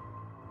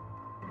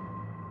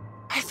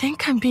 I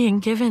think I'm being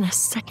given a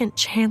second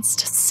chance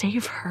to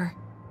save her.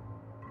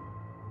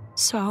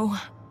 So,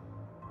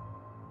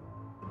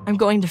 I'm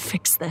going to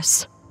fix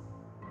this.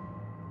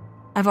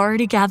 I've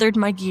already gathered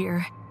my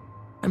gear,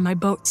 and my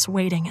boat's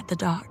waiting at the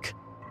dock.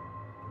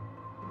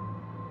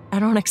 I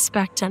don't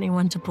expect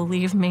anyone to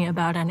believe me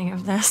about any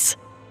of this,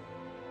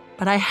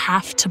 but I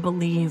have to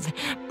believe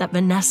that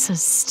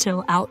Vanessa's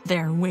still out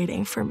there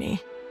waiting for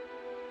me.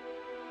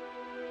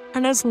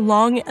 And as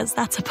long as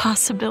that's a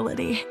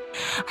possibility,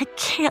 I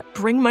can't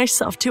bring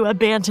myself to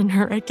abandon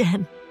her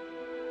again.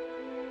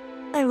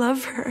 I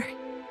love her.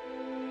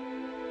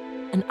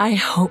 And I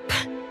hope,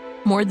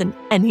 more than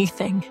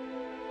anything,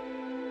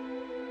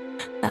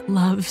 that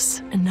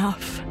love's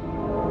enough.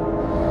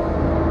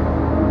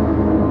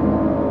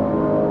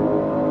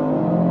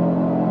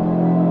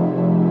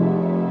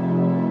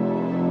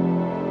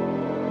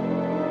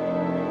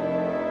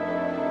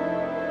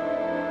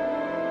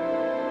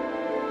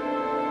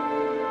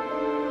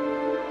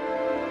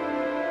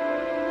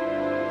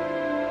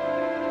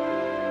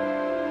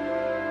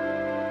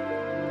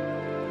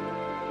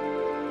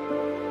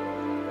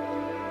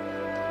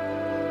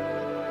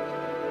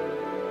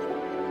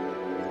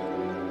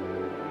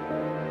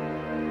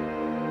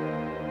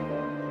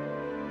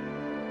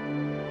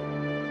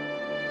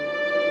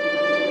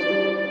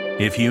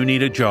 If you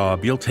need a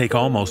job, you'll take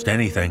almost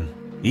anything,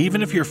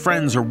 even if your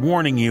friends are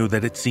warning you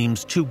that it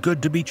seems too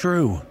good to be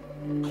true.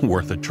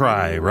 Worth a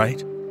try,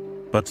 right?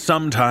 But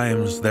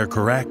sometimes they're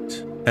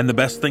correct, and the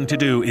best thing to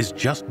do is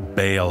just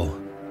bail.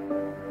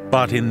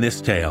 But in this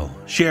tale,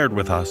 shared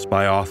with us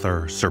by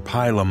author Sir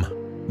Pilum,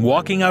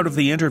 walking out of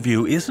the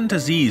interview isn't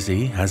as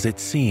easy as it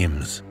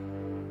seems.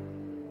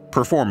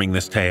 Performing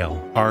this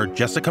tale are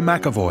Jessica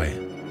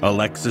McAvoy,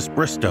 Alexis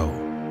Bristow,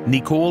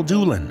 Nicole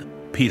Doolin,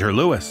 Peter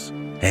Lewis,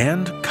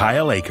 and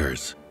Kyle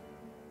Akers.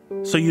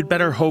 So you'd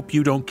better hope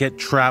you don't get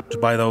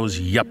trapped by those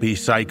yuppie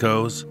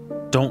psychos.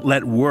 Don't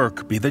let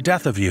work be the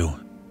death of you.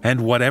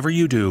 And whatever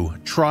you do,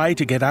 try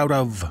to get out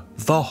of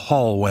the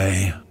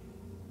hallway.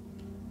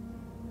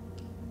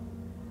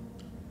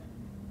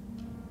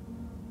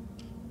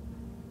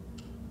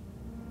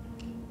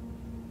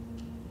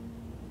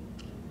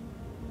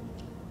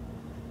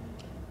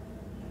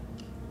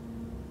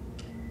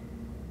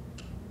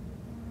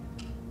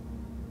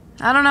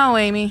 I don't know,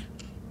 Amy.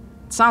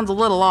 It sounds a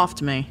little off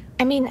to me.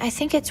 I mean, I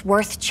think it's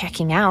worth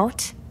checking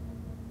out.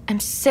 I'm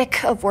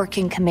sick of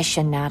working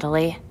commission,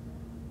 Natalie.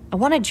 I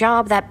want a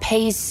job that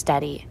pays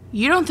steady.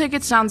 You don't think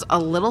it sounds a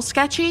little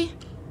sketchy?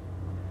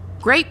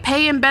 Great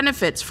pay and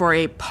benefits for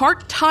a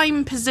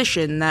part-time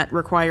position that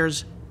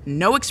requires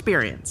no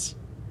experience.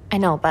 I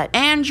know, but...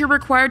 And you're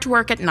required to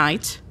work at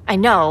night. I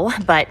know,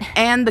 but...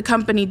 And the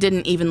company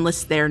didn't even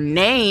list their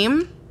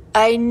name.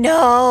 I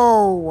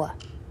know!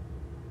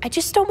 I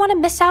just don't want to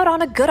miss out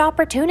on a good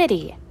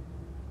opportunity.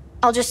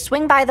 I'll just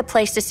swing by the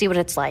place to see what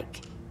it's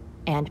like.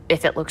 And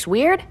if it looks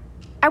weird,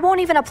 I won't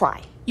even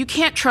apply. You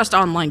can't trust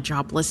online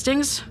job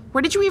listings.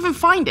 Where did you even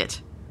find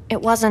it? It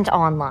wasn't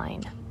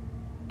online.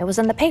 It was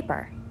in the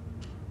paper.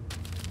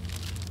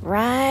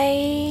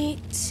 Right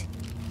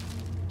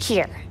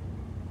here.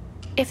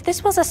 If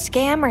this was a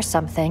scam or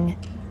something,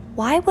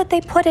 why would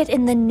they put it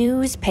in the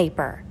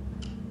newspaper?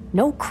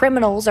 No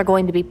criminals are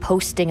going to be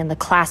posting in the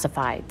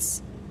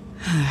classifieds.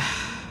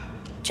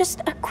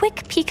 Just a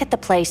quick peek at the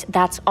place,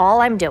 that's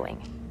all I'm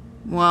doing.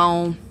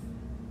 Well,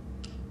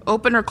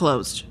 open or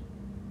closed?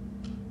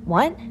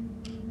 What?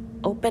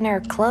 Open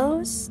or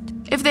closed?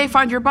 If they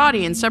find your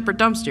body in separate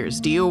dumpsters,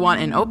 do you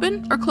want an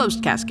open or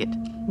closed casket?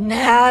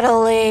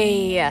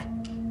 Natalie!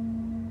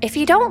 If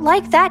you don't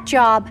like that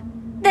job,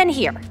 then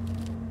here.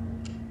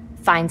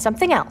 Find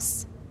something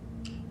else.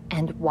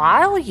 And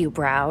while you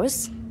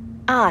browse,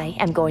 I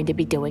am going to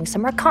be doing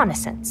some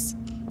reconnaissance.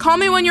 Call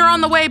me when you're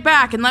on the way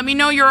back and let me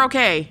know you're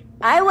okay.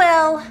 I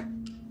will.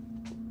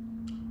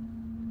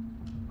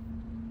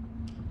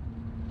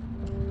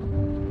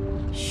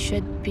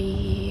 Should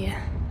be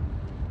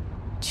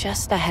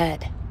just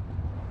ahead.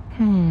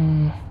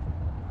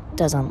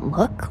 Doesn't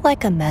look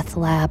like a meth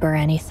lab or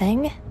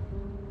anything.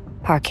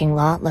 Parking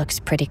lot looks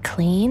pretty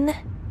clean.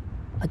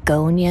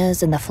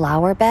 Begonias in the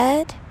flower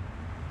bed.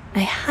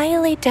 I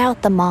highly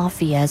doubt the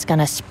mafia is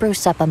gonna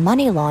spruce up a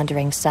money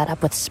laundering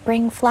setup with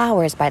spring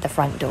flowers by the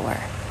front door.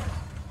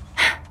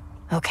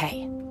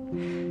 Okay,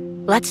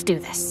 let's do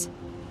this.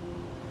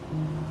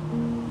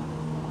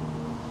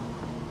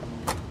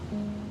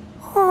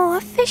 Oh,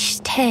 a fish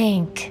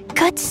tank.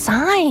 Good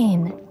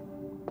sign.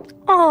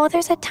 Oh,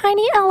 there's a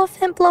tiny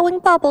elephant blowing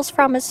bubbles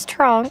from his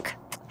trunk.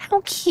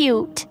 How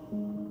cute.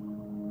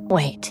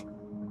 Wait.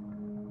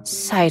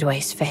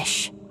 Sideways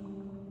fish.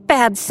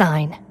 Bad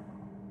sign.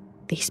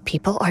 These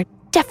people are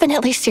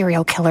definitely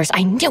serial killers.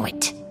 I knew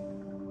it.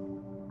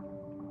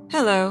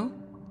 Hello.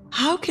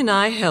 How can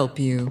I help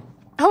you?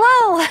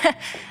 Hello.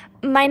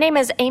 My name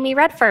is Amy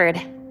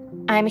Redford.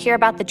 I'm here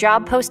about the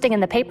job posting in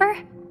the paper.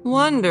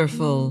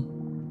 Wonderful.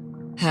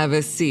 Have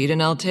a seat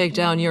and I'll take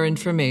down your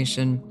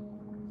information.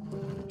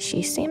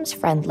 She seems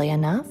friendly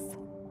enough.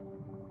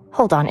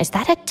 Hold on, is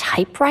that a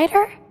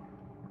typewriter?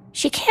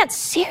 She can't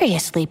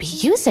seriously be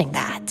using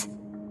that.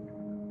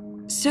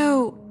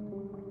 So,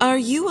 are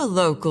you a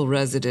local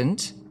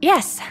resident?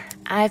 Yes,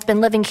 I've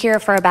been living here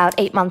for about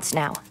 8 months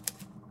now.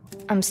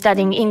 I'm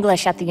studying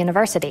English at the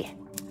university.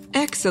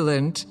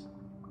 Excellent.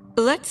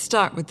 Let's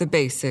start with the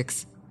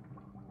basics.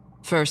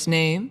 First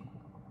name?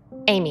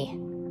 Amy.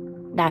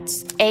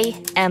 That's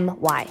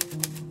A-M-Y.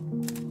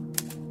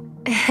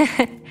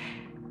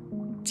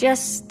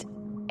 Just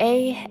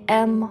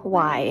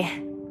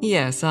A-M-Y.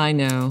 Yes, I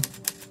know.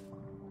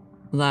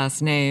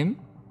 Last name?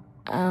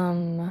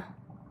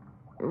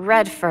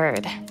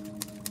 Redford.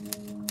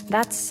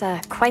 That's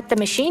quite the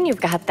machine you've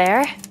got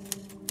there.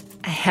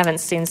 I haven't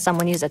seen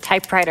someone use a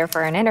typewriter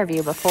for an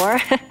interview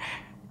before.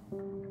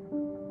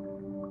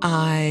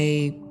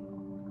 I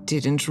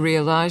didn't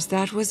realize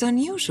that was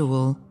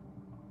unusual.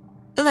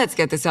 Let's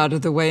get this out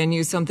of the way and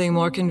use something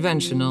more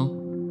conventional.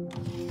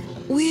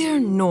 We're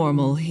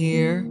normal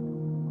here.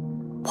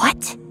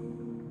 What?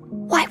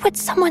 Why would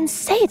someone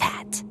say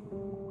that?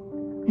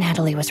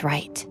 Natalie was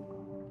right.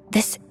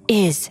 This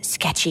is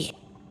sketchy.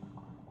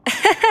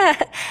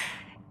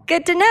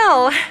 Good to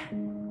know.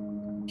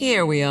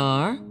 Here we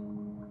are.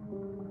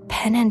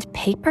 Pen and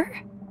paper?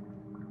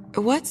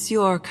 What's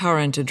your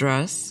current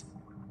address?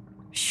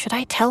 Should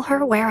I tell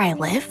her where I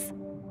live?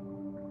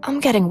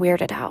 I'm getting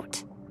weirded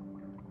out.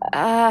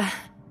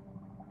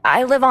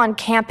 I live on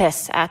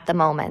campus at the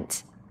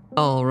moment.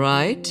 All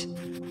right.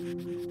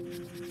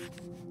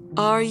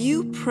 Are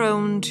you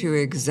prone to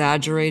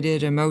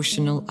exaggerated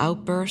emotional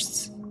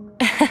outbursts?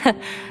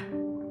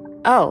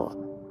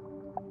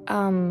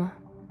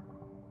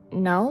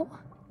 No?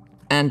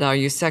 And are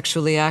you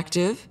sexually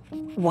active?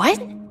 What?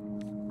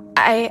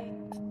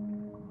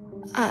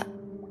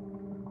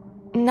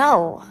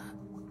 No.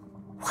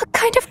 What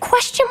kind of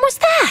question was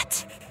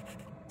that?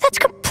 That's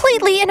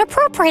completely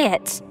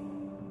inappropriate.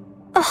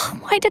 Ugh,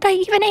 why did I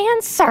even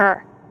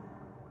answer?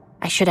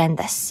 I should end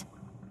this.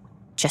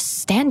 Just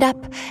stand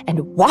up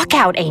and walk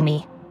out,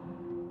 Amy.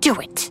 Do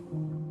it.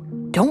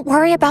 Don't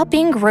worry about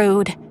being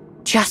rude.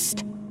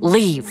 Just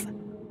leave.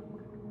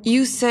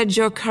 You said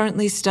you're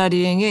currently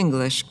studying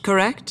English,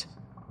 correct?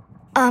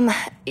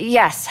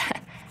 Yes.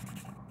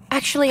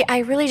 Actually, I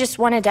really just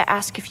wanted to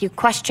ask a few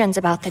questions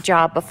about the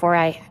job before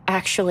I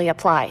actually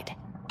applied.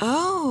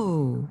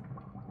 Oh.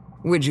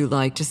 Would you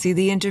like to see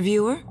the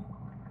interviewer?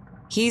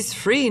 He's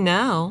free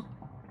now.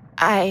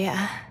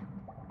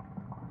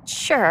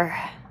 Sure.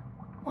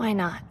 Why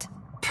not?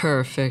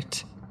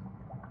 Perfect.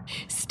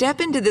 Step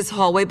into this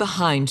hallway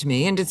behind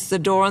me, and it's the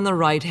door on the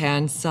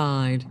right-hand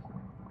side.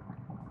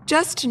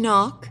 Just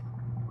knock.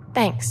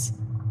 Thanks.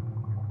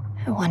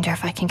 I wonder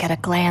if I can get a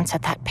glance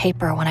at that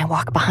paper when I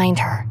walk behind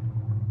her.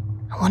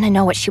 I want to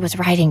know what she was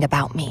writing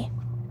about me.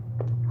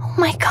 Oh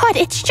my god,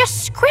 it's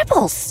just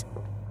scribbles!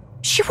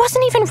 She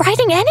wasn't even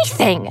writing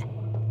anything!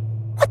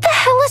 What the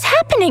hell is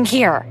happening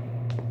here?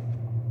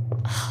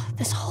 Ugh,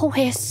 this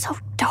hallway is so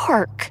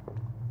dark.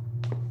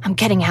 I'm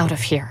getting out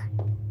of here.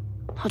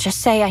 I'll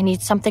just say I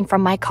need something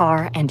from my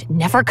car and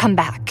never come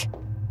back.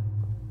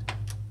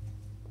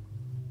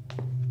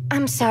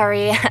 I'm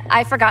sorry,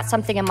 I forgot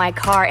something in my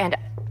car and...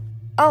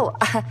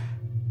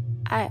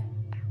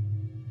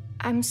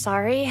 I'm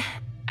sorry.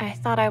 I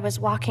thought I was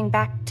walking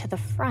back to the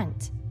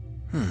front.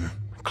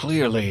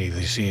 Clearly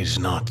this is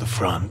not the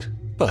front,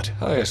 but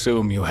I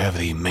assume you have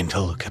the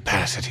mental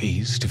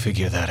capacities to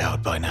figure that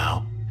out by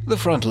now. The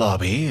front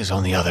lobby is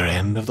on the other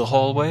end of the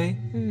hallway.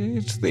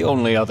 It's the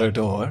only other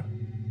door.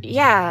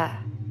 Yeah,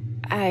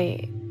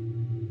 I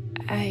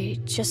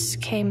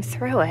just came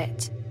through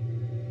it.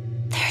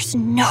 There's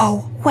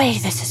no way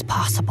this is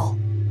possible.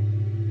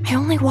 I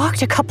only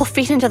walked a couple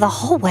feet into the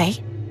hallway.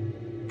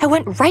 I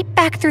went right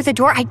back through the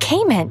door I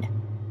came in.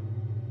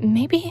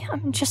 Maybe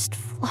I'm just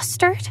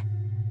flustered?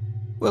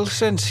 Well,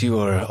 since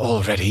you're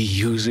already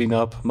using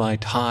up my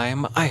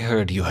time, I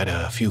heard you had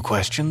a few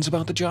questions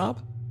about the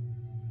job.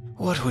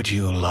 What would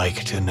you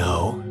like to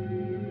know?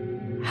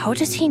 How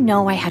does he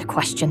know I had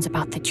questions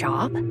about the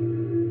job?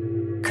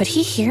 Could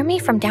he hear me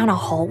from down a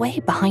hallway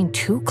behind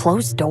 2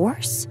 closed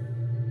doors?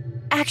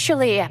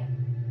 Actually,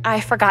 I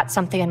forgot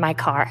something in my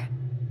car.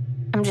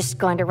 I'm just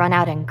going to run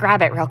out and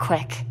grab it real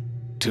quick.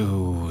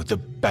 To the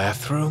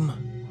bathroom?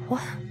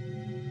 What?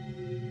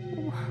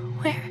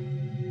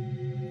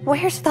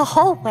 Where's the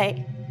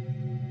hallway?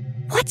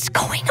 What's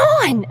going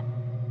on?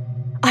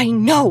 I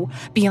know,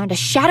 beyond a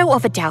shadow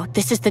of a doubt,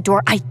 this is the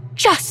door I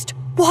just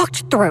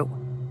walked through.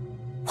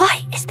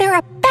 Why is there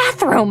a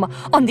bathroom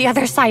on the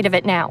other side of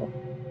it now?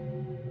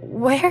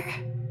 Where's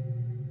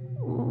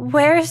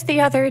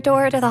the other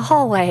door to the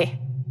hallway?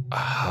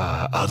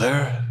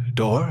 Other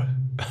door?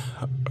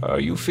 Are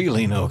you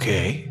feeling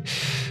okay?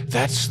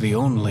 That's the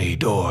only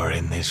door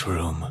in this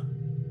room.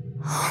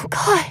 Oh,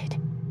 God.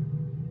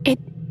 It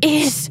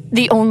is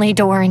the only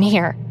door in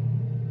here.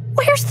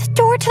 Where's the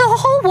door to the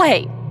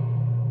hallway?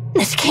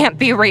 This can't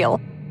be real.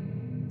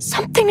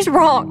 Something's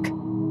wrong.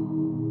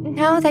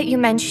 Now that you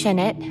mention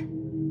it,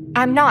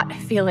 I'm not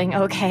feeling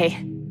okay.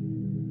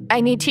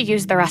 I need to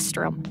use the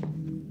restroom.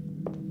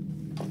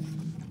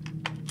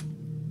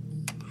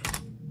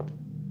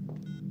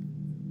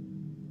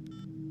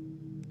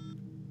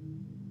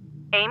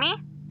 Amy?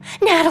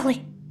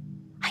 Natalie,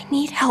 I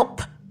need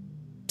help.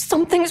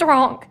 Something's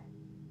wrong.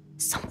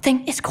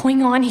 Something is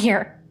going on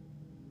here.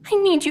 I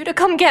need you to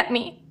come get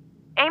me.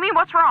 Amy,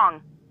 what's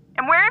wrong?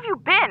 And where have you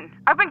been?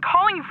 I've been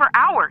calling you for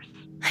hours.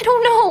 I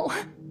don't know.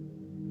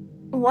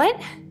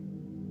 What?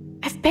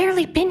 I've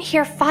barely been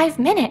here 5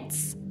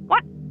 minutes.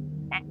 What?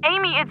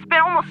 Amy, it's been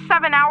almost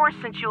 7 hours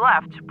since you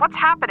left. What's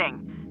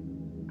happening?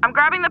 I'm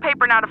grabbing the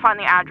paper now to find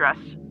the address.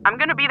 I'm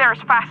gonna be there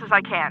as fast as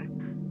I can.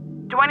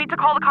 Do I need to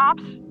call the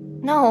cops?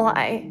 No,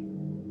 I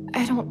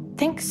don't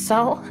think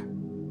so.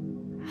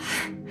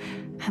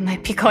 I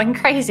might be going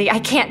crazy. I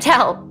can't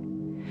tell.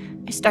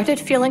 I started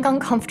feeling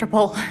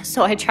uncomfortable,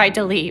 so I tried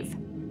to leave,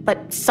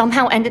 but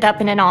somehow ended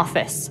up in an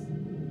office.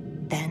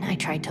 Then I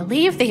tried to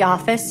leave the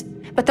office,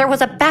 but there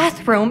was a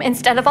bathroom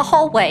instead of a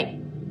hallway.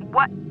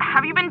 What?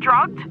 Have you been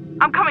drugged?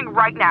 I'm coming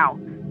right now.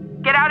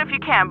 Get out if you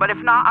can, but if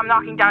not, I'm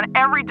knocking down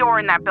every door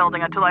in that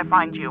building until I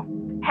find you.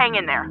 Hang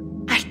in there.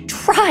 I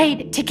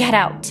tried to get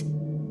out.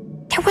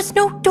 There was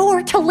no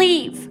door to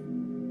leave.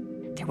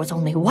 There was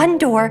only one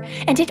door,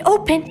 and it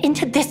opened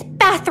into this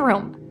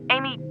bathroom.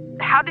 Amy,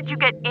 how did you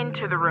get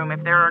into the room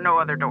if there are no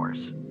other doors?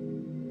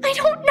 I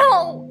don't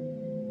know.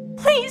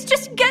 Please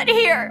just get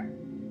here.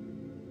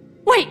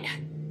 Wait.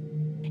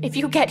 If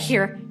you get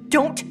here,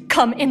 don't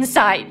come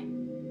inside.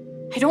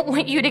 I don't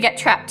want you to get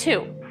trapped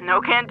too. No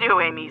can do,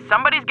 Amy.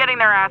 Somebody's getting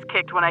their ass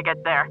kicked when I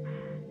get there.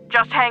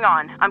 Just hang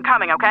on. I'm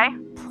coming, okay?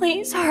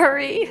 Please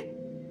hurry.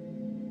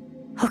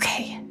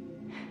 Okay.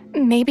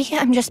 Maybe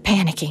I'm just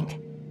panicking.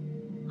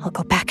 I'll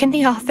go back in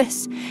the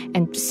office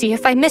and see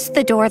if I missed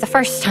the door the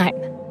first time.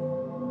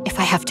 If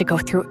I have to go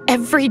through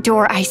every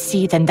door I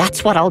see, then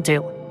that's what I'll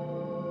do.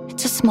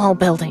 It's a small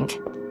building.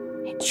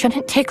 It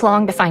shouldn't take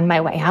long to find my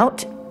way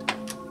out.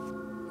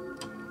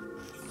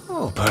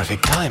 Oh,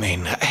 perfect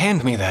timing.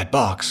 Hand me that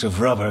box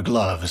of rubber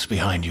gloves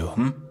behind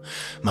you,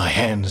 My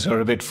hands are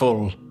a bit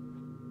full.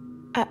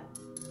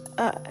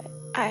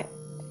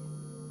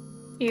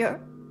 Your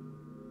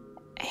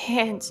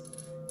hands.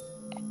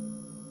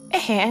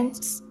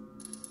 Hands?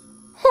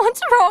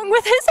 What's wrong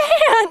with his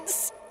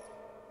hands?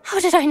 How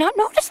did I not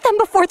notice them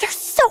before? They're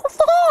so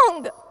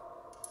long!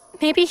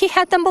 Maybe he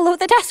had them below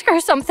the desk or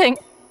something.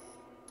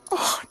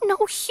 Oh, no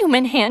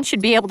human hand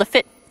should be able to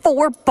fit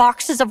 4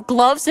 boxes of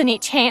gloves in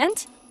each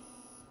hand.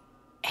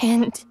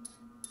 And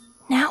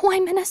now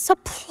I'm in a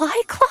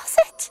supply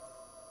closet?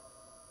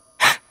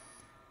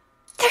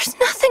 There's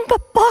nothing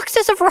but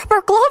boxes of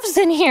rubber gloves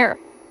in here.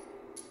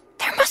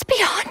 There must be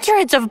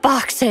hundreds of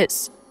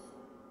boxes.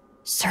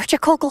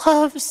 Surgical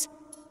gloves,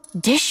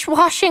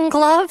 dishwashing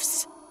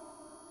gloves,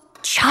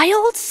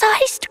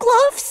 child-sized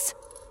gloves.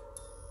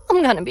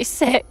 I'm gonna be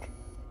sick.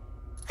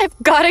 I've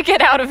gotta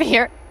get out of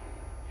here.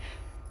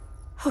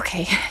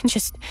 Okay,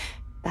 just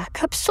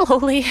back up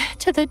slowly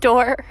to the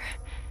door.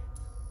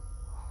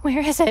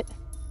 Where is it?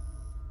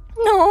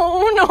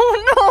 No.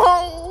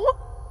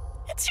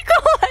 It's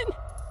gone.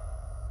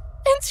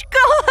 It's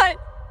gone.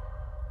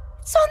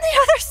 It's on the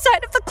other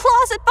side of the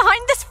closet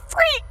behind this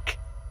freak.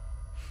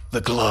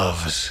 The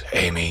gloves,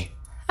 Amy.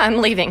 I'm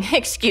leaving.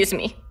 Excuse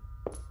me.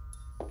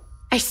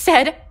 I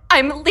said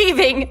I'm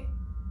leaving.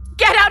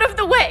 Get out of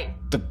the way.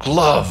 The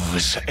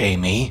gloves,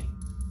 Amy.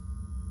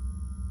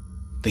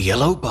 The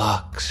yellow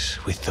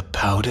box with the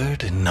powdered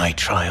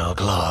nitrile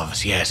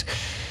gloves. Yes,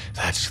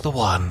 that's the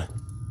one.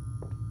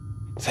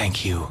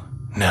 Thank you.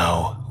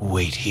 Now,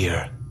 wait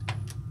here.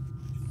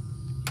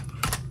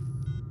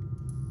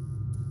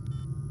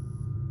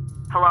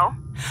 Hello?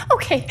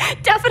 Okay,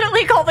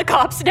 definitely call the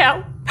cops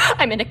now.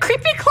 I'm in a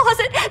creepy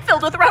closet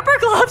filled with rubber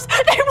gloves.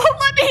 They won't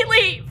let me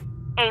leave.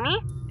 Amy?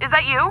 Is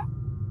that you?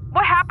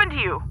 What happened to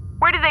you?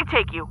 Where did they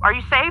take you? Are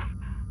you safe?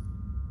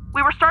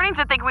 We were starting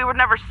to think we would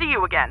never see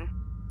you again.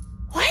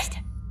 What?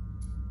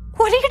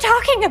 What are you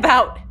talking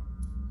about?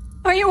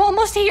 Are you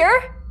almost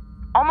here?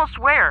 Almost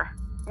where?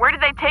 Where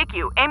did they take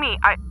you? Amy,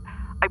 I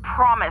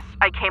promise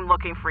I came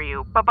looking for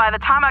you, but by the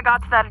time I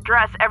got to that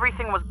address,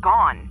 everything was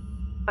gone.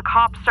 The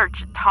cops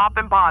searched top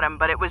and bottom,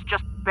 but it was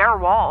just bare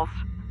walls.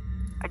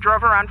 I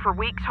drove around for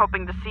weeks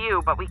hoping to see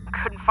you, but we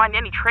couldn't find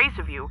any trace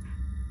of you.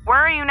 Where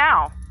are you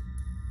now?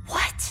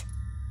 What?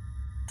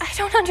 I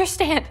don't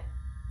understand.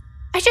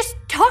 I just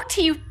talked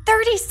to you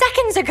 30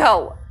 seconds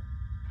ago.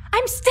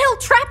 I'm still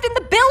trapped in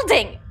the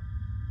building.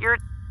 You're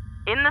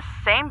in the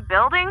same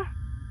building?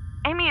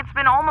 Amy, it's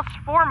been almost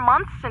 4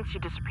 months since you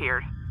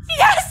disappeared.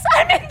 Yes,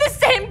 I'm in the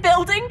same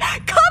building.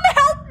 Come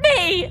help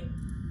me.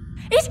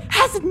 It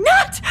has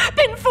not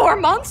been 4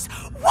 months.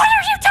 What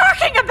are you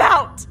talking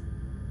about?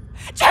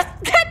 Just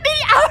get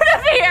me out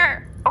of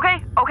here.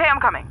 Okay, I'm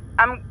coming.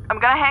 I'm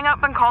gonna hang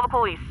up and call the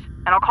police,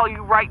 and I'll call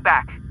you right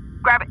back.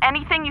 Grab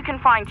anything you can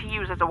find to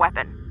use as a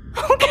weapon.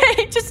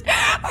 Okay, just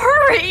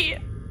hurry.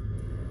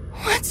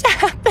 What's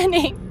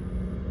happening?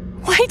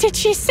 Why did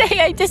she say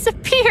I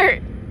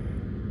disappeared?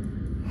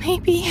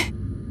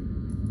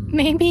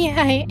 Maybe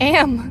I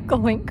am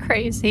going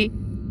crazy.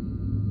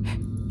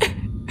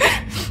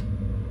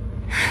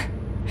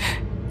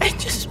 I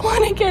just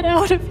want to get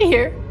out of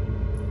here.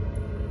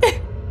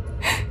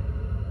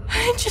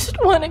 I just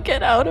want to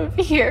get out of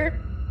here.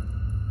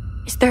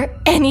 Is there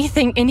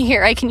anything in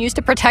here I can use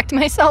to protect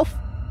myself?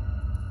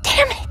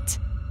 Damn it!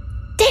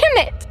 Damn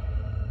it!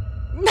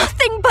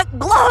 Nothing but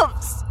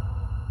gloves!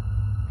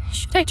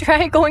 Should I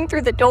try going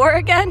through the door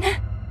again?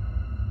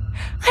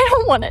 I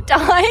don't want to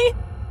die.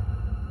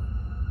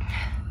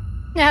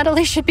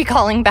 Natalie should be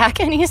calling back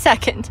any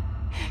second.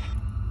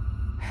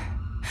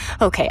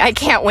 Okay, I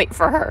can't wait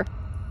for her.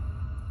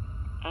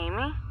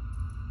 Amy?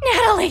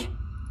 Natalie!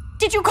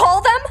 Did you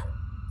call them?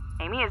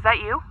 Amy, is that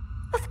you?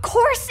 Of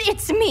course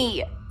it's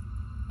me!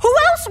 Who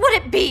else would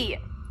it be?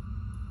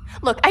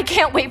 Look, I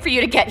can't wait for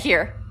you to get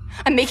here.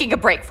 I'm making a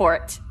break for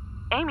it.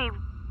 Amy,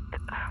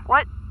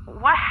 what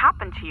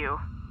happened to you?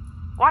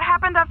 What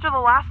happened after the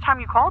last time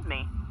you called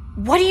me?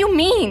 What do you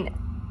mean?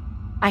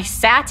 I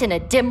sat in a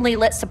dimly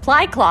lit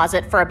supply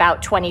closet for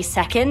about 20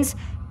 seconds.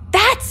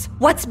 That's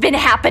what's been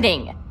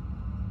happening.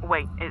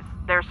 Wait, is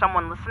there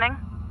someone listening?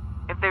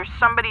 If there's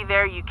somebody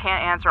there you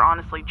can't answer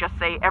honestly, just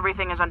say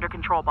everything is under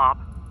control, Bob.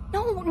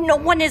 No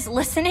one is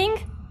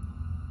listening.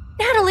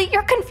 Natalie,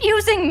 you're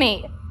confusing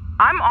me.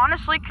 I'm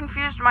honestly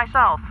confused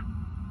myself.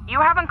 You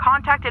haven't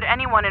contacted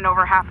anyone in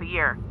over half a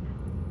year.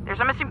 There's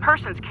a missing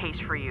persons case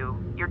for you.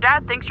 Your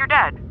dad thinks you're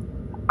dead.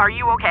 Are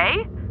you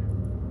okay?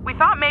 We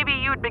thought maybe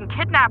you had been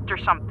kidnapped or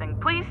something.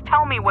 Please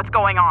tell me what's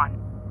going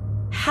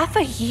on. Half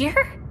a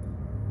year?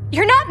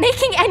 You're not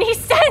making any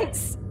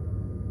sense.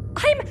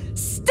 I'm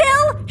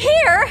still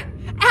here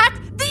at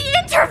the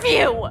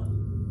interview.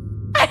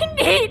 I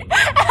need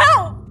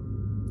help.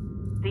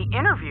 The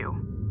interview?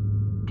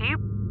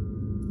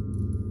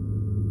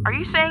 Are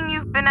you saying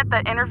you've been at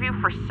the interview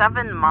for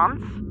 7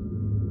 months?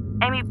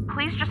 Amy,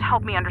 please just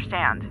help me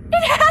understand.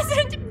 It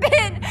hasn't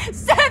been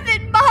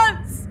 7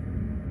 months!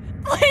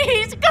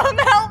 Please come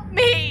help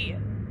me!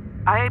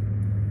 I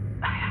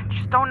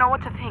just don't know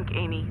what to think,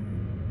 Amy.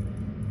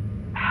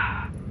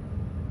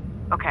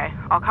 Okay,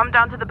 I'll come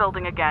down to the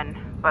building again,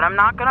 but I'm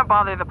not gonna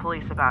bother the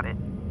police about it.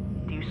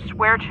 Do you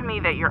swear to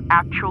me that you're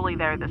actually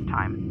there this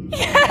time?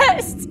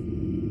 Yes!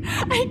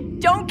 I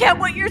don't get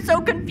what you're so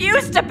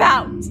confused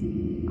about!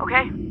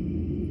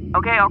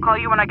 Okay, I'll call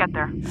you when I get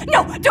there.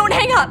 No, don't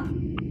hang up!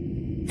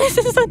 This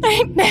is a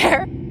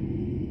nightmare.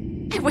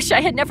 I wish I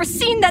had never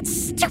seen that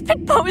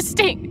stupid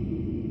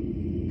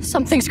posting.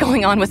 Something's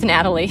going on with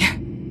Natalie.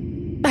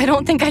 I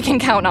don't think I can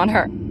count on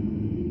her.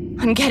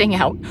 I'm getting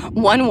out,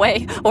 one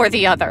way or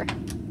the other.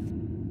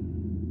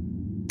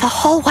 The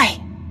hallway.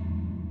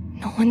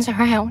 No one's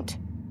around.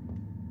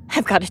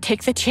 I've got to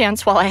take the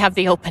chance while I have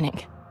the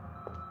opening.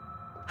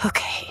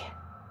 Okay.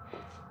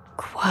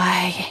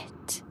 Quiet.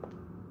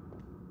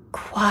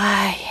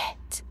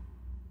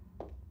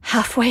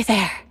 Halfway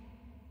there.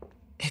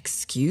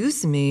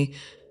 Excuse me.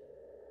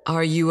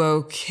 Are you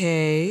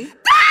okay?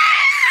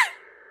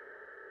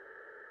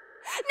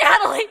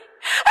 Natalie!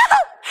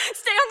 Help!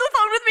 Stay on the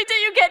phone with me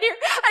till you get here.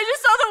 I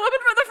just saw the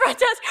woman from the front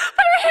desk,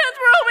 but her hands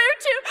were all weird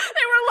too.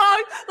 They were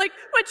long, like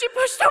when she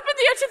pushed open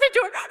the edge of the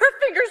door, her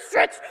fingers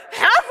stretched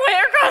halfway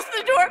across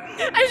the door.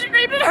 I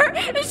screamed at her,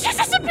 and she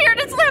disappeared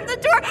and slammed the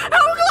door.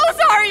 How close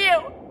are you?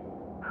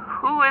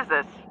 Who is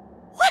this?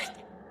 What?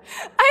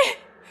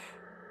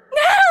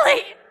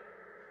 Natalie!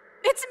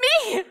 It's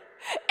me!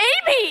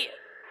 Amy!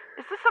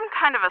 Is this some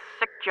kind of a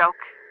sick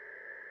joke?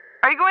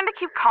 Are you going to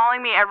keep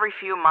calling me every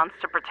few months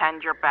to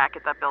pretend you're back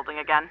at that building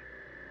again?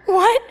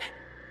 What?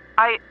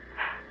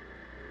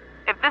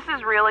 If this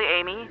is really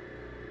Amy,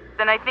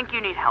 then I think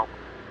you need help.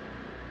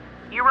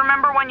 You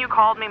remember when you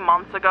called me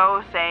months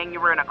ago saying you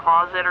were in a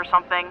closet or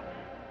something?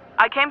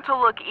 I came to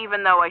look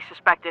even though I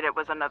suspected it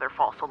was another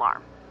false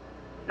alarm.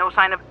 No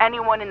sign of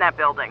anyone in that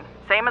building,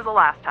 same as the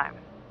last time.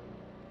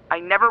 I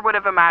never would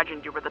have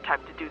imagined you were the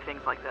type to do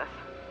things like this.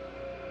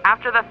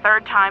 After the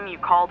third time you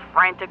called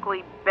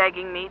frantically,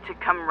 begging me to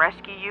come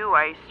rescue you,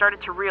 I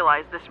started to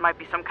realize this might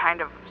be some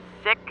kind of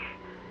sick,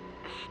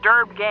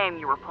 disturbed game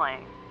you were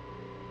playing.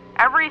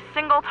 Every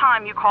single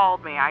time you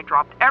called me, I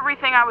dropped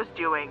everything I was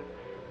doing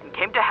and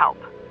came to help.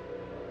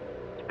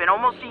 It's been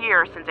almost a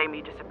year since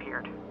Amy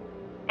disappeared.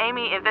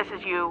 Amy, if this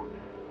is you,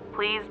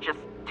 please just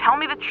tell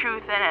me the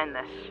truth and end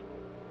this.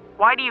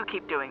 Why do you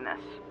keep doing this?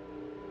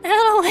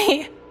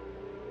 Natalie,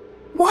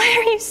 why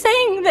are you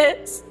saying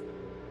this?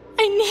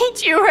 I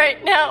need you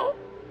right now.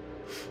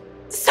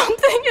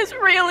 Something is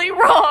really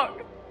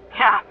wrong.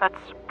 Yeah, that's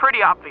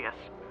pretty obvious.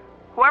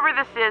 Whoever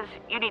this is,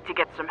 you need to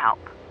get some help.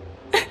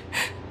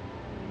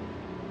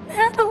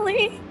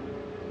 Natalie.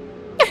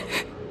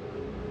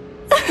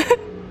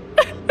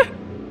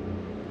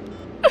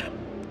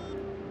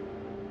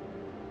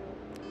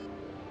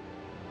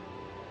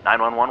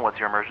 911, what's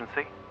your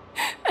emergency?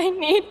 I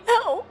need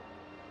help.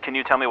 Can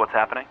you tell me what's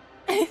happening?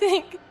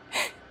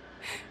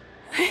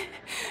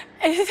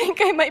 I think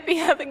I might be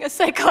having a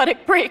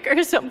psychotic break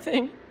or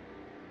something.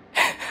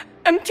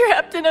 I'm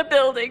trapped in a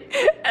building,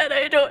 and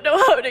I don't know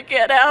how to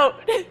get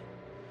out.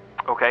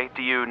 Okay,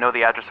 do you know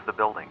the address of the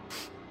building?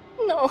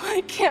 No,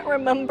 I can't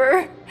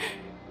remember.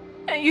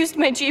 I used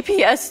my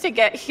GPS to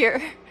get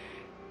here.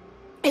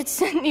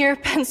 It's near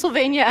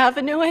Pennsylvania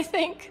Avenue, I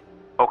think.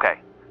 Okay.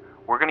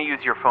 We're going to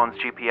use your phone's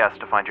GPS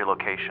to find your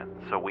location,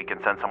 so we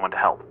can send someone to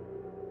help.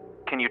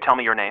 Can you tell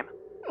me your name?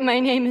 My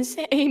name is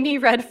Amy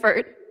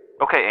Redford.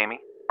 Okay, Amy.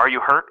 Are you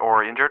hurt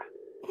or injured?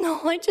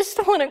 No, I just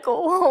want to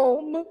go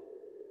home.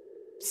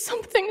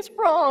 Something's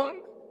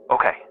wrong.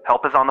 Okay,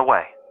 help is on the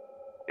way.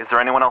 Is there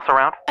anyone else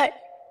around? I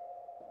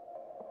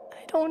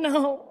don't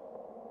know.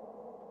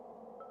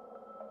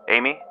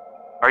 Amy,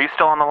 are you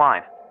still on the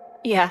line?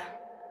 Yeah,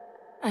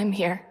 I'm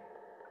here.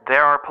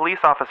 There are police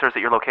officers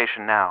at your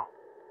location now.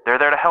 They're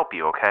there to help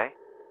you, okay?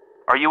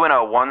 Are you in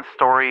a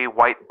one-story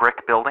white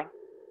brick building?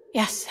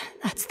 Yes,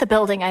 that's the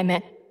building I'm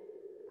in.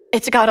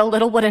 It's got a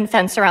little wooden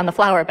fence around the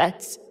flower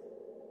beds.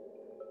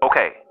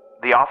 Okay,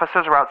 the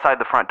officers are outside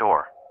the front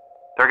door.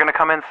 They're gonna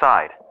come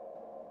inside.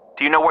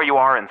 Do you know where you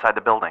are inside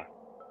the building?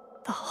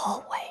 The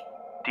hallway.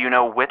 Do you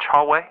know which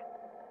hallway?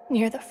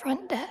 Near the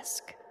front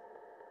desk.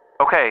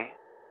 Okay,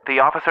 the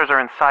officers are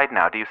inside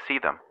now. Do you see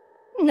them?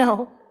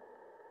 No.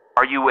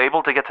 Are you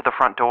able to get to the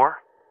front door?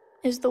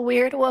 Is the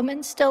weird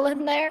woman still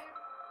in there?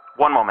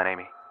 One moment,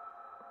 Amy.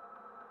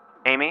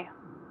 Amy,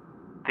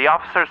 the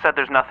officer said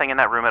there's nothing in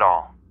that room at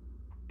all.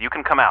 You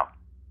can come out.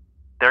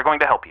 They're going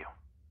to help you.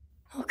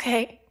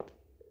 Okay.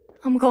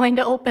 I'm going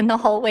to open the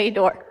hallway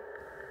door.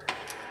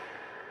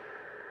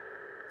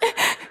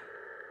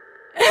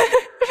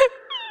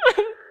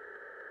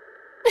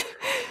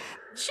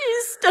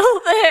 She's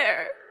still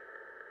there.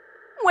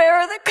 Where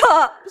are the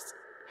cops?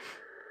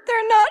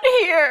 They're not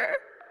here.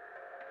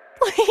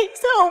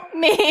 Please help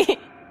me.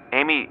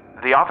 Amy,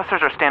 the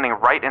officers are standing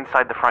right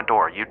inside the front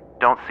door. You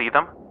don't see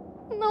them?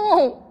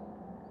 No.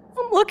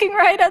 I'm looking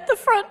right at the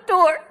front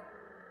door.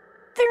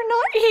 They're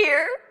not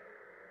here.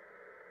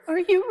 Are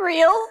you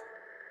real?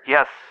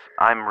 Yes,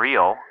 I'm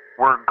real.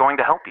 We're going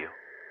to help you.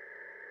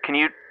 Can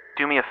you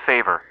do me a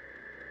favor?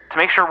 To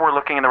make sure we're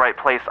looking in the right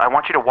place, I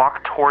want you to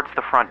walk towards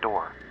the front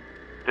door.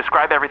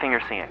 Describe everything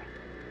you're seeing.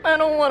 I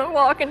don't want to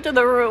walk into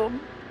the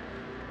room.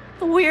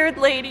 The weird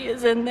lady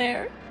is in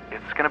there.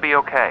 It's gonna be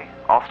okay.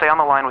 I'll stay on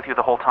the line with you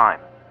the whole time.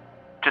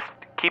 Just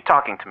keep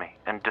talking to me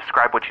and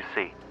describe what you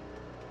see.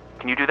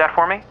 Can you do that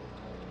for me?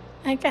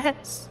 I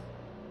guess.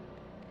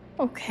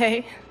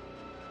 Okay.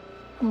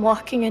 I'm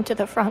walking into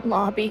the front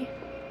lobby.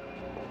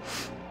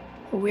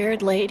 The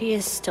weird lady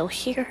is still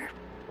here,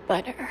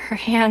 but her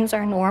hands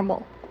are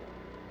normal.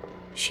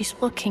 She's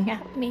looking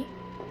at me.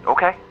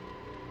 Okay.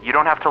 You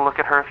don't have to look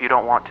at her if you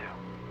don't want to.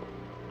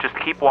 Just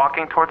keep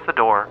walking towards the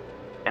door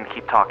and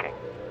keep talking.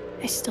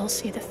 I still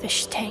see the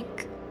fish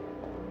tank.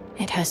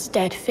 It has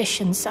dead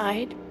fish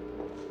inside.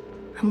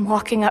 I'm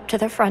walking up to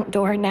the front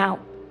door now.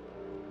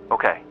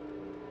 Okay.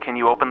 Can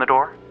you open the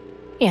door?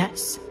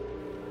 Yes.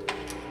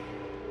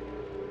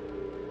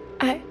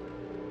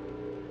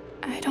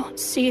 I don't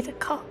see the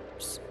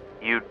cops.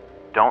 You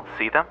don't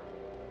see them?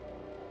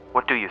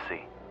 What do you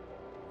see?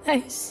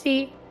 I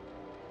see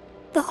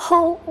the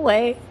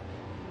hallway.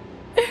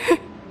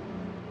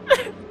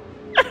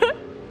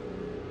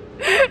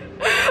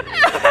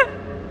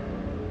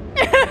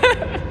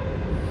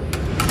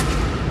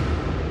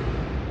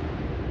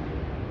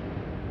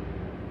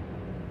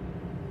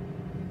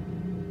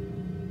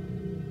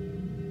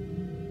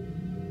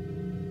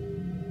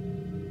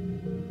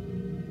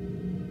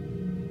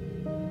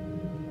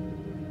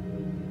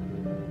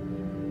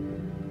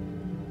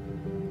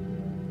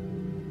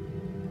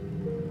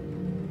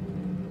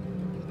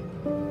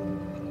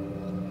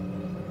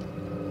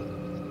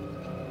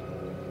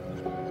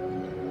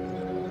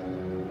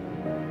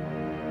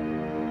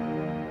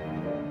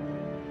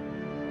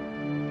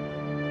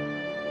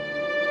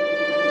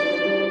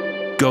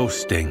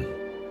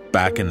 Ghosting.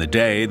 Back in the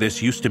day,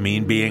 this used to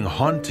mean being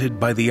haunted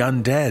by the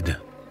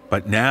undead.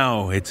 But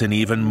now it's an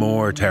even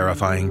more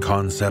terrifying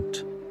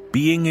concept.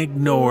 Being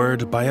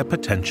ignored by a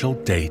potential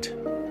date.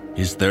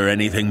 Is there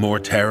anything more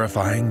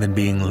terrifying than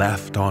being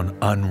left on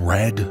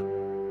unread?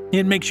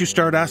 It makes you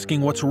start asking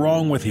what's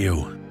wrong with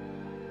you.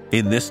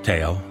 In this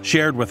tale,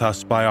 shared with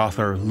us by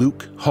author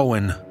Luke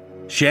Hohen,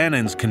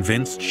 Shannon's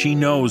convinced she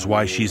knows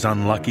why she's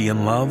unlucky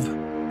in love,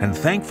 and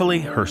thankfully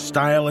her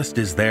stylist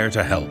is there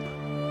to help.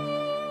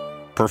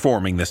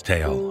 Performing this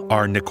tale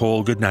are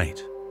Nicole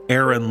Goodnight,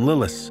 Aaron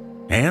Lillis,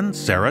 and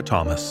Sarah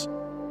Thomas.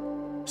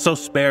 So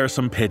spare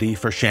some pity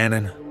for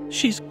Shannon.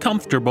 She's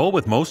comfortable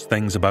with most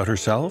things about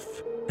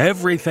herself.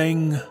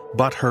 Everything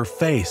but her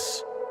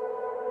face.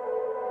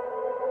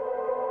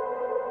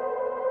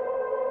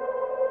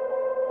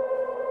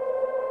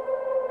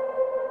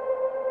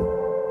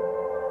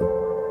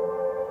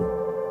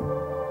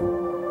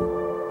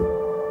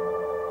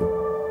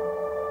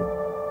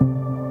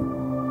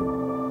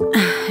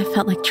 I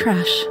felt like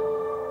trash.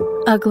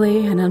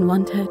 Ugly and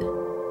unwanted.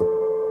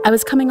 I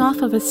was coming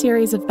off of a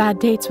series of bad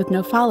dates with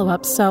no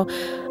follow-up, so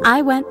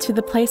I went to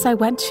the place I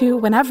went to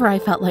whenever I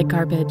felt like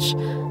garbage.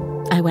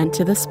 I went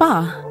to the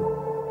spa.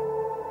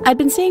 I'd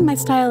been seeing my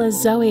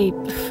stylist Zoe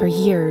for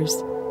years.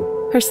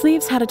 Her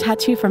sleeves had a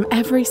tattoo from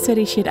every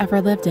city she'd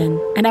ever lived in,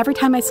 and every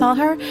time I saw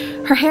her,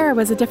 her hair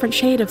was a different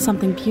shade of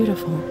something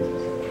beautiful.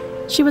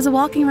 She was a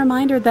walking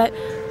reminder that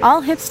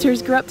all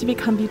hipsters grew up to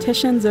become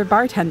beauticians or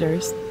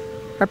bartenders.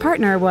 Her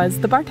partner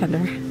was the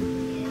bartender.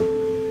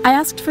 I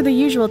asked for the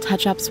usual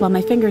touch-ups while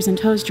my fingers and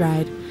toes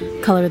dried.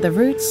 Color the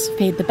roots,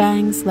 fade the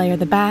bangs, layer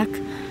the back.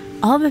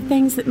 All the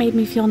things that made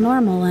me feel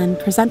normal and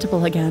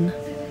presentable again.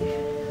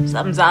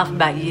 Something's off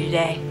about you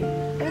today.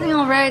 Everything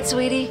all right,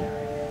 sweetie?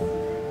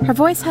 Her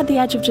voice had the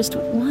edge of just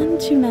one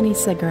too many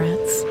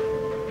cigarettes.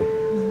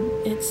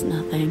 It's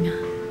nothing.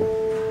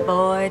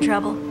 Boy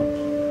trouble?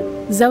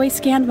 Zoe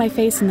scanned my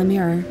face in the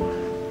mirror.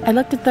 I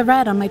looked at the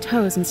red on my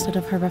toes instead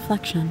of her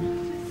reflection.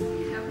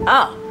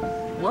 Oh,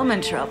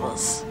 woman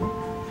troubles.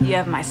 You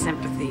have my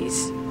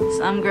sympathies.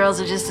 Some girls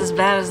are just as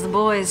bad as the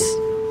boys.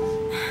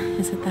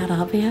 Is it that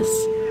obvious?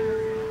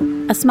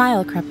 A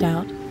smile crept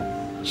out.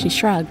 She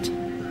shrugged.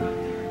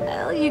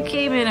 Well, you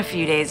came in a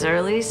few days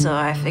early, so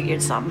I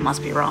figured something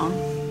must be wrong.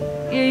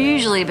 You're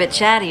usually a bit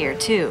chattier,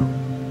 too.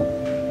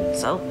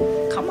 So,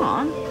 come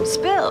on,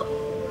 spill.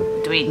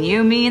 Between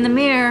you, me, and the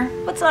mirror,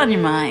 what's on your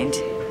mind?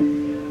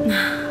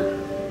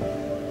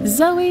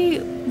 Zoe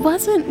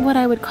wasn't what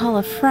I would call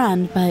a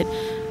friend, but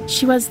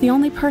she was the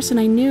only person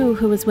I knew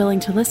who was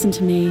willing to listen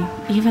to me,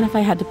 even if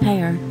I had to pay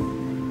her.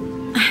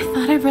 I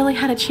thought I really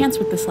had a chance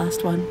with this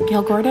last one,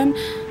 Gail Gordon.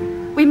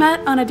 We met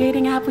on a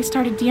dating app, we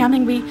started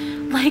DMing, we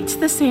liked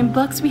the same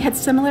books, we had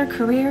similar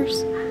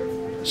careers.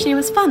 She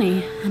was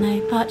funny, and I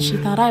thought she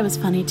thought I was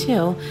funny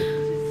too.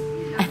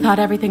 I thought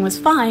everything was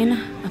fine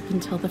up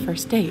until the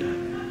first date.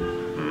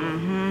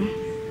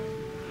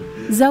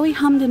 Zoe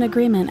hummed in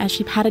agreement as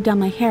she patted down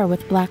my hair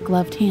with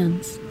black-gloved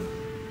hands.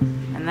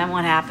 And then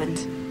what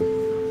happened?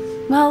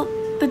 Well,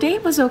 the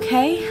date was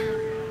okay.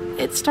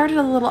 It started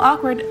a little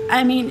awkward.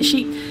 I mean,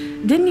 she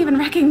didn't even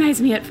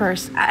recognize me at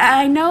first.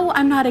 I know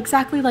I'm not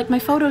exactly like my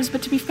photos,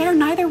 but to be fair,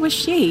 neither was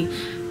she.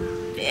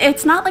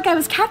 It's not like I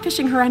was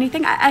catfishing her or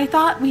anything. I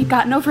thought we'd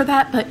gotten over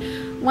that, but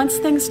once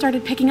things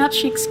started picking up,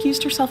 she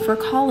excused herself for a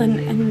call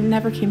and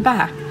never came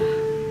back.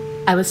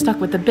 I was stuck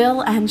with the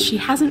bill, and she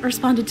hasn't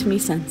responded to me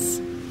since.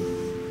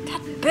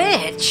 That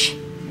bitch!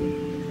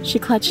 She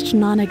clutched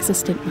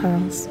non-existent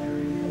pearls.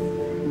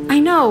 I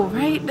know,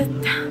 right?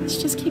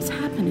 This just keeps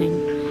happening.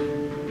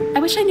 I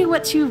wish I knew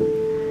what to...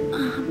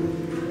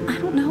 I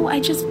don't know. I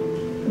just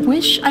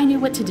wish I knew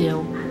what to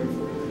do.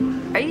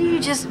 Are you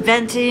just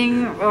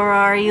venting, or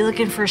are you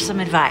looking for some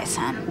advice,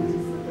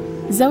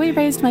 hon? Zoe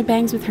raised my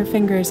bangs with her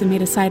fingers and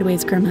made a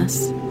sideways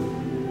grimace.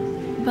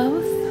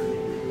 Both?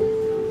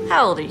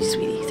 How old are you,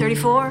 sweetie?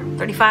 34?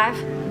 35?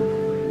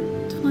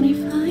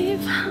 25?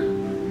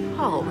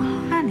 Oh,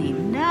 honey,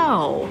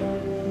 no.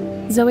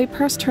 Zoe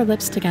pursed her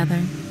lips together.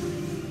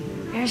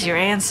 Here's your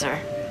answer.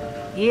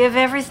 You have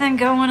everything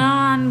going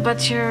on,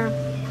 but you're...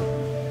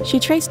 She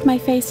traced my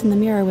face in the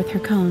mirror with her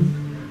comb.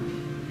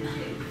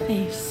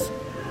 Face.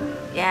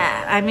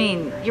 Yeah, I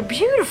mean, you're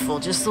beautiful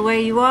just the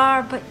way you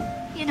are, but,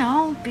 you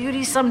know,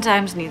 beauty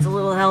sometimes needs a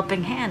little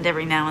helping hand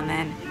every now and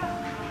then.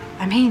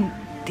 I mean,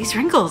 these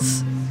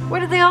wrinkles,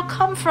 where did they all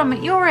come from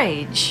at your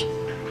age?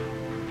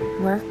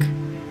 Work.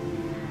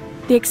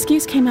 The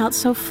excuse came out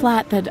so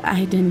flat that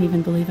I didn't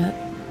even believe it.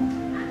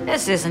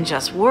 This isn't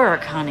just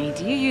work, honey.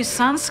 Do you use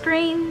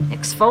sunscreen?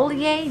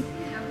 Exfoliate?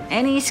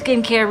 Any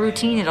skincare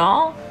routine at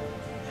all?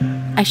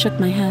 I shook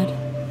my head.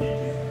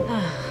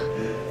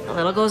 A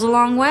little goes a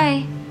long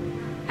way.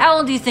 How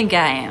old do you think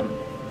I am?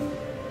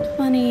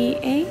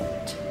 28?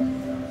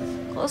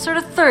 Closer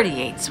to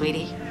 38,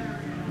 sweetie.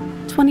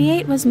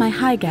 28 was my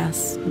high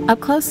guess.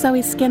 Up close,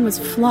 Zoe's skin was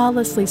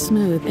flawlessly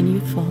smooth and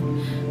youthful.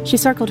 She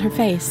circled her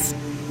face.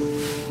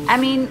 I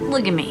mean,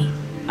 look at me.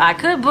 I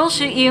could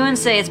bullshit you and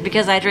say it's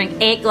because I drink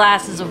 8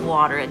 glasses of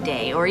water a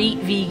day, or eat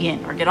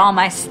vegan, or get all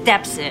my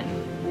steps in.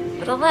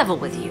 But I'll level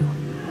with you.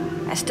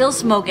 I still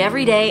smoke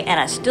every day, and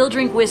I still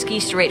drink whiskey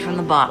straight from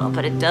the bottle,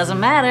 but it doesn't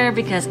matter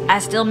because I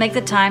still make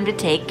the time to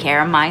take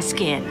care of my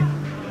skin.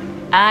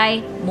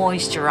 I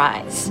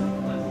moisturize.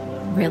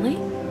 Really?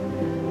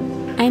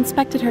 I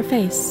inspected her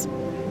face.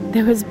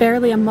 There was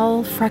barely a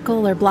mole,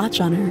 freckle, or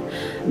blotch on her.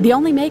 The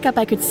only makeup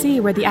I could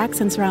see were the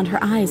accents around her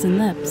eyes and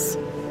lips.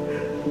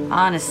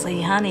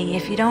 Honestly, honey,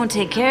 if you don't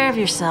take care of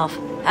yourself,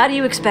 how do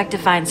you expect to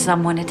find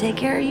someone to take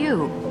care of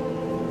you?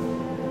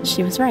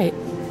 She was right.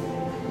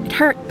 It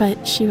hurt,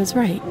 but she was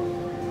right.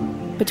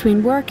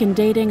 Between work and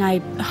dating, I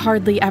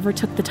hardly ever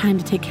took the time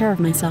to take care of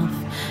myself.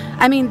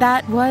 I mean,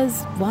 that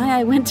was why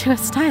I went to a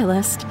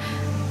stylist.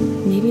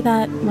 Maybe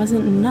that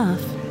wasn't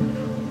enough.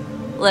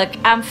 Look,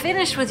 I'm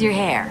finished with your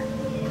hair.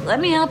 Let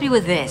me help you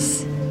with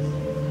this.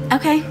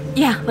 Okay,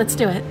 yeah, let's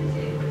do it.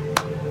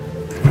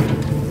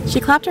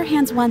 She clapped her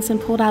hands once and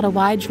pulled out a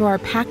wide drawer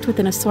packed with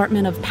an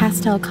assortment of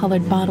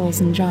pastel-colored bottles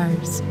and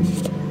jars.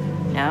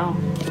 No,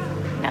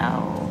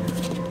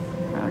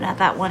 not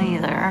that one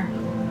either.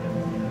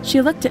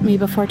 She looked at me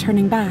before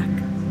turning back.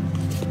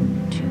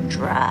 Too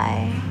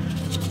dry.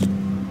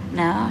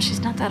 No, she's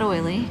not that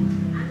oily.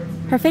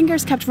 Her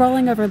fingers kept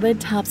rolling over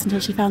lid tops until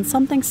she found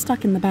something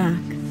stuck in the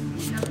back.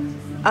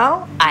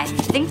 Oh, I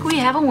think we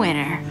have a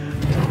winner.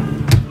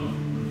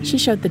 She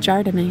showed the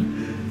jar to me.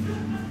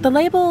 The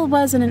label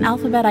was in an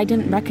alphabet I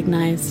didn't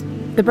recognize.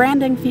 The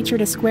branding featured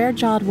a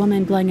square-jawed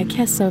woman blowing a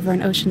kiss over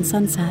an ocean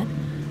sunset.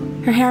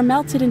 Her hair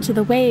melted into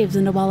the waves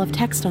and a wall of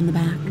text on the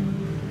back.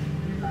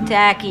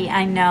 Tacky,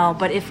 I know,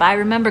 but if I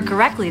remember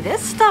correctly,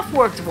 this stuff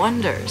worked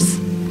wonders.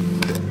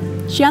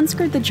 She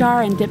unscrewed the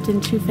jar and dipped in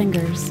 2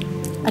 fingers.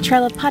 A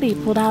trail of putty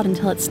pulled out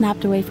until it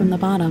snapped away from the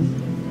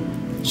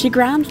bottom. She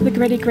ground the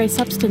gritty gray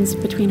substance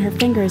between her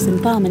fingers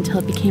and thumb until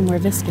it became more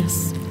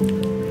viscous.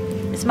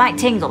 This might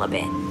tingle a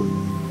bit.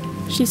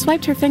 She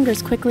swiped her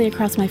fingers quickly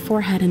across my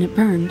forehead and it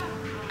burned.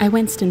 I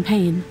winced in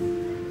pain.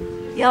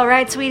 You all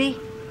right, sweetie?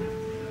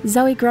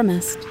 Zoe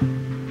grimaced.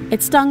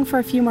 It stung for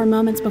a few more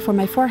moments before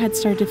my forehead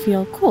started to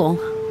feel cool,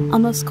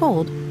 almost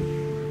cold.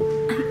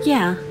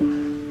 Yeah.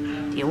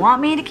 Do you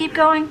want me to keep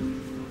going?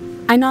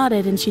 I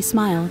nodded and she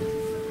smiled.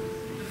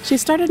 She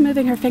started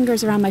moving her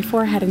fingers around my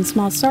forehead in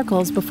small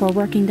circles before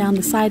working down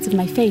the sides of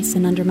my face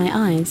and under my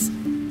eyes.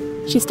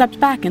 She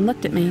stepped back and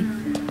looked at me.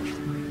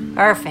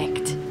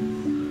 Perfect.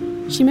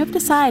 She moved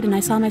aside and I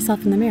saw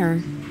myself in the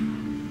mirror.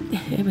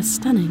 It was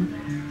stunning.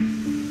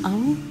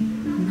 Oh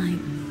my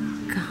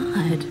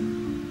God.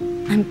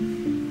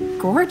 I'm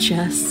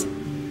gorgeous.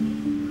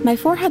 My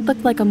forehead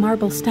looked like a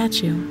marble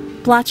statue.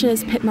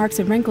 Blotches, pit marks,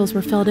 and wrinkles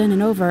were filled in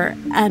and over,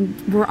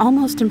 and were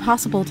almost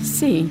impossible to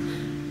see.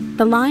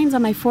 The lines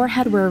on my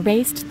forehead were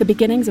erased, the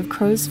beginnings of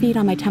crow's feet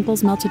on my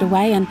temples melted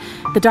away, and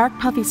the dark,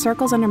 puffy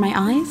circles under my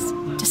eyes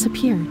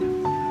disappeared.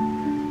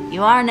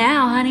 You are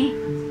now, honey.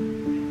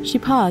 She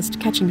paused,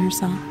 catching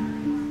herself.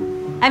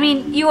 I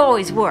mean, you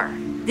always were.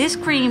 This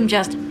cream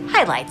just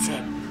highlights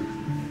it.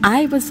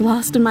 I was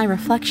lost in my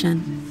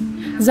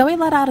reflection. Zoe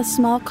let out a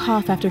small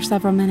cough after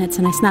several minutes,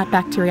 and I snapped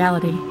back to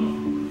reality.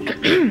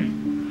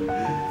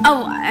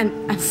 Oh,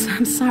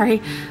 I'm sorry.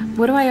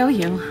 What do I owe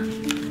you?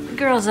 The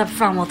girls up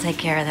front will take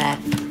care of that.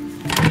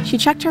 She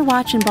checked her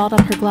watch and balled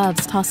up her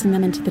gloves, tossing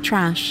them into the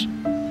trash.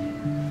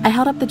 I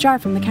held up the jar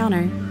from the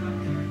counter.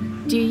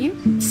 Do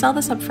you sell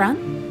this up front?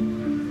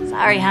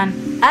 Sorry,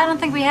 hon. I don't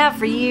think we have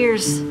for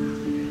years.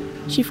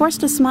 She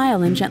forced a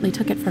smile and gently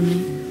took it from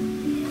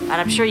me. But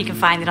I'm sure you can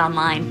find it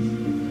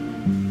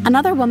online.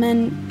 Another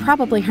woman,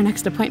 probably her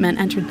next appointment,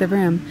 entered the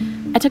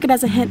room. I took it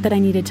as a hint that I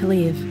needed to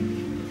leave.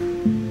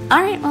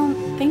 All right, well,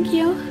 thank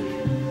you.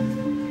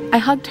 I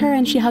hugged her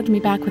and she hugged me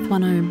back with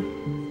one arm.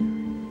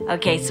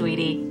 Okay,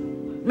 sweetie.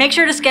 Make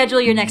sure to schedule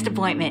your next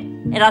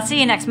appointment, and I'll see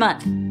you next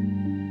month.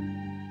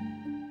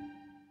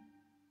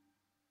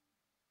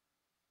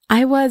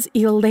 I was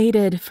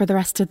elated for the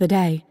rest of the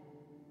day.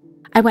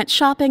 I went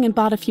shopping and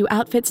bought a few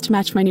outfits to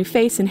match my new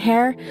face and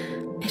hair.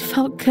 It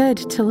felt good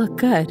to look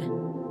good.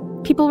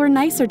 People were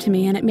nicer to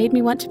me, and it made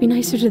me want to be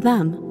nicer to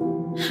them.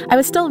 I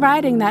was still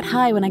riding that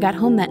high when I got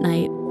home that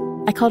night.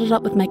 I cuddled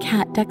up with my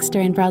cat, Dexter,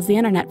 and browsed the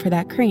internet for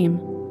that cream.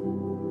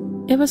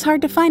 It was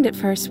hard to find at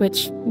first,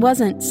 which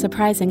wasn't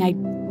surprising. I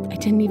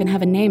didn't even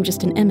have a name,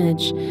 just an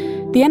image.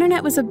 The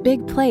internet was a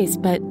big place,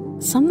 but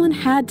someone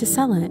had to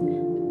sell it.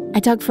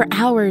 I dug for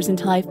hours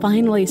until I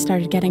finally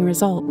started getting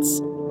results.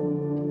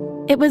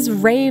 It was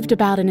raved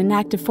about in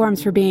inactive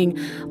forms for being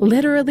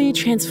literally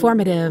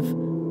transformative.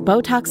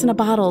 Botox in a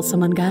bottle,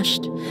 someone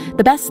gushed.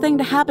 The best thing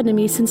to happen to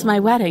me since my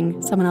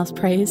wedding, someone else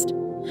praised.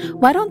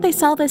 Why don't they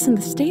sell this in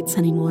the States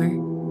anymore?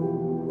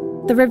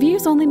 The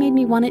reviews only made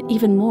me want it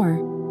even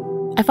more.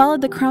 I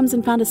followed the crumbs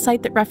and found a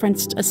site that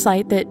referenced a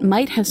site that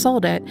might have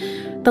sold it.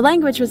 The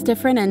language was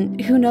different, and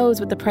who knows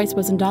what the price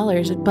was in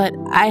dollars, but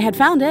I had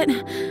found it.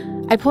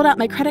 I pulled out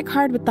my credit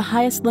card with the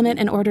highest limit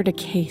and ordered a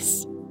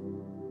case.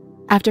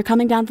 After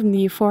coming down from the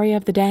euphoria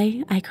of the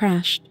day, I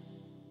crashed.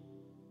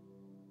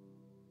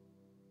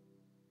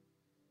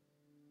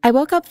 I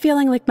woke up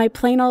feeling like my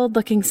plain old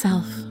looking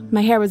self.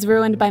 My hair was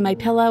ruined by my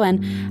pillow,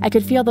 and I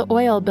could feel the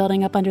oil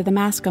building up under the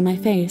mask on my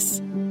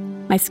face.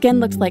 My skin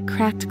looked like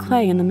cracked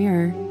clay in the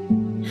mirror.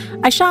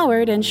 I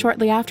showered, and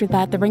shortly after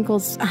that, the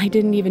wrinkles I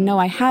didn't even know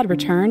I had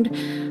returned,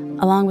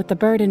 along with the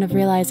burden of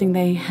realizing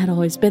they had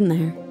always been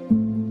there.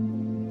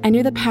 I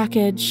knew the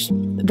package,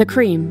 the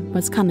cream,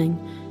 was coming.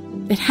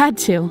 It had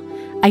to.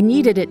 I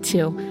needed it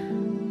to.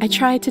 I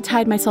tried to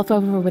tide myself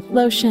over with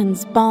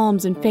lotions,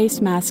 balms, and face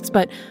masks,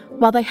 but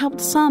while they helped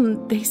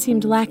some, they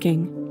seemed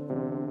lacking.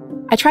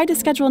 I tried to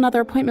schedule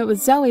another appointment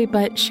with Zoe,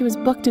 but she was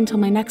booked until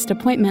my next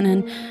appointment,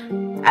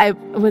 and I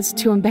was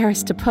too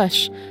embarrassed to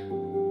push.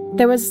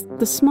 There was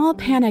the small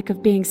panic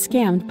of being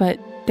scammed, but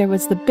there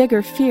was the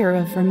bigger fear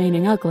of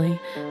remaining ugly.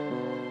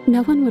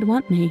 No one would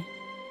want me.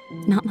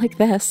 Not like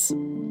this.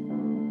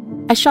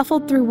 I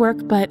shuffled through work,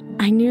 but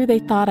I knew they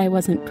thought I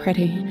wasn't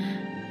pretty.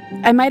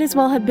 I might as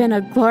well have been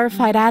a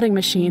glorified adding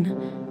machine.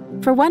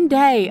 For one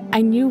day,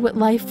 I knew what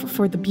life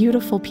for the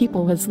beautiful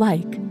people was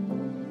like.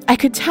 I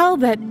could tell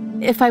that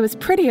if I was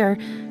prettier,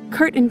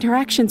 curt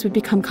interactions would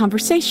become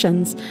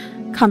conversations.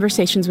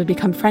 Conversations would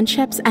become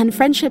friendships, and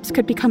friendships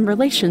could become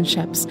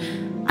relationships.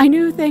 I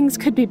knew things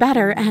could be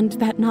better, and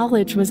that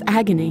knowledge was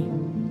agony.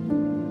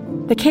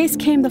 The case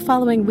came the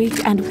following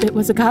week, and it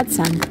was a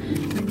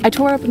godsend. I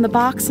tore open the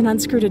box and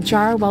unscrewed a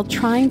jar while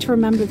trying to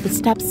remember the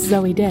steps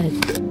Zoe did.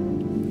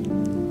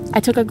 I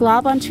took a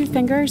glob on 2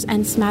 fingers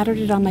and smattered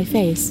it on my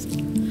face.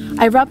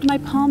 I rubbed my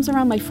palms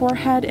around my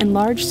forehead in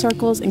large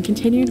circles and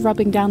continued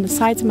rubbing down the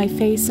sides of my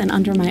face and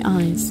under my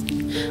eyes.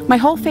 My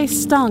whole face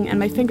stung and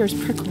my fingers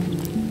prickled.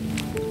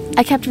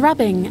 I kept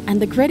rubbing,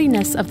 and the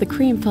grittiness of the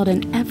cream filled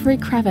in every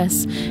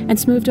crevice and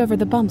smoothed over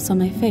the bumps on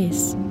my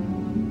face.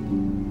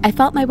 I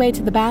felt my way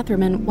to the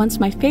bathroom, and once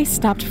my face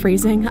stopped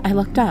freezing, I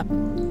looked up.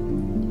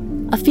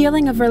 A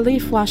feeling of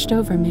relief washed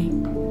over me.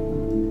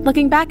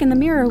 Looking back in the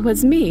mirror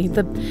was me,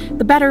 the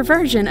better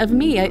version of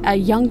me, a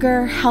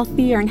younger,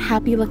 healthier, and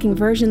happy-looking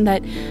version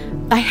that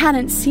I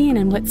hadn't seen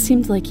in what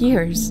seemed like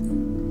years.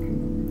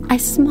 I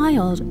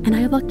smiled, and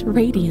I looked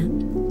radiant.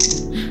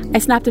 I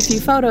snapped a few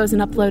photos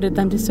and uploaded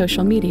them to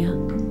social media.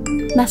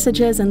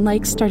 Messages and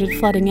likes started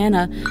flooding in,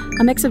 a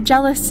mix of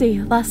jealousy,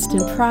 lust,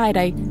 and pride.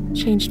 I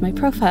changed my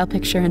profile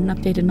picture and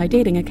updated my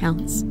dating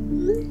accounts.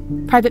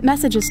 Private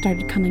messages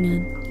started coming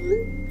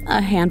in.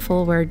 A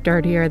handful were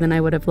dirtier than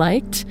I would have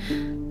liked.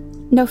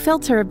 No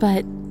filter,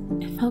 but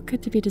it felt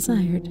good to be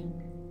desired.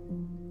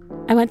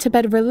 I went to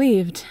bed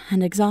relieved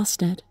and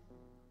exhausted.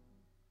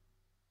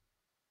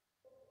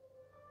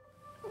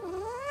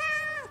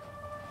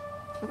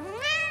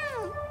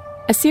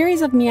 A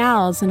series of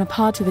meows and a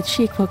paw to the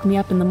cheek woke me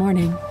up in the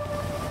morning.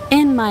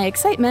 In my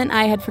excitement,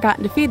 I had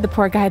forgotten to feed the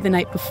poor guy the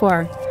night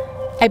before.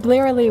 I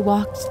blearily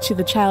walked to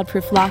the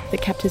child-proof lock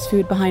that kept his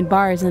food behind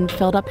bars and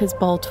filled up his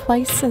bowl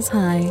twice as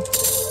high.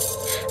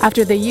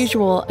 After the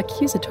usual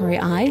accusatory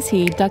eyes,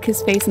 he dug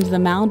his face into the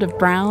mound of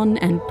brown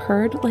and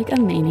purred like a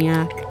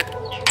maniac.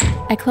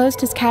 I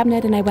closed his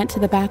cabinet and I went to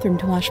the bathroom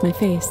to wash my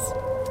face.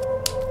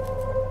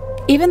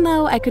 Even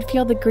though I could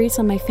feel the grease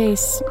on my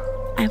face,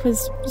 I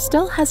was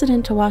still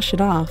hesitant to wash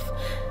it off.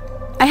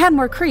 I had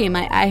more cream.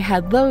 I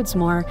had loads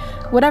more.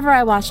 Whatever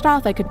I washed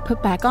off, I could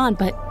put back on,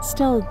 but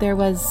still there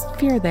was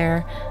fear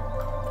there.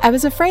 I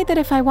was afraid that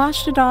if I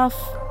washed it off,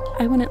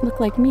 I wouldn't look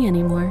like me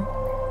anymore.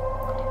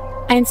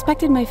 I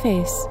inspected my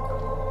face.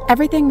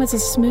 Everything was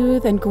as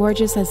smooth and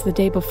gorgeous as the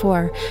day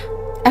before.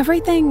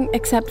 Everything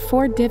except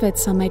 4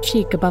 divots on my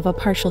cheek above a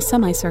partial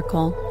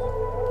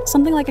semicircle.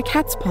 Something like a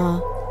cat's paw.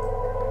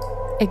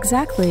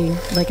 Exactly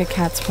like a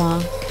cat's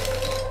paw.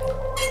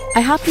 I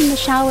hopped in the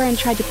shower and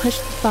tried to push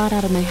the thought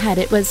out of my head.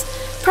 It was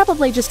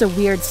probably just a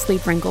weird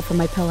sleep wrinkle from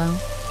my pillow.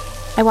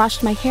 I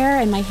washed my hair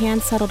and my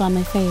hands settled on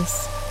my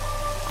face.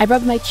 I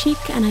rubbed my cheek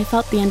and I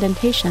felt the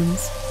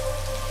indentations.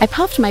 I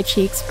puffed my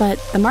cheeks, but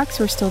the marks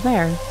were still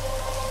there.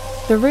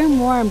 The room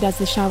warmed as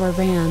the shower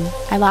ran.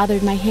 I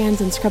lathered my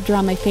hands and scrubbed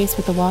around my face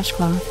with a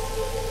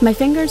washcloth. My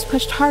fingers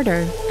pushed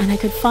harder, and I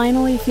could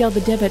finally feel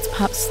the divots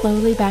pop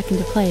slowly back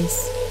into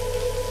place.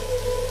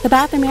 The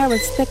bathroom air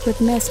was thick with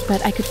mist,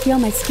 but I could feel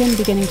my skin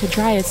beginning to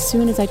dry as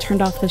soon as I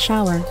turned off the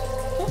shower.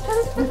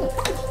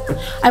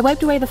 I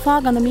wiped away the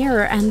fog on the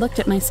mirror and looked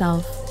at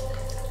myself.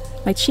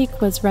 My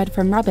cheek was red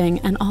from rubbing,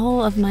 and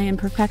all of my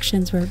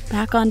imperfections were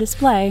back on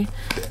display.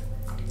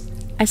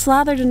 I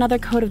slathered another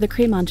coat of the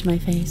cream onto my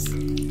face.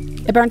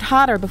 It burned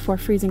hotter before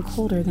freezing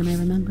colder than I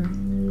remember.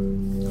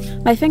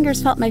 My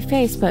fingers felt my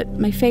face, but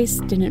my face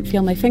didn't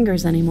feel my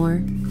fingers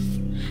anymore.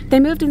 They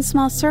moved in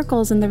small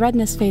circles and the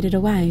redness faded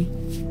away.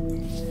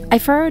 I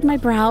furrowed my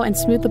brow and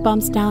smoothed the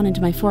bumps down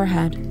into my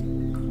forehead.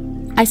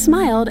 I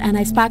smiled and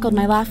I spackled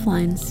my laugh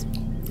lines.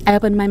 I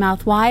opened my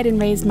mouth wide and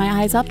raised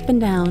my eyes up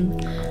and down.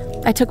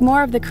 I took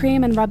more of the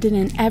cream and rubbed it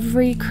in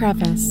every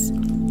crevice.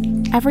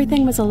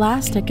 Everything was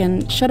elastic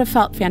and should have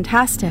felt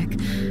fantastic.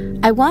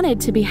 I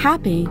wanted to be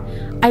happy.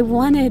 I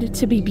wanted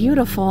to be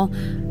beautiful,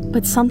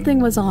 but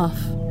something was off.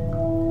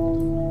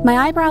 My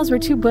eyebrows were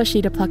too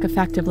bushy to pluck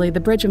effectively,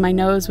 the bridge of my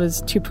nose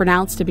was too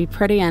pronounced to be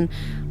pretty, and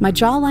my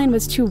jawline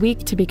was too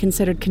weak to be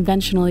considered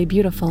conventionally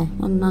beautiful,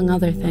 among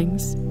other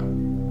things.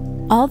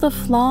 All the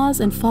flaws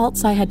and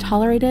faults I had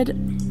tolerated,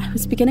 I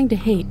was beginning to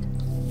hate.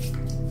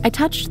 I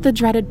touched the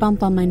dreaded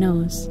bump on my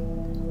nose.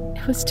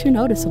 It was too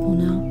noticeable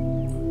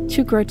now,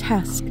 too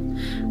grotesque.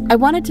 I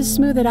wanted to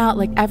smooth it out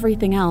like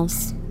everything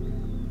else.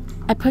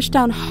 I pushed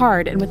down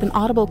hard, and with an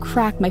audible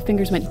crack, my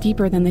fingers went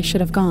deeper than they should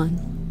have gone.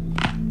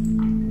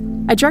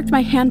 I jerked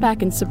my hand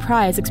back in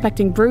surprise,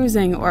 expecting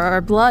bruising or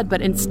blood, but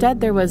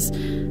instead there was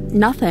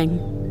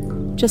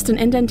nothing. Just an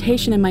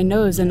indentation in my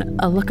nose and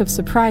a look of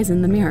surprise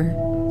in the mirror.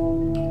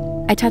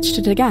 I touched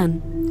it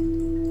again.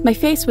 My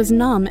face was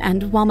numb,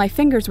 and while my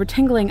fingers were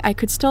tingling, I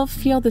could still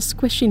feel the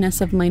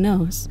squishiness of my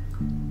nose.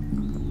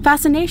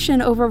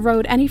 Fascination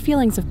overrode any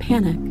feelings of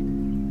panic.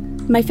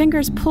 My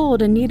fingers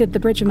pulled and kneaded the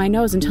bridge of my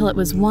nose until it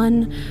was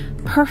one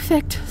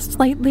perfect,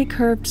 slightly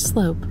curved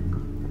slope.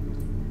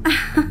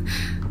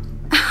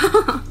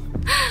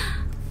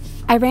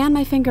 I ran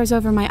my fingers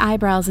over my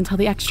eyebrows until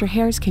the extra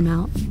hairs came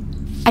out.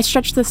 I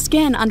stretched the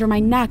skin under my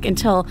neck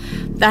until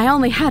I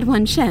only had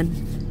one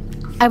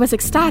chin. I was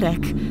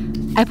ecstatic.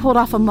 I pulled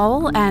off a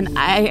mole and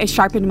I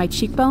sharpened my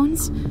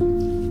cheekbones.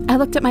 I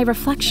looked at my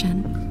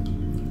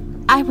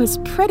reflection. I was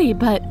pretty,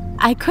 but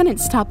I couldn't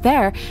stop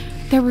there.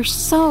 There were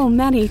so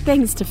many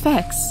things to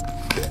fix.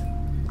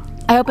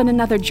 I opened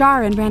another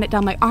jar and ran it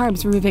down my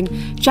arms,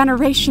 removing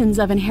generations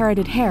of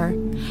inherited hair.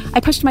 I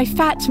pushed my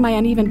fat to my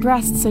uneven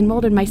breasts and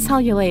molded my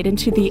cellulite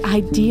into the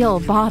ideal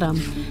bottom.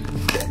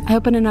 I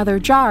opened another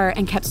jar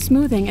and kept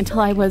smoothing until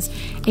I was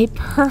a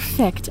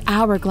perfect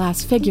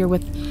hourglass figure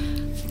with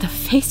the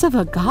face of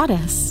a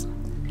goddess.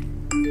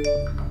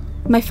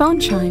 My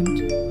phone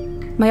chimed.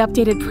 My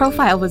updated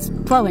profile was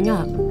blowing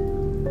up.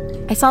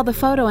 I saw the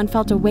photo and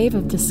felt a wave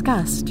of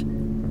disgust.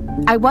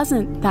 I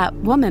wasn't that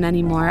woman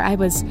anymore. I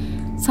was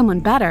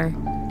someone better,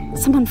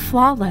 someone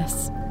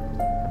flawless.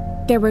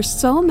 There were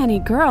so many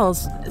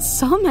girls,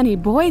 so many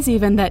boys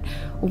even, that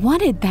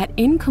wanted that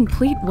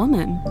incomplete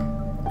woman.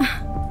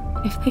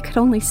 If they could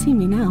only see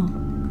me now.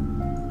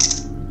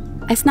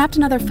 I snapped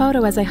another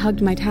photo as I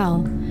hugged my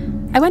towel.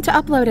 I went to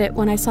upload it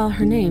when I saw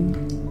her name.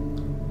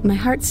 My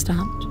heart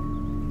stopped.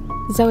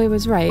 Zoe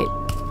was right.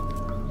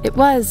 It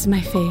was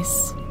my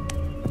face.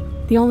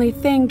 The only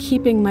thing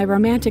keeping my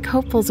romantic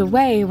hopefuls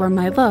away were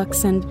my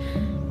looks, and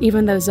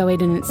even though Zoe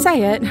didn't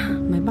say it,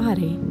 my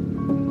body.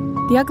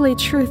 The ugly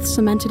truth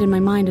cemented in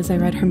my mind as I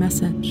read her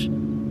message.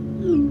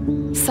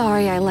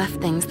 Sorry I left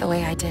things the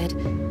way I did.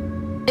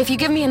 If you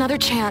give me another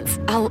chance,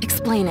 I'll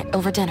explain it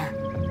over dinner.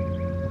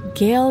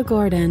 Gail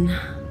Gordon.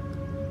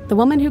 The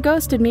woman who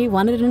ghosted me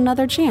wanted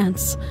another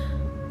chance.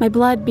 My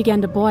blood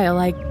began to boil.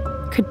 I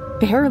could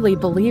barely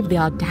believe the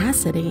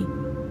audacity.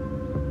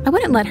 I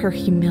wouldn't let her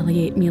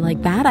humiliate me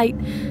like that. I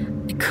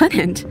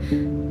couldn't.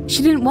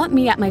 She didn't want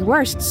me at my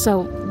worst,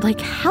 so like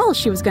hell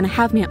she was going to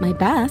have me at my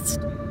best.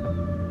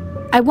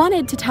 I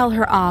wanted to tell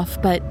her off,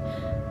 but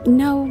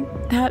no,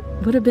 that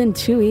would have been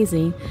too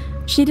easy.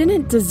 She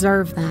didn't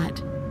deserve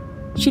that.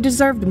 She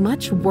deserved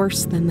much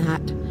worse than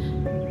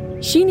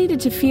that. She needed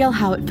to feel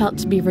how it felt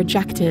to be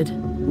rejected,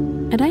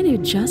 and I knew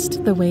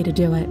just the way to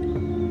do it.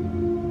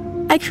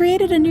 I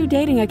created a new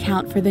dating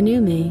account for the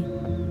new me.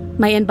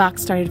 My inbox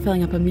started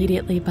filling up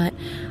immediately, but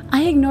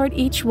I ignored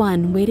each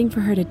one, waiting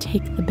for her to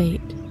take the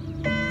bait.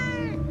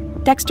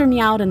 Dexter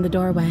meowed in the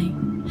doorway.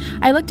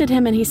 I looked at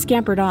him and he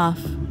scampered off.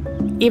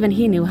 Even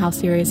he knew how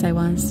serious I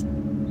was.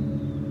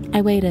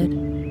 I waited.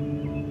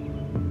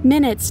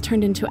 Minutes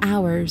turned into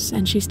hours,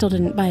 and she still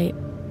didn't bite.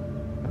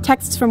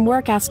 Texts from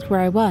work asked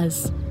where I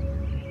was.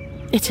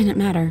 It didn't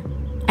matter.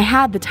 I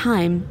had the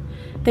time.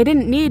 They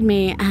didn't need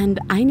me, and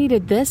I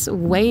needed this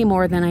way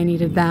more than I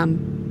needed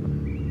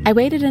them. I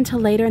waited until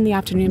later in the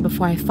afternoon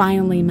before I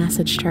finally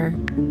messaged her.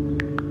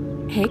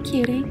 Hey,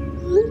 cutie.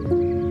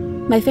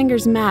 My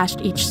fingers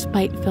mashed each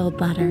spite-filled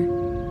letter.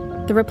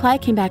 The reply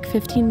came back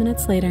 15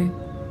 minutes later.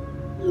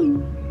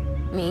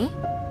 Me?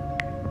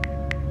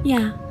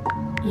 Yeah,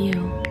 you.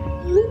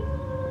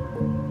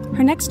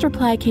 Her next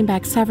reply came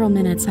back several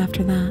minutes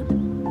after that.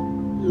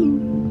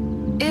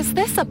 Is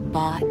this a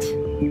bot?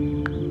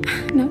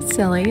 No,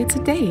 silly, it's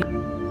a date.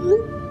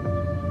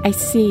 I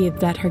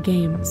seethed at her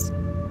games.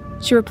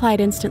 She replied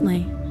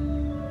instantly.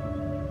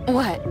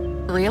 What,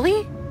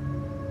 really?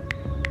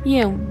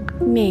 You,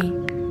 me,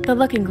 the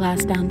looking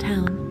glass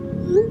downtown.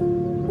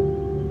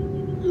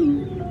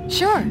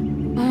 Sure,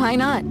 why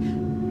not?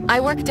 I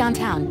work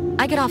downtown.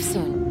 I get off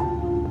soon.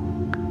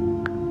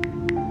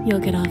 You'll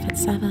get off at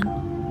 7.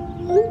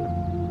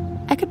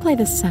 I could play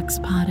the sex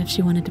pod if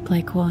she wanted to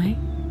play coy.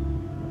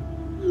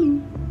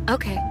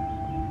 Okay.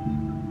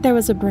 There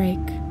was a break.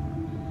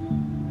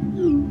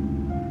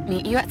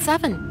 Meet you at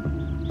 7.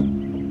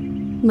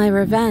 My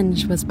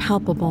revenge was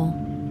palpable.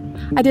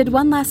 I did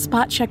one last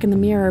spot check in the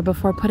mirror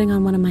before putting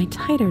on one of my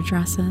tighter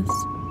dresses.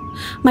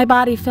 My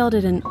body filled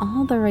it in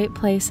all the right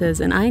places,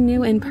 and I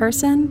knew in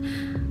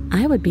person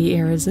I would be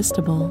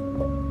irresistible.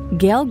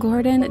 Gail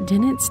Gordon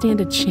didn't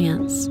stand a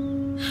chance.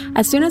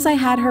 As soon as I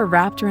had her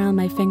wrapped around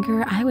my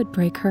finger, I would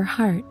break her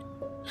heart.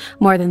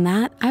 More than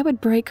that, I would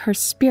break her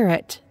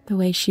spirit the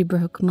way she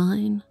broke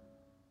mine.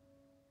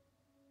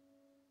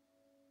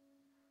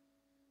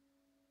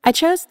 I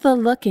chose the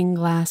looking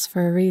glass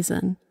for a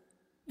reason.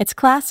 It's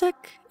classic,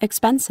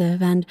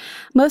 expensive, and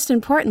most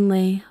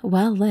importantly,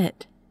 well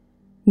lit.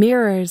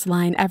 Mirrors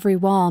line every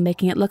wall,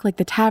 making it look like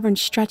the tavern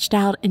stretched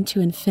out into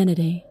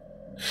infinity.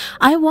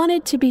 I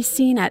wanted to be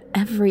seen at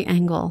every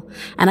angle,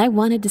 and I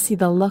wanted to see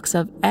the looks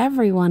of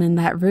everyone in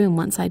that room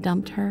once I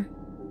dumped her.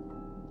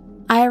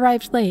 I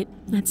arrived late,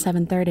 at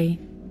 7:30.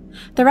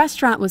 The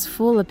restaurant was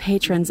full of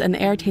patrons, and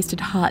the air tasted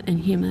hot and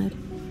humid.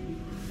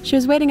 She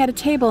was waiting at a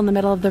table in the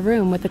middle of the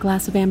room with a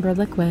glass of amber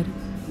liquid.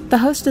 The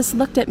hostess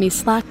looked at me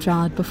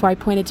slack-jawed before I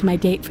pointed to my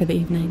date for the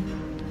evening.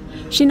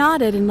 She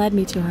nodded and led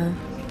me to her.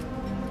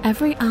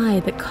 Every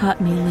eye that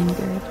caught me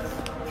lingered.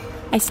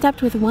 I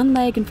stepped with one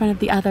leg in front of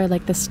the other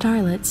like the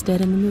starlets did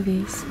in the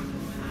movies.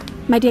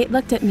 My date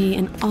looked at me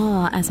in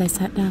awe as I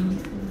sat down.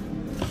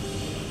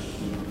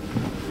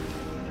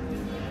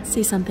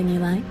 See something you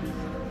like?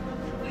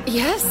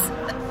 Yes.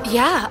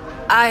 Yeah,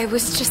 I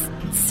was just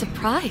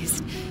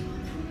surprised.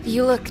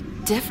 You look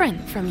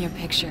different from your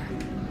picture.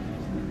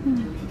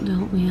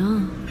 Don't we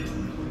all?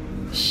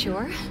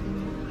 Sure.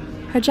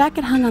 Her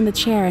jacket hung on the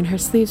chair and her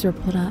sleeves were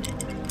pulled up.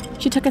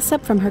 She took a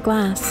sip from her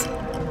glass.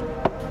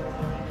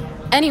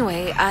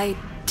 Anyway, I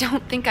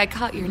don't think I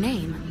caught your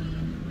name.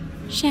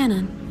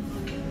 Shannon.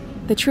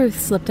 The truth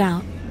slipped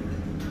out.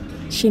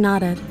 She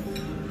nodded.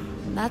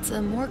 That's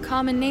a more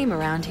common name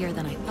around here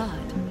than I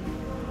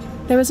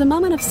thought. There was a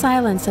moment of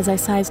silence as I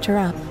sized her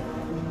up.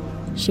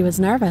 She was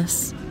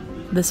nervous.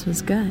 This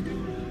was good.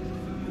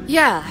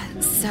 Yeah,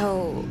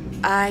 so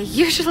I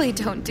usually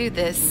don't do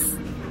this.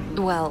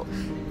 Well,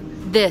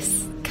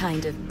 this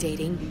kind of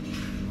dating.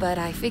 But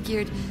I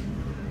figured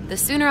the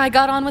sooner I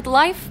got on with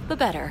life, the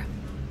better.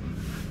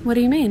 What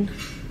do you mean?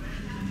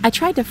 I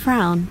tried to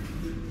frown.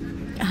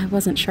 I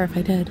wasn't sure if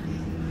I did.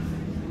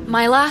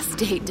 My last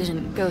date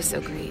didn't go so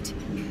great.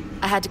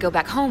 I had to go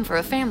back home for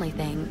a family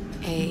thing.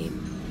 A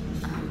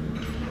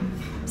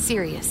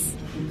serious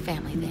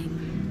family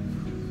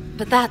thing.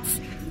 But that's...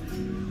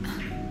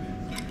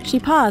 She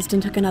paused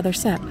and took another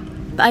sip.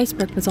 The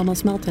iceberg was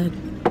almost melted.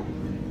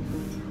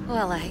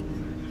 Well, I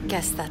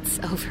guess that's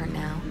over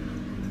now.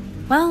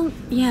 Well,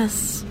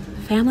 yes.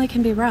 Family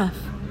can be rough.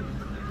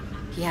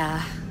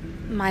 Yeah,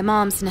 my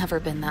mom's never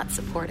been that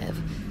supportive.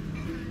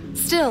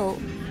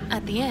 Still,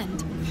 at the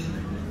end,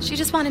 she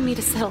just wanted me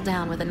to settle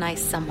down with a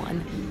nice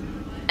someone.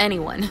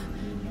 Anyone.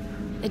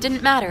 It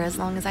didn't matter as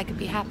long as I could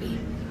be happy.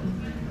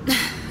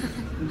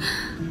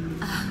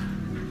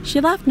 She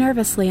laughed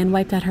nervously and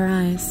wiped at her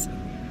eyes.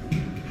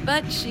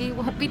 But she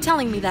won't be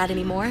telling me that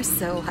anymore,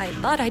 so I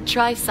thought I'd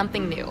try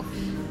something new.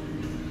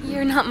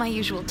 You're not my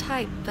usual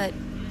type, but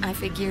I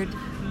figured,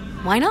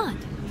 why not?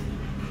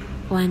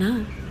 Why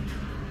not?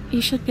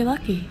 You should be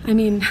lucky. I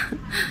mean,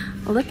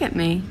 look at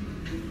me.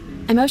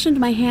 I motioned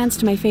my hands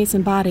to my face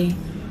and body.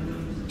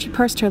 She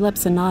pursed her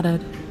lips and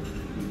nodded.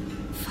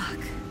 Fuck.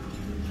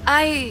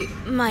 I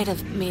might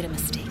have made a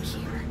mistake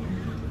here.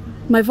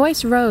 My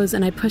voice rose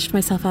and I pushed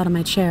myself out of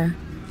my chair.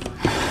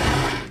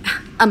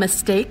 A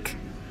mistake?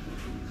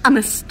 A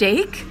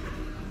mistake?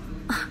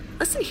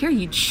 Listen here,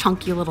 you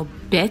chunky little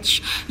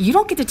bitch. You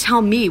don't get to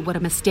tell me what a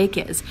mistake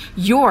is.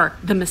 You're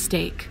the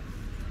mistake.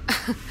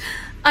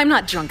 I'm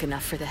not drunk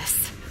enough for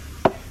this.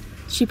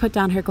 She put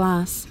down her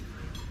glass.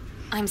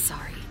 I'm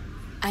sorry.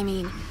 I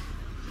mean,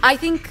 I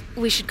think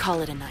we should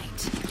call it a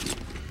night.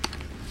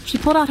 She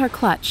pulled out her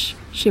clutch.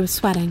 She was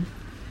sweating.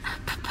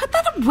 Put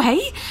that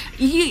away.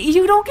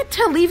 You don't get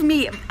to leave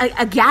me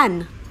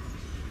again.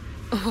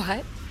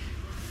 What?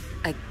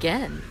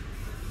 Again?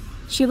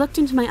 She looked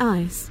into my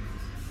eyes.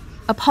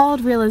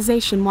 Appalled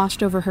realization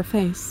washed over her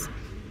face.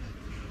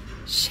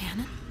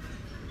 Shannon?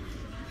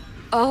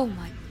 Oh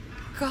my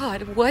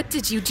God, what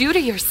did you do to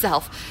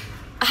yourself?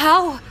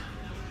 How?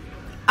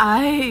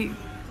 I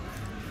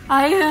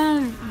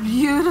am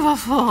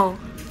beautiful.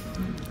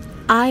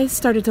 Eyes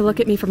started to look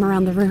at me from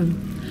around the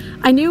room.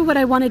 I knew what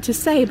I wanted to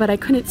say, but I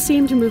couldn't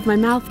seem to move my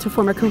mouth to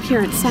form a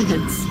coherent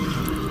sentence.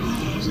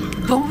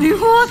 Don't you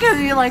look at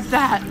me like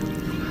that.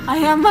 I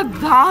am a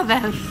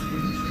goddess.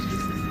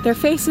 Their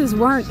faces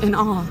weren't in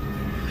awe.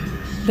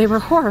 They were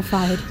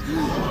horrified.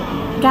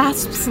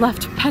 Gasps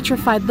left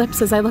petrified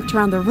lips as I looked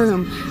around the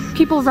room.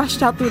 People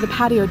rushed out through the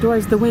patio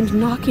doors, the wind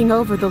knocking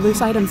over the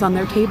loose items on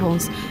their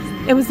tables.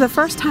 It was the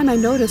first time I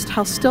noticed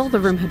how still the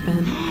room had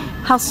been,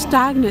 how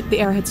stagnant the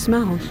air had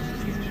smelled,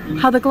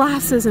 how the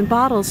glasses and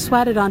bottles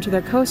sweated onto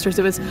their coasters.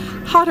 It was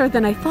hotter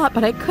than I thought,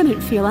 but I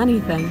couldn't feel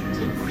anything.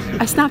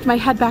 I snapped my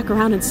head back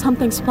around and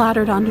something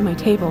splattered onto my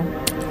table.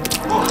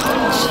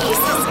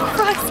 Jesus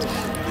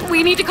Christ!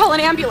 We need to call an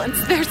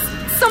ambulance. There's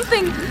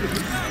something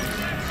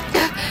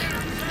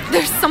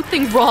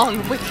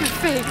wrong with your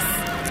face.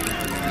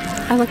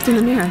 I looked in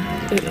the mirror.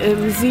 It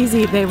was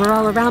easy. They were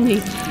all around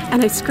me,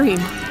 and I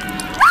screamed.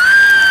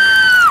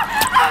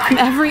 From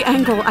every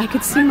angle, I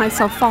could see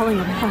myself falling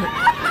apart.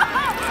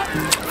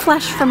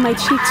 Flesh from my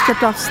cheeks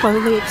dripped off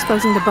slowly,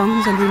 exposing the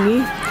bones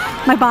underneath.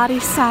 My body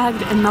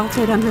sagged and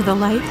melted under the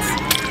lights.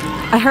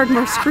 I heard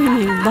more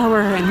screaming,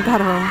 lower and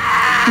guttural.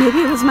 Maybe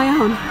it was my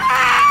own.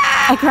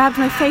 I grabbed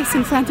my face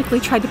and frantically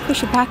tried to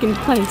push it back into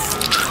place.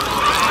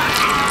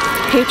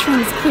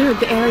 Patrons cleared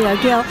the area.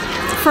 Gail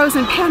froze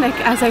in panic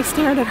as I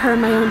stared at her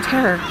in my own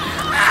terror.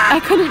 I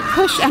couldn't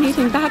push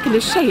anything back into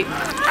shape.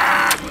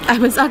 I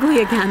was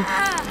ugly again.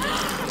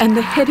 And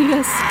the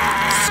hideous,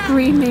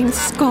 screaming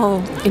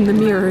skull in the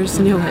mirrors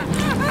knew it.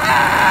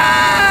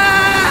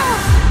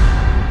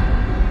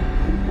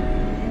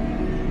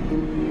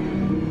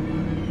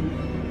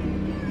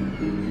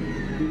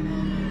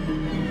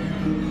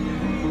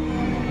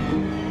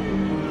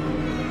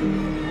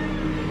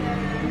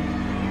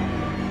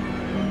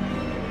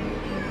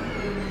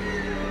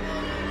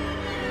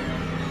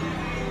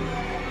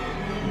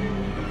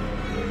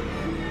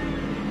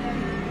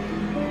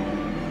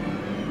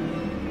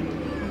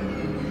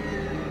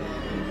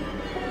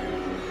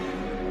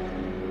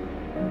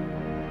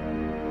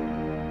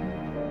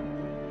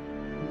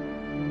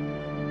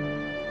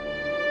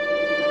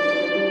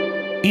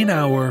 In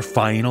our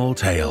final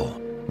tale,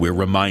 we're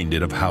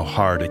reminded of how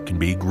hard it can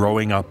be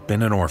growing up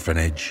in an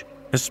orphanage,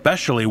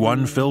 especially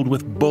one filled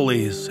with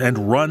bullies and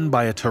run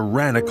by a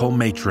tyrannical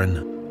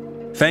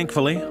matron.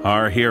 Thankfully,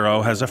 our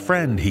hero has a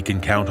friend he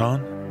can count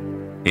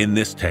on. In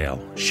this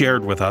tale,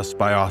 shared with us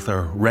by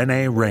author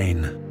Renee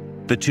Rain,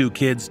 The two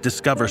kids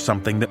discover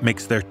something that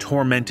makes their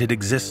tormented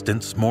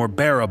existence more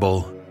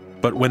bearable.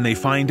 But when they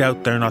find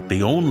out they're not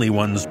the only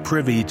ones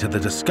privy to the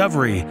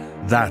discovery,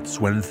 that's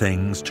when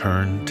things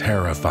turn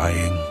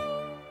terrifying.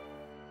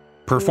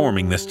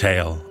 Performing this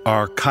tale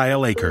are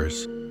Kyle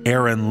Akers,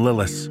 Aaron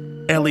Lillis,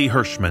 Ellie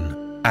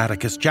Hirschman,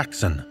 Atticus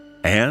Jackson,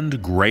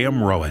 and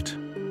Graham Rowett.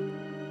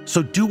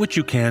 So do what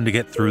you can to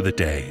get through the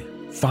day.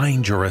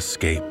 Find your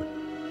escape.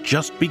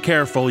 Just be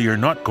careful you're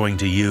not going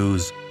to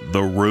use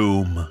the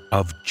Room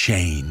of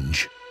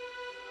Change.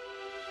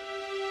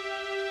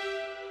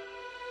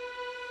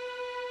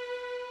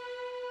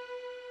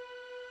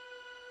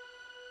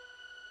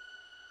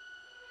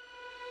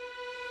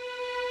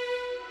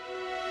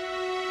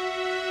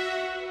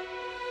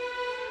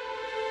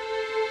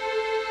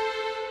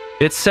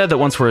 It's said that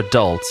once we're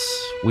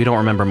adults, we don't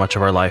remember much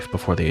of our life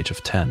before the age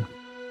of 10.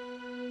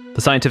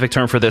 The scientific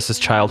term for this is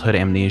childhood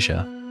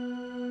amnesia.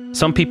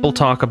 Some people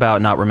talk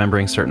about not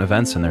remembering certain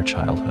events in their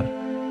childhood.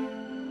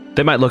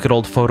 They might look at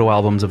old photo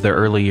albums of their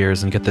early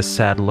years and get this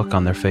sad look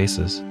on their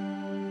faces.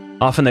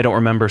 Often they don't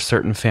remember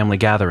certain family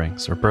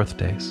gatherings or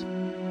birthdays.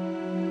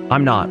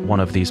 I'm not one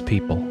of these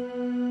people.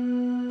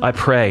 I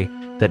pray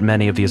that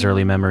many of these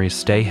early memories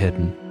stay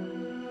hidden.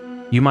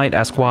 You might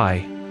ask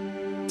why.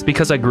 It's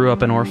because I grew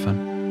up an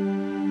orphan.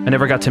 I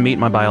never got to meet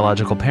my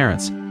biological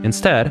parents.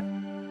 Instead,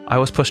 I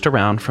was pushed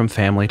around from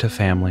family to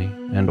family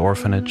and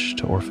orphanage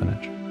to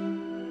orphanage.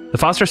 The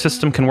foster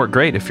system can work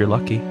great if you're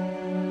lucky.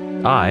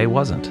 I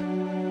wasn't.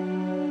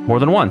 More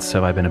than once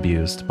have I been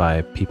abused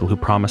by people who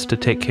promised to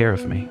take care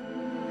of me.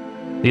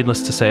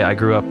 Needless to say, I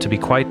grew up to be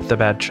quite the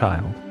bad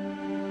child.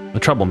 A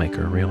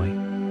troublemaker, really.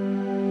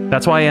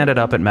 That's why I ended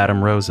up at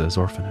Madame Rose's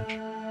orphanage.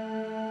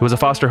 It was a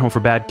foster home for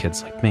bad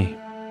kids like me.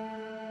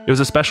 It was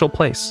a special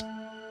place,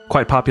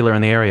 quite popular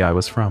in the area I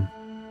was from.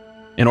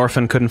 An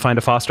orphan couldn't find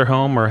a foster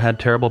home or had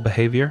terrible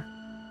behavior.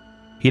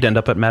 He'd end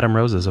up at Madame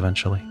Rose's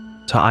eventually,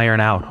 to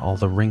iron out all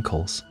the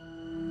wrinkles.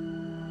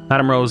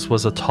 Madame Rose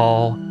was a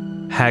tall,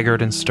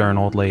 haggard and stern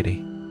old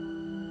lady.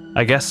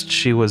 I guessed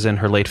she was in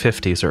her late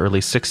 50s or early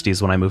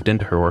 60s when I moved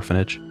into her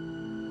orphanage.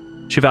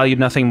 She valued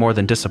nothing more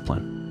than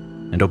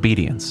discipline and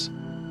obedience.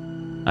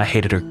 I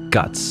hated her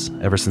guts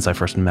ever since I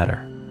first met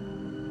her.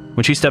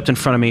 When she stepped in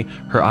front of me,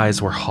 her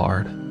eyes were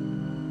hard.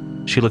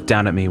 She looked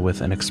down at me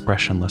with an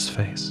expressionless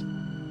face.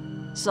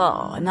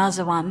 So,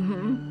 another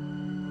one,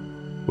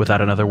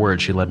 Without another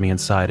word, she led me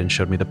inside and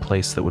showed me the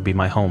place that would be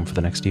my home for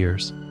the next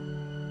years.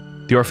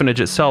 The orphanage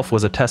itself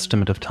was a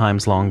testament of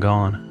times long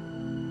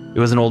gone. It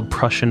was an old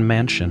Prussian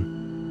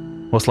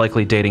mansion, most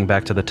likely dating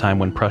back to the time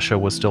when Prussia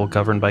was still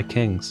governed by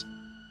kings.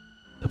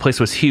 The place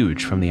was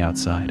huge from the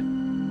outside,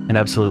 and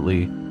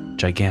absolutely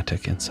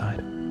gigantic inside.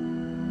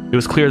 It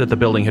was clear that the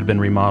building had been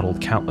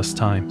remodeled countless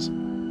times.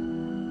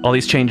 All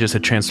these changes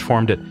had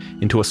transformed it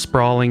into a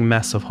sprawling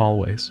mess of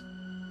hallways.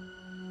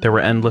 There were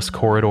endless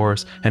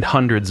corridors and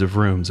hundreds of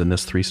rooms in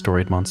this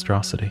 3-storied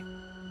monstrosity.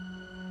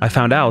 I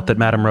found out that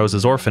Madame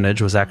Rose's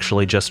orphanage was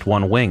actually just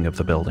one wing of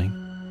the building.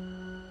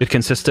 It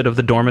consisted of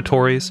the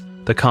dormitories,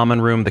 the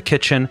common room, the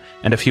kitchen,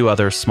 and a few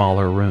other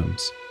smaller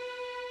rooms.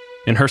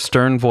 In her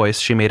stern voice,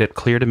 she made it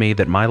clear to me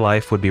that my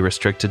life would be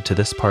restricted to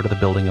this part of the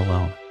building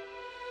alone.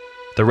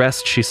 The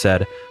rest, she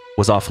said,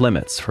 was off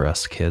limits for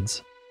us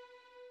kids.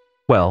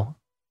 Well,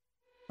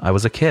 I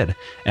was a kid,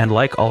 and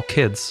like all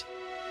kids,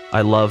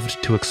 I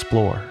loved to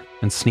explore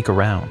and sneak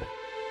around.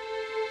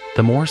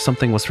 The more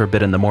something was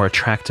forbidden, the more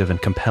attractive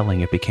and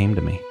compelling it became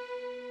to me.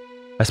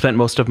 I spent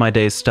most of my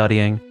days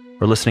studying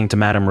or listening to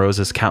Madame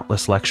Rose's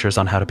countless lectures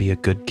on how to be a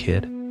good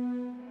kid.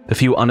 The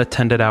few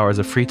unattended hours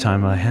of free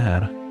time I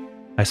had,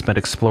 I spent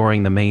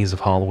exploring the maze of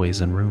hallways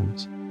and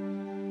rooms.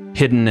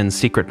 Hidden and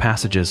secret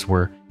passages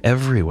were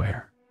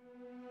everywhere.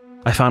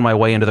 I found my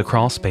way into the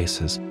crawl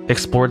spaces,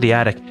 explored the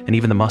attic, and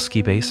even the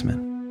musky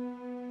basement.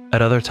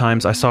 At other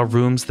times, I saw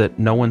rooms that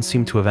no one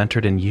seemed to have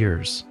entered in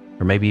years,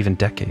 or maybe even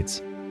decades.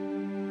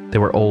 They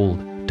were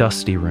old,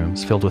 dusty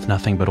rooms filled with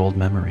nothing but old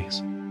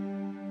memories.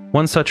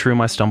 One such room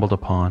I stumbled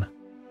upon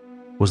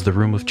was the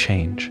Room of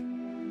Change.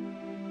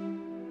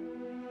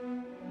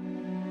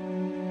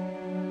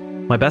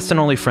 My best and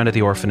only friend at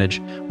the orphanage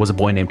was a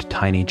boy named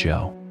Tiny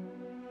Joe.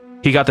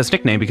 He got this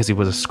nickname because he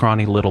was a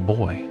scrawny little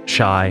boy,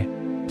 shy,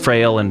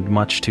 frail, and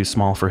much too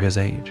small for his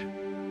age.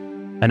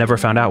 I never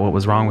found out what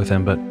was wrong with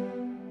him, but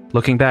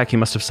looking back, he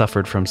must have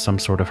suffered from some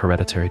sort of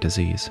hereditary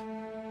disease.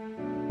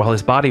 While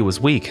his body was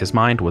weak, his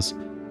mind was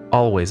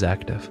always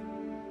active.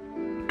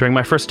 During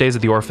my first days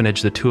at the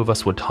orphanage, the two of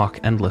us would talk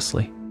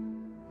endlessly.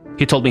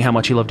 He told me how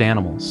much he loved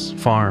animals,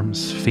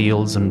 farms,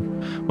 fields,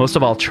 and most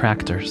of all,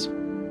 tractors.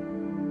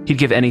 He'd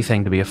give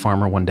anything to be a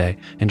farmer one day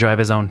and drive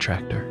his own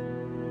tractor.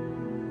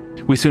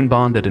 We soon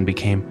bonded and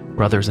became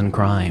brothers in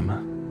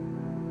crime.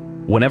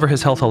 Whenever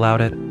his health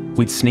allowed it,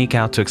 we'd sneak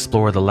out to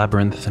explore the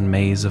labyrinth and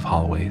maze of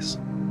hallways.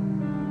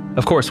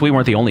 Of course, we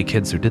weren't the only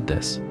kids who did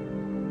this.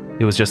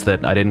 It was just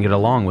that I didn't get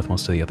along with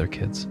most of the other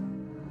kids.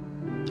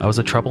 I was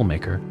a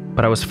troublemaker,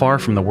 but I was far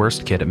from the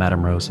worst kid at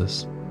Madame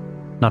Rose's.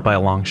 Not by a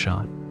long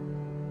shot.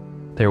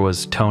 There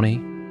was Tony,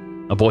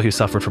 a boy who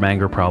suffered from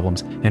anger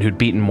problems and who'd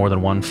beaten more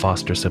than one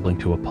foster sibling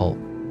to a pulp.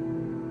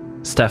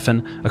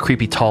 Stefan, a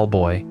creepy tall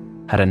boy,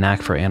 had a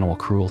knack for animal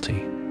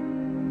cruelty.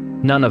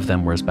 None of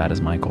them were as bad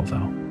as Michael,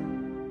 though.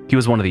 He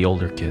was one of the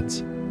older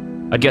kids.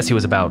 I guess he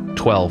was about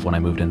 12 when I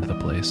moved into the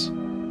place.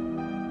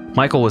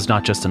 Michael was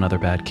not just another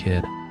bad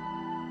kid.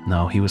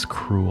 No, he was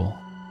cruel.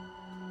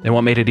 And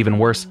what made it even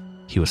worse,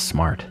 he was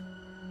smart.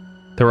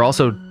 There were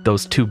also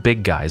those two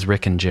big guys,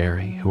 Rick and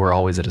Jerry, who were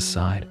always at his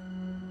side.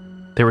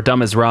 They were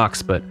dumb as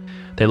rocks, but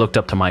they looked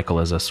up to Michael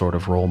as a sort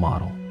of role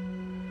model.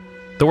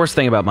 The worst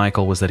thing about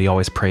Michael was that he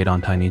always preyed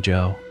on Tiny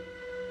Joe.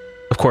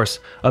 Of course,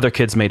 other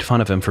kids made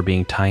fun of him for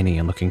being tiny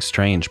and looking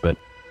strange, but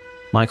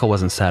Michael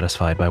wasn't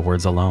satisfied by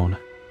words alone.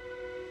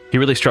 He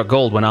really struck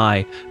gold when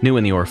I, new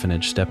in the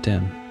orphanage, stepped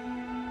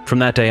in. From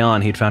that day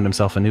on, he'd found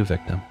himself a new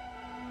victim,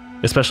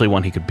 especially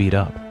one he could beat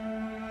up.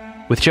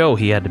 With Joe,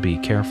 he had to be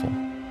careful.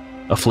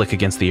 A flick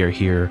against the ear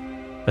here,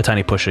 a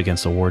tiny push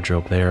against the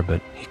wardrobe there,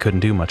 but he couldn't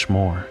do much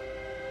more.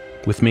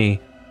 With me,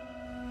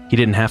 he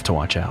didn't have to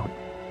watch out.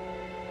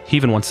 He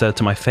even once said it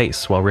to my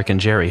face while Rick and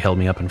Jerry held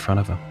me up in front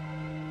of him.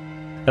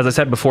 As I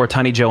said before,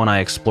 Tiny Joe and I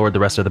explored the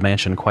rest of the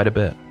mansion quite a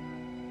bit.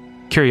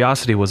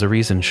 Curiosity was a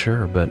reason,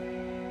 sure, but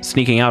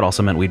sneaking out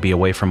also meant we'd be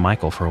away from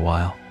Michael for a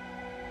while.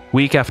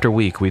 Week after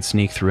week, we'd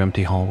sneak through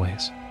empty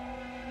hallways.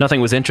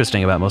 Nothing was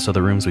interesting about most of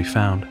the rooms we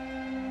found.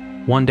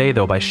 One day,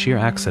 though, by sheer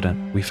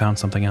accident, we found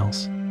something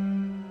else.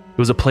 It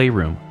was a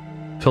playroom,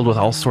 filled with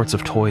all sorts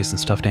of toys and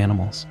stuffed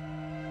animals.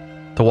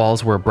 The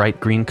walls were a bright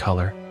green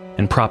color,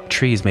 and propped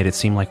trees made it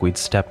seem like we'd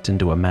stepped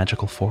into a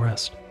magical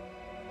forest.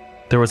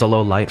 There was a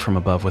low light from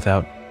above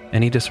without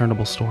any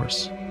discernible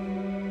source.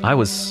 I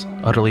was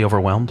utterly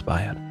overwhelmed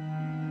by it,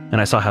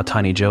 and I saw how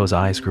Tiny Joe's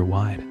eyes grew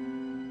wide.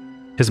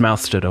 His mouth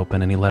stood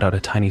open, and he let out a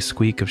tiny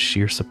squeak of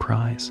sheer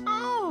surprise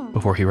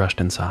before he rushed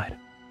inside.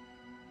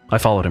 I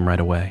followed him right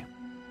away.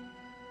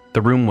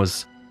 The room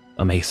was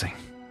amazing,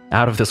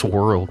 out of this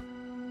world.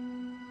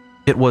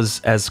 It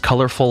was as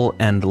colorful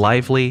and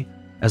lively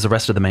as the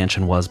rest of the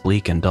mansion was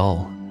bleak and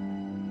dull.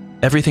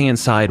 Everything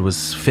inside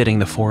was fitting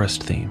the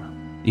forest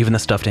theme, even the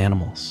stuffed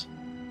animals.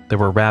 There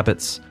were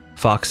rabbits,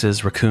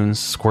 foxes, raccoons,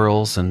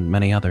 squirrels, and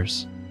many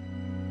others.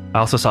 I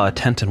also saw a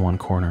tent in one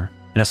corner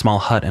and a small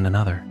hut in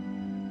another.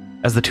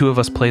 As the two of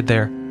us played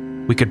there,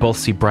 we could both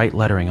see bright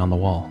lettering on the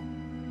wall.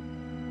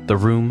 The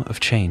Room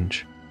of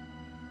Change.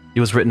 It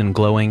was written in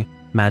glowing,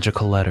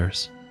 magical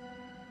letters.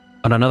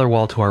 On another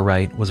wall to our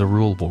right was a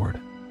rule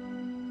board.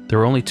 There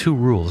were only 2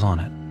 rules on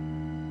it.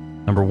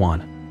 Number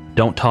 1,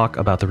 don't talk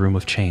about the Room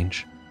of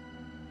Change.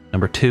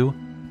 Number 2,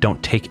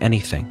 don't take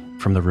anything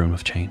from the Room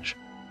of Change.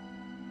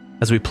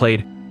 As we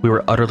played, we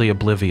were utterly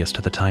oblivious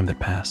to the time that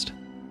passed.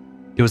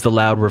 It was the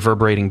loud,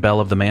 reverberating bell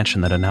of the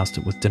mansion that announced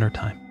it was dinner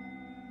time.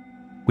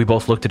 We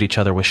both looked at each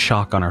other with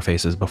shock on our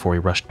faces before we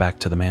rushed back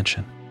to the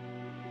mansion.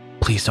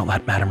 Please don't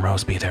let Madame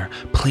Rose be there.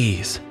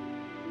 Please.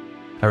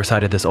 I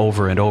recited this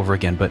over and over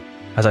again, but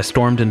as I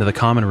stormed into the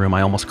common room,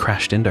 I almost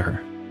crashed into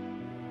her.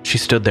 She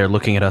stood there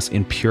looking at us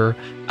in pure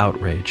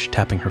outrage,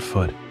 tapping her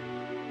foot.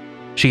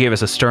 She gave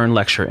us a stern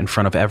lecture in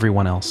front of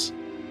everyone else.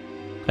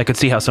 I could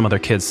see how some other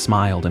kids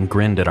smiled and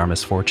grinned at our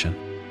misfortune.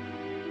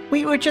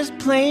 We were just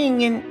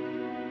playing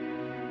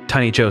and...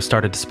 Tiny Joe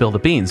started to spill the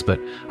beans, but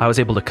I was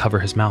able to cover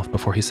his mouth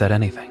before he said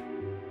anything.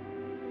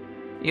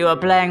 You are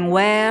playing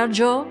where,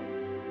 Joe?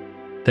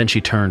 Then she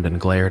turned and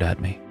glared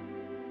at me.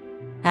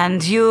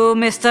 And you,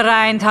 Mr.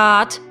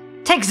 Reinhardt,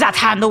 take that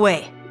hand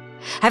away.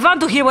 I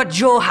want to hear what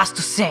Joe has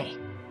to say.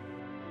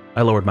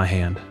 I lowered my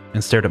hand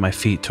and stared at my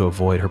feet to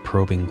avoid her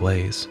probing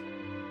gaze.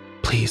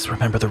 Please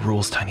remember the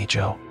rules, Tiny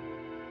Joe.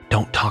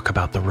 Don't talk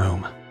about the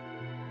room.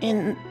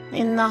 In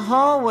the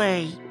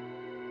hallway.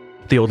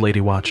 The old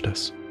lady watched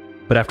us,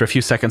 but after a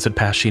few seconds had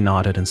passed, she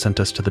nodded and sent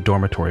us to the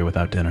dormitory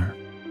without dinner.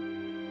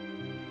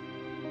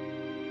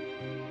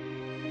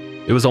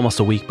 It was almost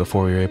a week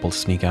before we were able to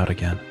sneak out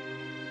again.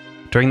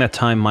 During that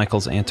time,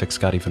 Michael's antics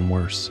got even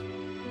worse.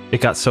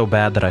 It got so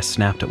bad that I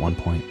snapped at one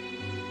point.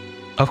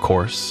 Of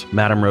course,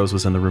 Madame Rose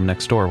was in the room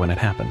next door when it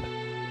happened.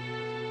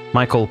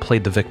 Michael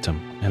played the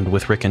victim, and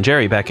with Rick and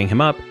Jerry backing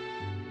him up,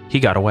 he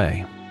got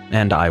away,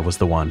 and I was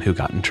the one who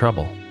got in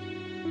trouble.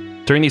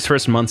 During these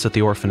first months at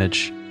the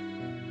orphanage,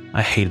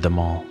 I hated them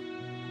all.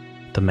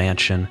 The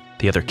mansion,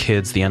 the other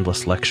kids, the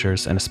endless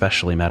lectures, and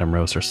especially Madame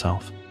Rose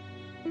herself,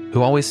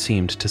 who always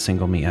seemed to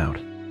single me out.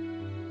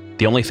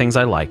 The only things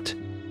I liked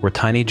were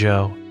Tiny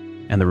Joe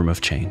and the Room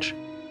of Change.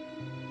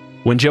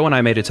 When Joe and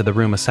I made it to the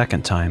room a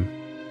second time,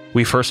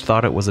 we first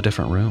thought it was a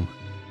different room.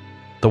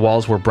 The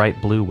walls were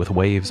bright blue with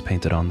waves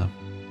painted on them.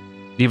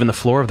 Even the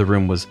floor of the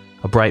room was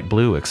a bright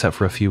blue except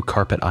for a few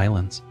carpet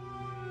islands.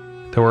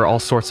 There were all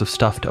sorts of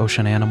stuffed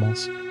ocean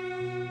animals,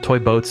 toy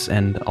boats,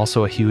 and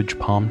also a huge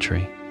palm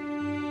tree.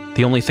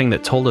 The only thing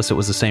that told us it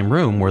was the same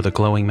room were the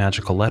glowing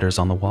magical letters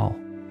on the wall.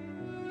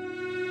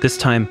 This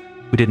time,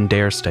 we didn't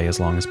dare stay as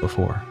long as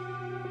before.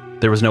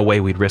 There was no way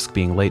we'd risk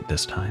being late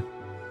this time,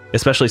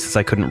 especially since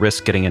I couldn't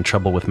risk getting in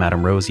trouble with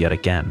Madame Rose yet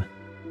again.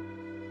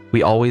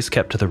 We always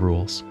kept to the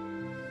rules.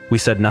 We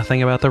said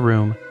nothing about the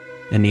room,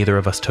 and neither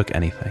of us took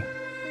anything.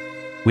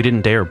 We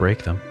didn't dare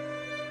break them.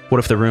 What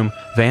if the room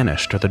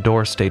vanished or the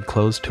door stayed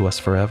closed to us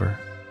forever?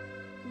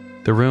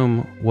 The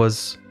room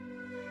was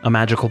a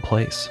magical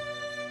place.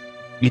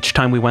 Each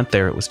time we went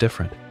there, it was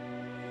different.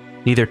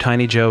 Neither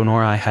Tiny Joe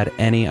nor I had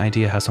any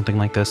idea how something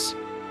like this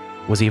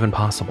was even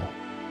possible.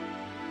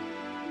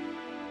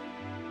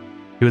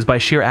 It was by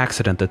sheer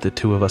accident that the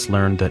two of us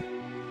learned that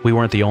we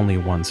weren't the only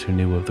ones who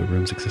knew of the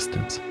room's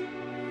existence.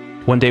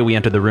 One day we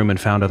entered the room and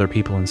found other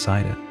people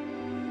inside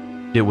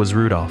it. It was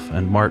Rudolph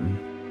and Martin,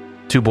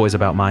 two boys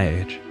about my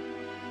age.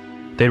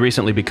 They'd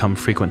recently become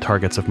frequent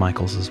targets of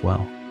Michael's as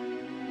well.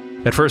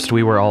 At first,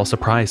 we were all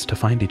surprised to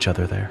find each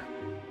other there.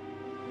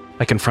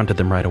 I confronted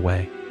them right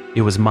away.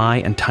 It was my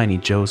and Tiny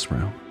Joe's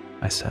room,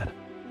 I said.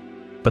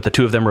 But the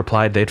two of them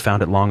replied they'd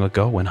found it long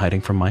ago when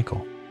hiding from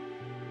Michael.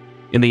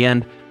 In the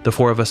end, the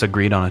four of us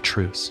agreed on a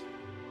truce.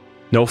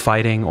 No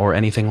fighting or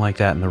anything like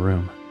that in the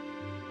room.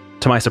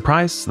 To my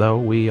surprise, though,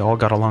 we all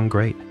got along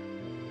great.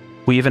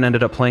 We even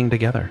ended up playing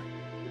together.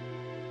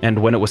 And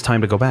when it was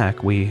time to go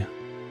back, we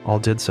all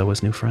did so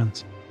as new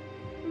friends.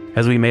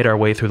 As we made our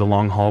way through the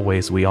long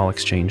hallways, we all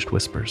exchanged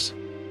whispers.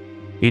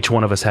 Each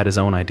one of us had his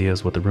own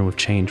ideas what the Room of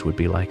Change would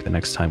be like the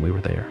next time we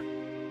were there.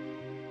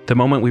 The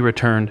moment we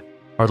returned,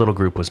 our little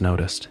group was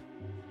noticed.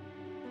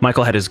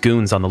 Michael had his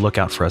goons on the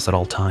lookout for us at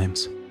all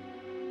times.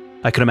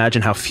 I could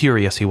imagine how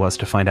furious he was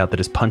to find out that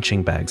his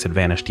punching bags had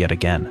vanished yet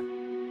again.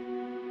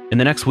 In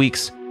the next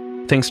weeks,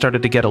 things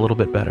started to get a little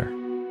bit better.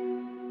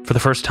 For the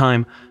first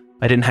time,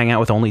 I didn't hang out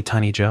with only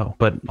Tiny Joe,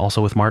 but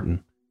also with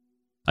Martin.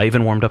 I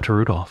even warmed up to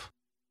Rudolph.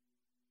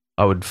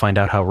 I would find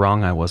out how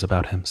wrong I was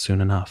about him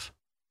soon enough.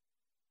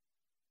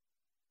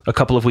 A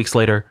couple of weeks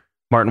later,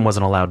 Martin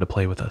wasn't allowed to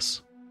play with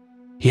us.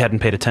 He hadn't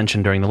paid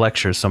attention during the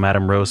lectures, so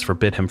Madame Rose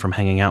forbid him from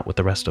hanging out with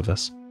the rest of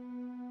us.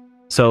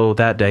 So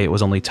that day it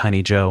was only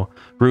Tiny Joe,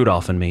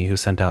 Rudolph, and me who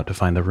sent out to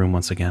find the room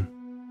once again.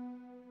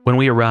 When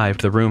we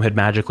arrived, the room had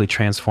magically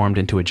transformed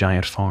into a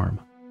giant farm.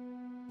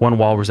 One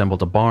wall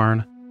resembled a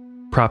barn,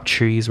 propped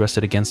trees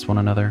rested against one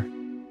another,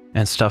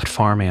 and stuffed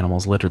farm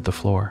animals littered the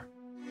floor.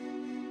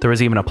 There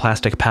was even a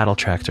plastic paddle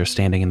tractor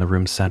standing in the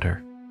room's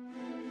center.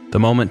 The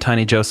moment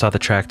Tiny Joe saw the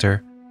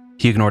tractor,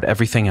 he ignored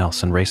everything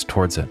else and raced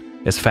towards it,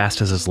 as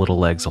fast as his little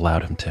legs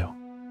allowed him to.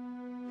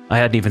 I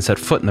hadn't even set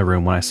foot in the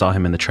room when I saw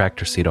him in the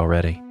tractor seat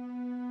already.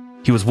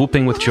 He was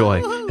whooping with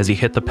joy as he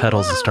hit the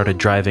pedals and started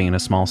driving in a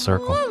small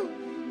circle.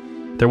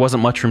 There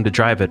wasn't much room to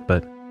drive it,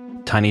 but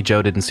Tiny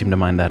Joe didn't seem to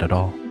mind that at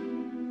all.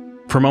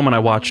 For a moment I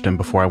watched him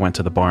before I went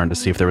to the barn to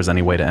see if there was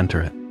any way to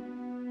enter it.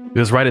 It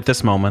was right at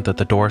this moment that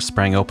the door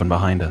sprang open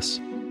behind us.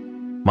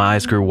 My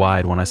eyes grew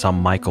wide when I saw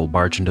Michael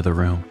barge into the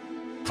room,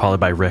 followed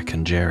by Rick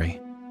and Jerry.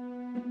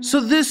 So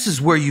this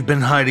is where you've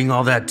been hiding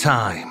all that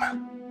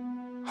time.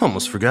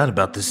 Almost forgot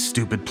about this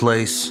stupid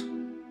place.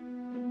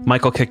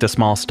 Michael kicked a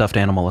small stuffed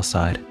animal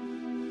aside.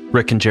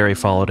 Rick and Jerry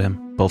followed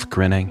him, both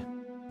grinning,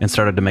 and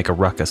started to make a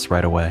ruckus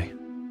right away.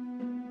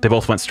 They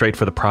both went straight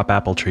for the prop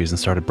apple trees and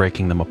started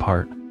breaking them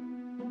apart.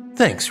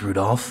 Thanks,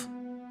 Rudolph.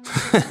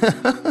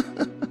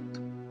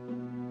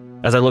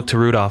 As I looked to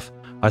Rudolph,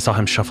 I saw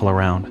him shuffle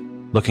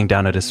around, looking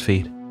down at his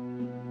feet.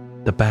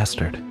 The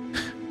bastard.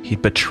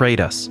 He'd betrayed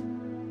us.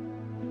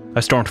 I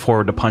stormed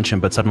forward to punch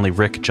him, but suddenly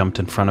Rick jumped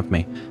in front of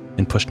me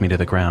and pushed me to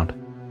the ground.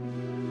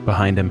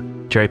 Behind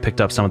him, Jerry picked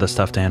up some of the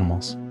stuffed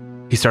animals.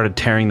 He started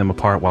tearing them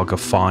apart while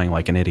guffawing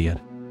like an idiot.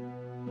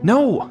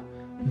 No!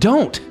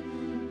 Don't!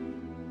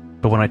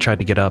 But when I tried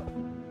to get up,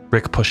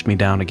 Rick pushed me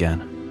down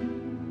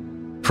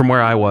again. From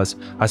where I was,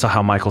 I saw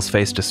how Michael's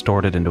face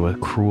distorted into a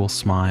cruel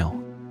smile.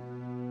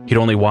 He'd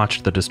only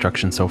watched the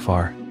destruction so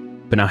far,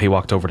 but now he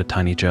walked over to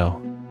Tiny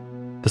Joe.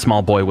 The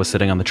small boy was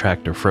sitting on the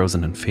tractor,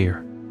 frozen in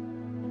fear.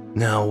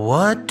 Now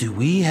what do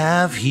we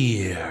have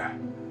here?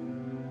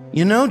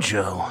 You know,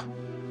 Joe,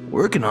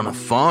 working on a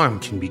farm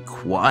can be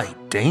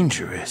quite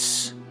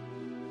dangerous.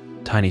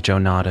 Tiny Joe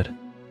nodded,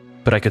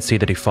 but I could see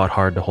that he fought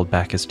hard to hold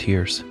back his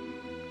tears.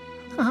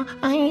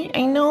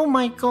 I know,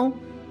 Michael.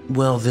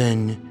 Well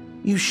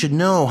then, you should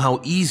know how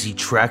easy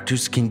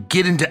tractors can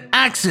get into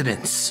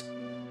accidents.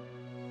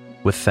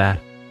 With that,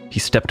 he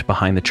stepped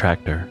behind the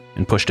tractor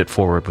and pushed it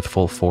forward with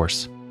full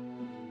force.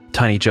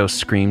 Tiny Joe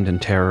screamed in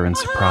terror and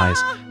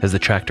surprise as the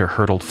tractor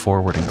hurtled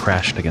forward and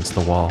crashed against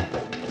the wall.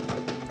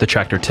 The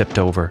tractor tipped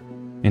over,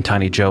 and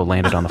Tiny Joe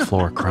landed on the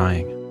floor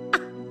crying.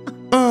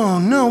 Oh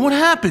no, what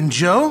happened,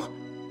 Joe?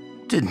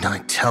 Didn't I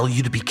tell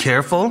you to be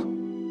careful?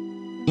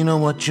 You know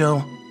what,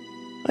 Joe?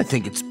 I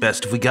think it's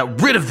best if we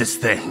got rid of this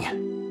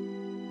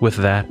thing. With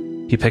that,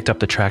 he picked up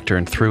the tractor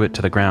and threw it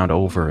to the ground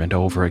over and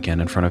over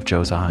again in front of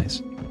Joe's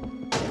eyes.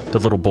 The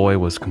little boy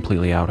was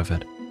completely out of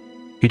it.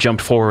 He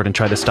jumped forward and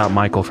tried to stop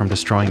Michael from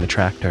destroying the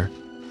tractor.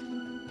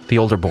 The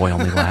older boy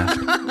only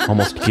laughed,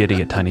 almost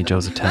giddy at Tiny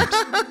Joe's attempts.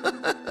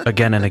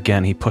 Again and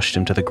again, he pushed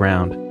him to the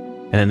ground,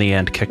 and in the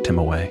end kicked him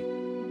away.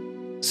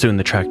 Soon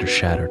the tractor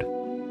shattered.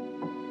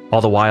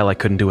 All the while, I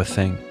couldn't do a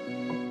thing.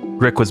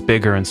 Rick was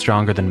bigger and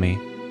stronger than me,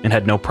 and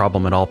had no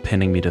problem at all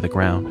pinning me to the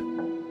ground.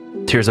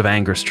 Tears of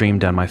anger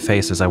streamed down my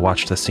face as I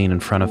watched the scene in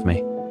front of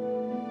me.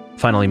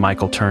 Finally,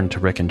 Michael turned to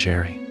Rick and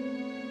Jerry.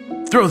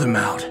 Throw them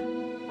out.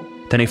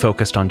 Then he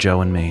focused on Joe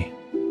and me.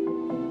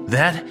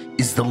 That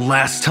is the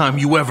last time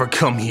you ever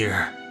come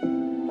here.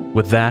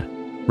 With that,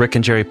 Rick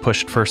and Jerry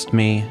pushed first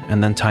me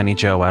and then Tiny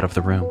Joe out of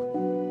the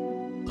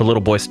room. The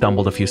little boy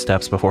stumbled a few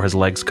steps before his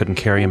legs couldn't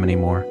carry him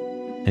anymore,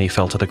 and he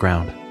fell to the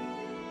ground.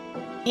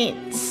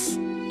 It's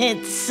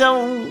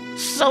so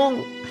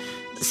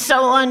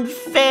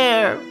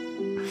unfair.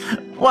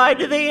 Why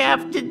do they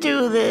have to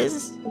do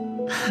this?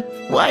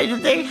 Why do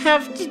they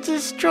have to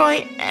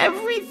destroy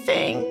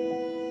everything?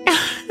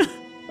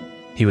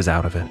 He was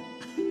out of it,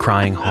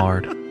 crying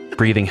hard,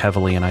 breathing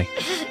heavily, and I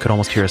could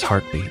almost hear his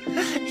heartbeat.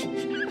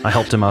 I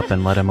helped him up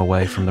and led him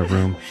away from the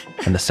room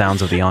and the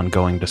sounds of the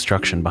ongoing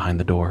destruction behind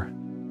the door.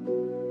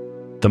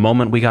 The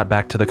moment we got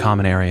back to the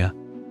common area,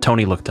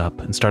 Tony looked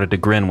up and started to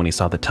grin when he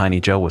saw that Tiny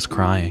Joe was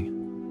crying.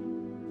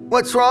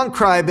 What's wrong,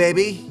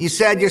 crybaby? You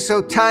said you're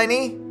so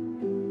tiny?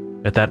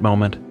 At that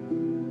moment,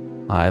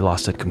 I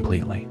lost it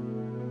completely.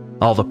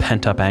 All the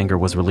pent-up anger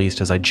was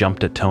released as I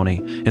jumped at Tony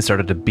and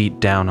started to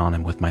beat down on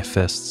him with my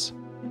fists.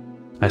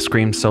 I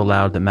screamed so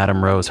loud that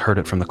Madame Rose heard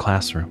it from the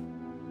classroom.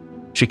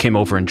 She came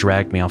over and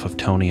dragged me off of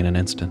Tony in an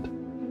instant.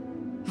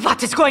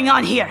 What is going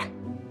on here?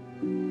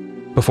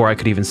 Before I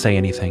could even say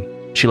anything,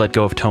 she let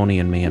go of Tony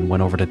and me and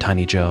went over to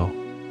Tiny Joe.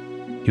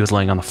 He was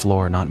laying on the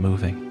floor, not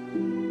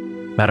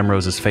moving. Madame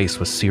Rose's face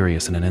was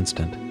serious in an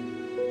instant.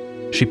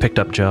 She picked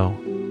up Joe,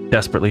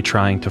 desperately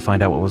trying to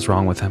find out what was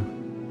wrong with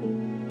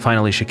him.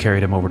 Finally, she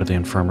carried him over to the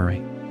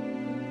infirmary.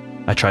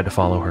 I tried to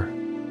follow her.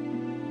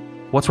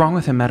 What's wrong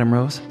with him, Madame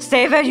Rose?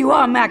 Stay where you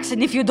are, Max,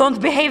 and if you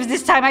don't behave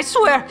this time, I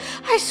swear!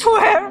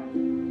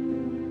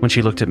 When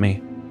she looked at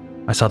me,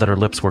 I saw that her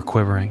lips were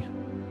quivering,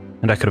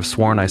 and I could have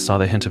sworn I saw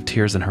the hint of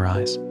tears in her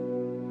eyes.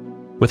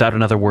 Without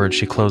another word,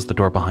 she closed the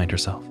door behind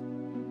herself.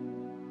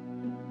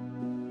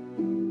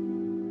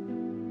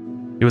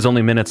 It was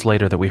only minutes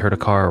later that we heard a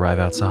car arrive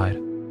outside.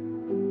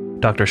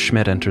 Dr.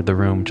 Schmidt entered the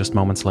room just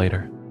moments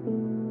later.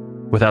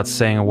 Without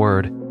saying a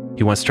word,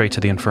 he went straight to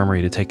the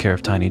infirmary to take care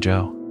of Tiny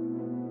Joe.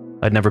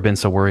 I'd never been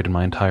so worried in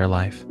my entire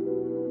life.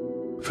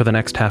 For the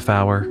next half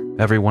hour,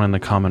 everyone in the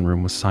common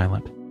room was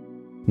silent.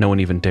 No one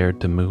even dared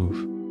to move.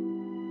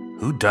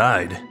 Who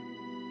died?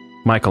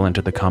 Michael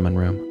entered the common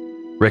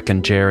room, Rick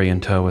and Jerry in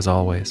tow as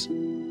always.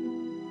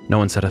 No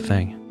one said a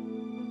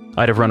thing.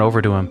 I'd have run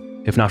over to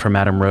him if not for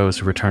Madame Rose,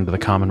 who returned to the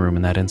common room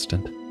in that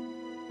instant.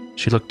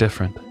 She looked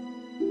different,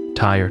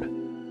 tired,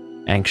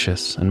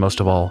 anxious, and most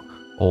of all,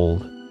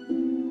 old.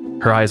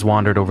 Her eyes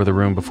wandered over the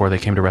room before they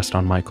came to rest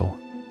on Michael,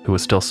 who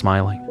was still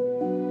smiling.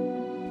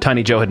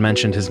 Tiny Joe had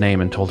mentioned his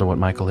name and told her what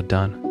Michael had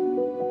done.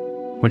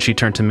 When she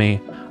turned to me,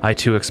 I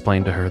too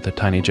explained to her that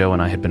Tiny Joe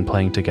and I had been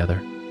playing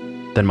together.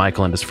 Then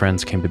Michael and his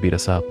friends came to beat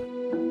us up.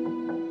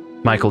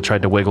 Michael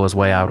tried to wiggle his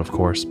way out, of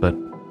course, but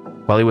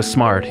while he was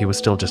smart, he was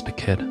still just a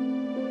kid.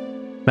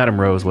 Madame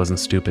Rose wasn't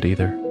stupid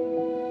either.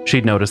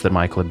 She'd noticed that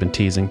Michael had been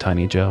teasing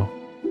Tiny Joe,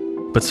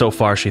 but so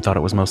far she thought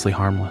it was mostly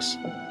harmless.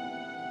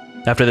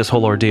 After this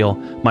whole ordeal,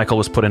 Michael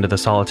was put into the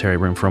solitary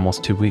room for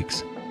almost 2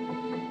 weeks.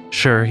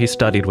 Sure, he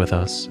studied with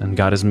us and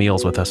got his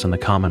meals with us in the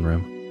common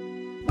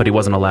room, but he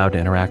wasn't allowed to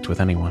interact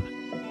with anyone.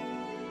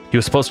 He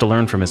was supposed to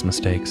learn from his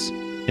mistakes,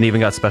 and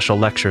even got special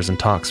lectures and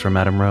talks from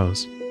Madame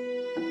Rose.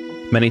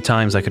 Many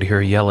times I could hear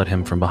her yell at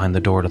him from behind the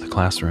door to the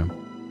classroom.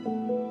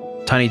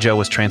 Tiny Joe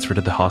was transferred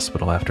to the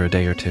hospital after a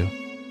day or two.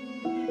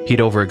 He'd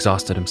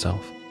overexhausted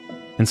himself,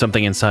 and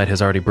something inside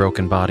his already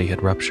broken body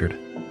had ruptured.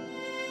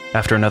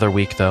 After another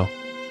week, though,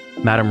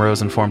 Madame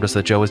Rose informed us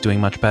that Joe was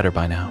doing much better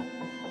by now.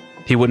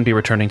 He wouldn't be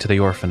returning to the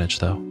orphanage,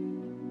 though.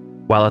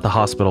 While at the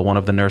hospital, one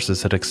of the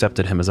nurses had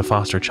accepted him as a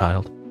foster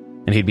child,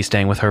 and he'd be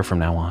staying with her from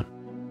now on.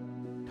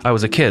 I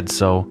was a kid,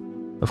 so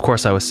of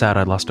course I was sad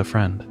I'd lost a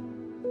friend.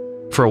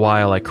 For a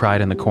while, I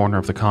cried in the corner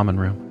of the common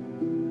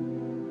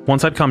room.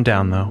 Once I'd calmed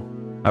down, though,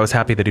 I was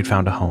happy that he'd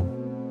found a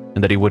home,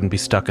 and that he wouldn't be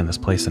stuck in this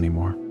place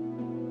anymore.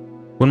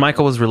 When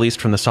Michael was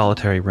released from the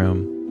solitary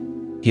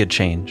room, he had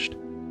changed.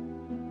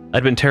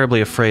 I'd been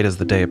terribly afraid as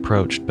the day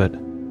approached, but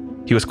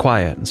he was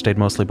quiet and stayed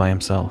mostly by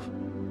himself.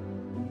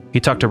 He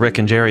talked to Rick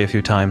and Jerry a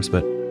few times,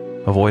 but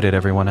avoided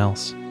everyone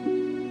else.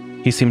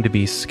 He seemed to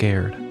be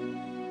scared.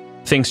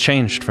 Things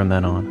changed from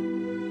then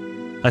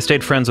on. I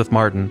stayed friends with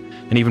Martin,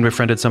 and even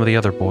befriended some of the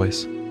other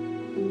boys.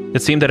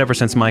 It seemed that ever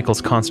since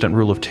Michael's constant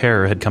rule of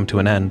terror had come to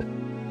an end,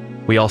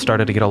 we all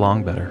started to get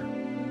along better.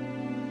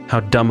 How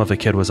dumb of a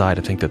kid was I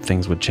to think that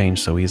things would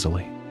change so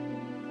easily.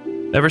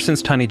 Ever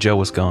since Tiny Joe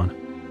was gone,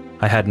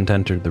 I hadn't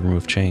entered the room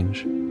of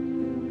change.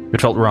 It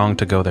felt wrong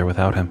to go there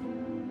without him,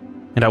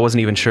 and I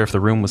wasn't even sure if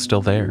the room was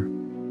still there.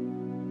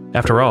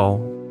 After all,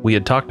 we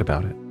had talked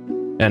about it,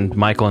 and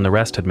Michael and the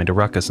rest had made a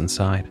ruckus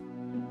inside.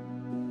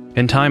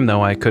 In time,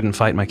 though, I couldn't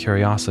fight my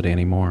curiosity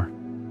anymore.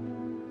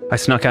 I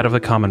snuck out of the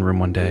common room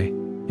one day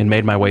and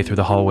made my way through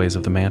the hallways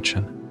of the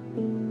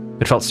mansion.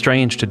 It felt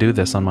strange to do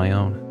this on my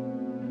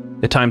own.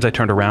 At times I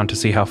turned around to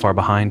see how far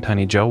behind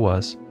Tiny Joe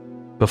was,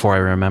 before I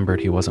remembered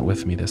he wasn't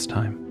with me this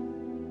time.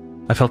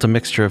 I felt a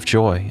mixture of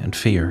joy and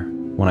fear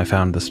when I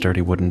found the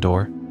sturdy wooden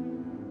door.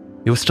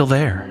 It was still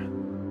there.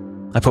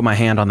 I put my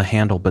hand on the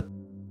handle, but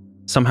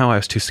somehow I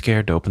was too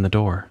scared to open the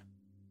door.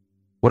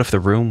 What if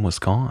the room was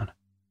gone?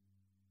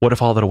 What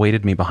if all that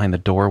awaited me behind the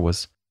door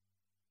was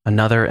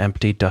another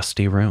empty,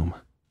 dusty room?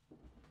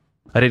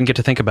 I didn't get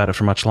to think about it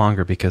for much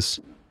longer because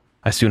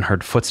I soon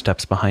heard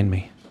footsteps behind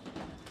me.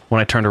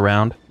 When I turned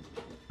around,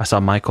 I saw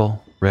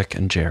Michael, Rick,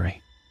 and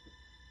Jerry.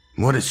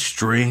 What a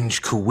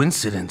strange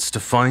coincidence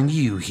to find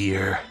you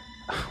here.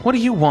 What do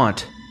you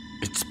want?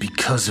 It's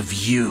because of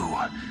you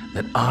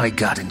that I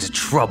got into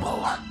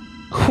trouble.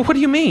 What do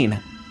you mean?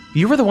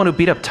 You were the one who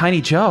beat up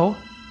Tiny Joe.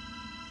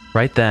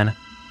 Right then,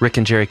 Rick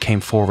and Jerry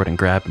came forward and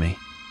grabbed me.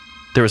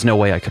 There was no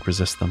way I could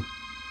resist them.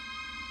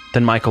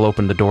 Then Michael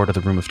opened the door to the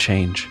room of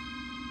change.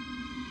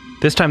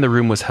 This time the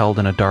room was held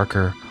in a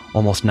darker,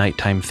 almost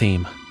nighttime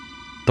theme.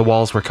 The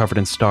walls were covered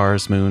in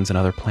stars, moons, and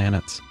other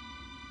planets.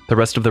 The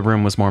rest of the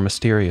room was more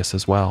mysterious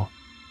as well.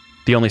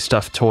 The only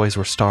stuffed toys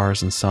were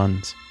stars and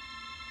suns.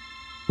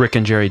 Rick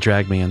and Jerry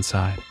dragged me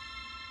inside.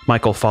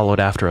 Michael followed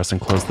after us and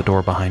closed the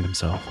door behind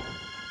himself.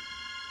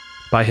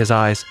 By his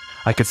eyes,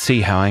 I could see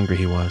how angry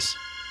he was.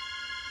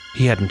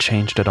 He hadn't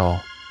changed at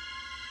all.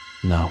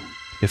 No,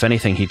 if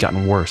anything, he'd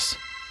gotten worse.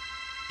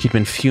 He'd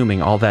been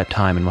fuming all that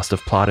time and must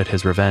have plotted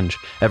his revenge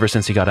ever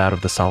since he got out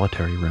of the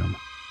solitary room.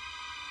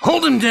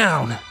 Hold him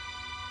down!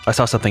 I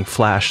saw something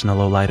flash in the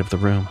low light of the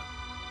room.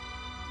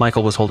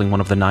 Michael was holding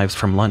one of the knives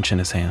from lunch in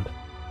his hand.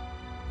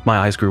 My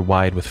eyes grew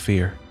wide with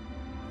fear.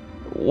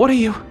 What are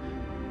you?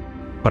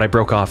 But I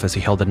broke off as he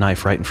held the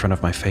knife right in front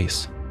of my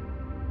face.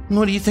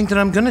 What do you think that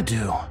I'm gonna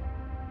do?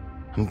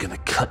 I'm gonna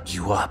cut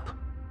you up.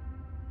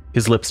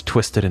 His lips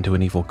twisted into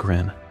an evil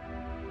grin.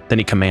 Then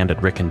he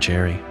commanded Rick and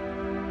Jerry.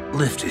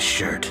 Lift his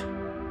shirt.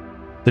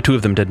 The two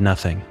of them did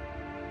nothing.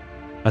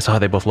 I saw how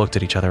they both looked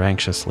at each other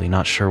anxiously,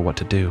 not sure what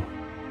to do.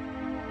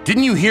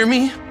 Didn't you hear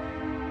me?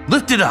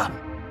 Lift it up!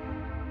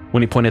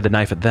 When he pointed the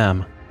knife at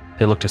them,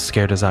 they looked as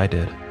scared as I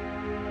did.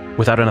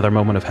 Without another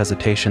moment of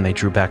hesitation, they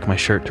drew back my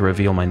shirt to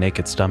reveal my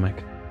naked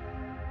stomach.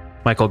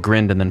 Michael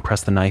grinned and then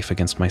pressed the knife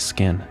against my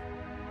skin.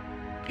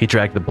 He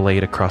dragged the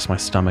blade across my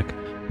stomach,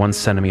 1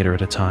 centimeter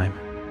at a time.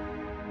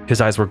 His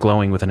eyes were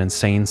glowing with an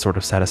insane sort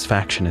of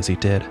satisfaction as he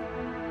did.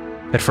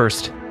 At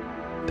first,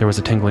 there was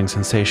a tingling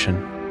sensation,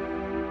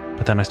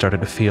 but then I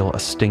started to feel a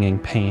stinging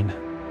pain.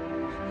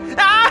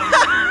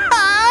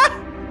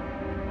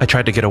 I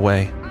tried to get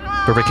away,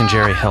 but Rick and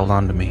Jerry held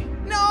on to me.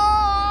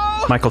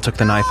 No! Michael took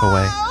the knife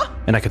away,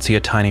 and I could see a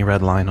tiny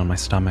red line on my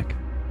stomach.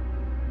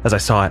 As I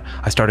saw it,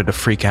 I started to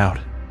freak out.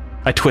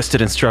 I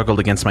twisted and struggled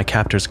against my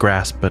captor's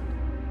grasp, but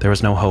there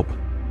was no hope.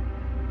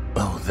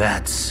 Oh,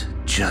 that's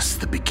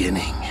just the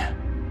beginning.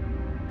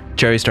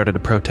 Jerry started to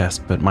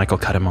protest, but Michael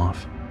cut him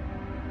off.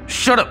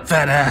 Shut up,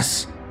 fat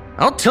ass!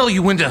 I'll tell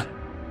you when to...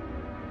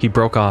 He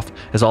broke off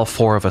as all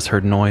 4 of us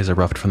heard noise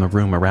erupt from the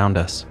room around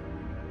us.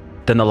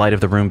 Then the light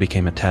of the room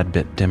became a tad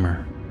bit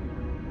dimmer.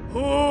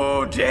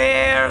 Who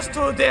dares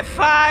to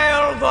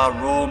defile the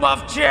room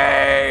of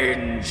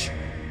change?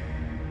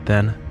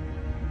 Then,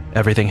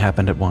 everything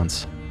happened at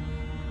once.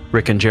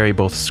 Rick and Jerry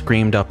both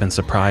screamed up in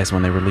surprise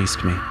when they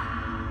released me.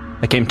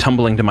 I came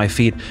tumbling to my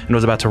feet and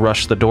was about to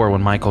rush the door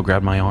when Michael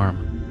grabbed my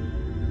arm.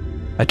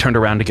 I turned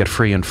around to get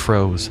free and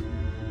froze.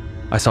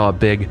 I saw a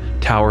big,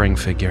 towering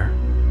figure,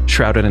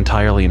 shrouded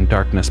entirely in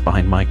darkness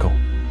behind Michael.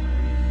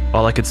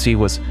 All I could see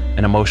was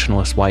an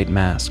emotionless white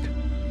mask.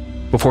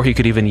 Before he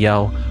could even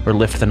yell or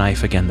lift the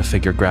knife again, the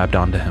figure grabbed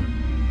onto him.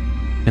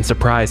 In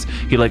surprise,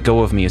 he let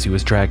go of me as he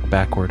was dragged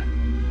backward.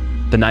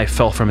 The knife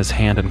fell from his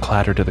hand and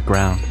clattered to the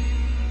ground.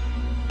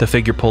 The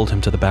figure pulled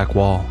him to the back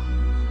wall.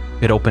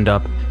 It opened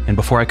up, and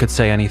before I could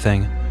say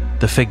anything,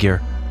 the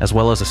figure, as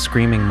well as a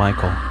screaming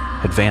Michael,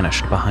 had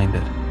vanished behind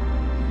it.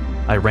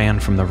 I ran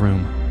from the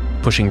room,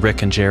 pushing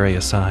Rick and Jerry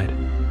aside.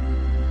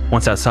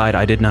 Once outside,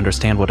 I didn't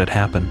understand what had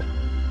happened.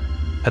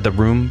 Had the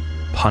room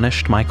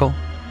punished Michael?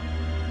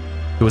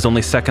 It was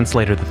only seconds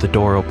later that the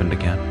door opened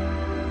again.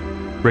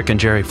 Rick and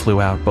Jerry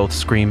flew out, both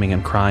screaming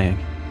and crying,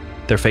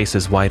 their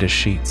faces white as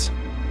sheets.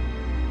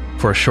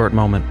 For a short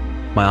moment,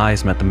 my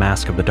eyes met the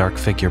mask of the dark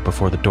figure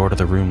before the door to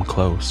the room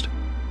closed.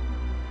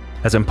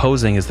 As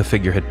imposing as the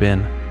figure had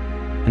been,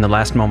 in the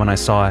last moment I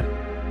saw it,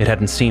 it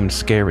hadn't seemed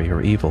scary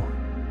or evil.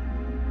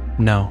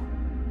 No,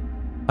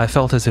 I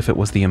felt as if it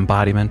was the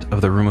embodiment of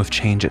the room of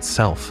change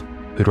itself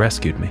who'd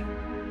rescued me.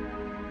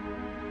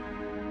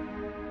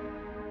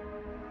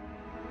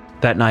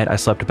 That night, I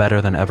slept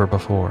better than ever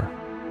before.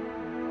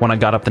 When I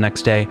got up the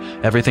next day,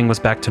 everything was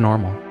back to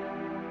normal,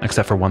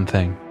 except for one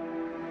thing.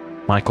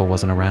 Michael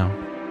wasn't around.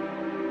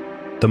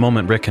 The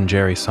moment Rick and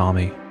Jerry saw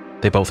me,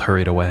 they both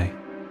hurried away.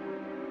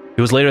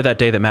 It was later that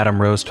day that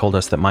Madame Rose told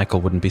us that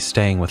Michael wouldn't be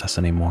staying with us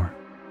anymore.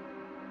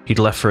 He'd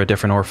left for a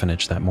different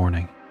orphanage that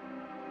morning.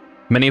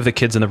 Many of the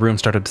kids in the room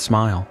started to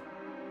smile,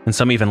 and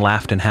some even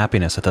laughed in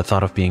happiness at the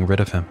thought of being rid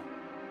of him.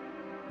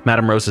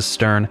 Madame Rose's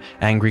stern,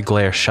 angry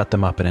glare shut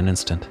them up in an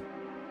instant.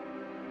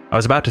 I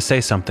was about to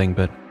say something,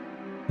 but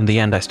in the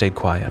end I stayed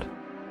quiet.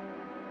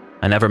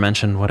 I never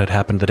mentioned what had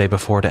happened the day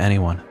before to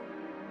anyone.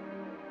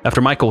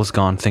 After Michael was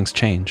gone, things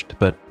changed,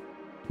 but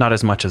not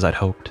as much as I'd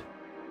hoped.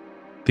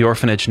 The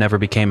orphanage never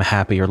became a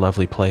happy or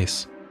lovely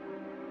place.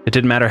 It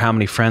didn't matter how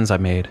many friends I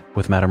made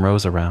with Madame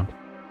Rose around.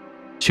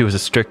 She was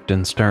as strict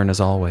and stern as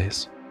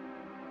always.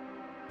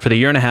 For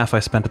the 1.5 years I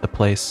spent at the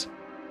place,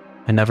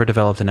 I never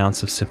developed an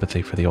ounce of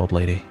sympathy for the old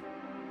lady.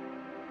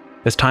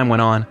 As time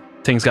went on,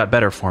 things got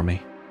better for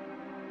me.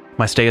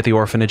 My stay at the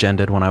orphanage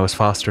ended when I was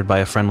fostered by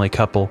a friendly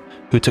couple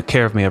who took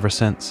care of me ever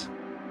since.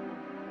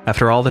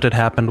 After all that had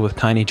happened with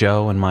Tiny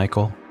Joe and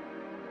Michael,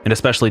 and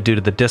especially due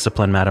to the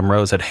discipline Madame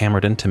Rose had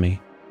hammered into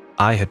me,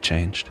 I had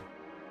changed.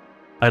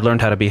 I'd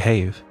learned how to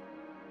behave.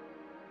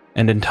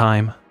 And in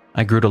time,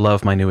 I grew to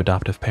love my new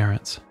adoptive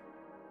parents.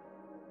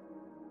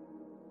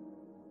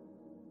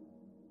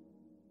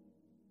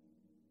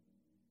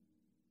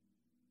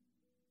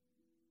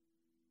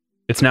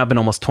 It's now been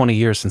almost 20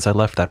 years since I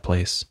left that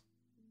place.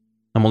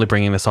 I'm only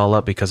bringing this all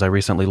up because I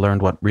recently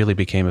learned what really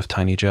became of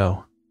Tiny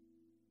Joe.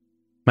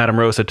 Madame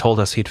Rose had told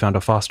us he'd found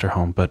a foster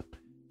home, but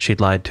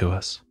she'd lied to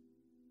us.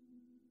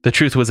 The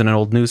truth was in an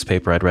old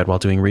newspaper I'd read while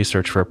doing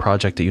research for a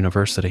project at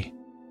university.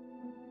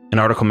 An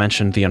article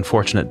mentioned the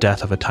unfortunate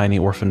death of a tiny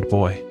orphaned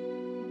boy,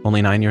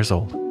 only 9 years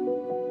old.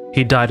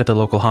 He'd died at the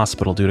local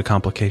hospital due to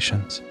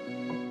complications.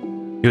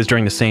 It was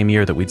during the same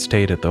year that we'd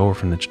stayed at the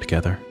orphanage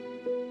together.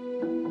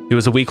 It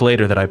was a week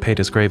later that I paid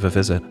his grave a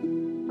visit.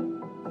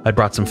 I'd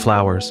brought some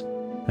flowers,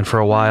 and for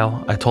a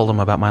while, I told him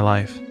about my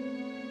life.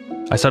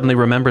 I suddenly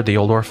remembered the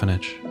old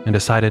orphanage and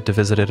decided to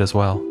visit it as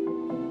well.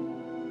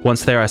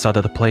 Once there, I saw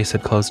that the place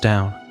had closed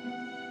down.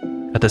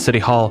 At the city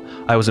hall,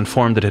 I was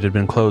informed that it had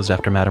been closed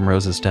after Madame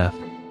Rose's death.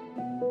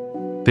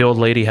 The old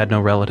lady had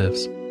no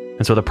relatives,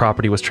 and so the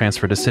property was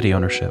transferred to city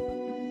ownership.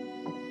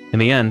 In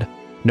the end,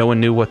 no one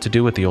knew what to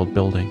do with the old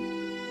building.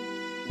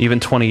 Even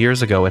 20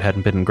 years ago, it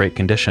hadn't been in great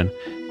condition,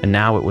 and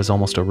now it was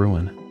almost a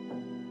ruin.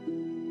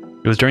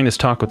 It was during this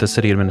talk with the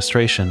city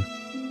administration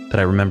that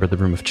I remembered the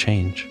Room of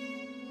Change.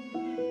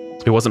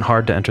 It wasn't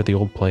hard to enter the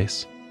old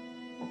place.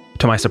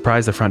 To my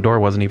surprise, the front door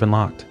wasn't even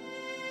locked.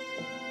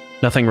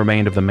 Nothing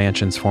remained of the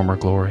mansion's former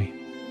glory.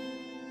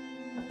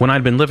 When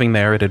I'd been living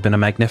there, it had been a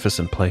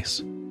magnificent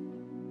place.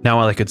 Now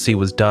all I could see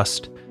was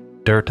dust,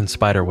 dirt, and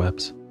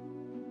spiderwebs.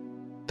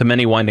 The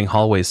many winding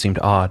hallways seemed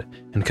odd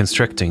and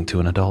constricting to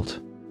an adult.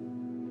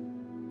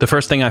 The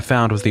first thing I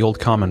found was the old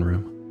common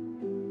room.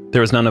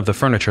 There was none of the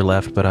furniture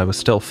left, but I was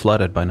still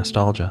flooded by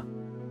nostalgia.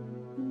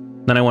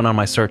 Then I went on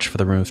my search for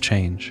the Room of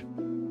Change.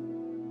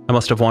 I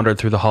must have wandered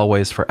through the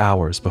hallways for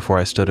hours before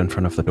I stood in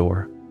front of the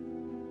door.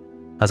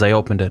 As I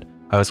opened it,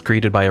 I was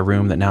greeted by a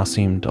room that now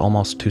seemed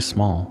almost too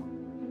small.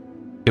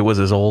 It was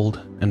as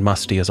old and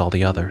musty as all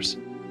the others.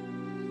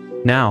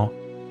 Now,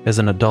 as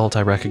an adult,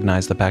 I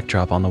recognized the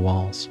backdrop on the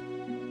walls.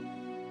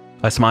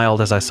 I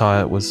smiled as I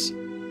saw it was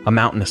a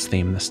mountainous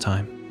theme this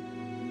time.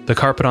 The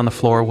carpet on the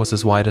floor was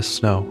as white as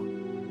snow,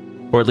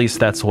 or at least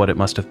that's what it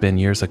must have been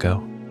years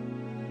ago.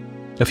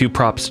 A few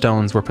prop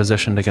stones were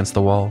positioned against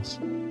the walls.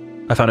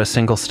 I found a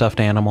single stuffed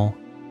animal,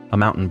 a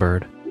mountain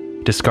bird,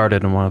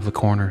 discarded in one of the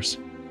corners.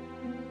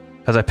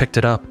 As I picked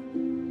it up,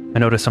 I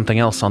noticed something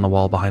else on the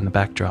wall behind the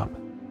backdrop.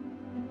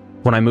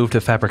 When I moved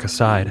the fabric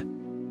aside,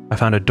 I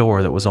found a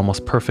door that was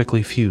almost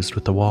perfectly fused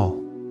with the wall.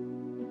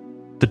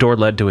 The door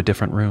led to a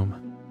different room.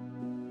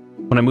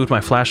 When I moved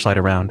my flashlight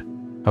around,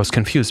 I was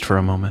confused for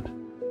a moment,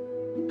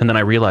 and then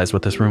I realized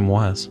what this room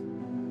was.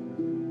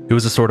 It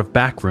was a sort of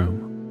back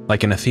room,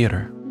 like in a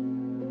theater.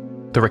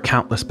 There were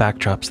countless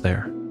backdrops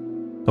there,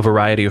 a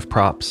variety of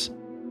props,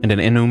 and an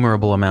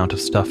innumerable amount of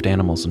stuffed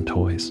animals and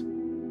toys.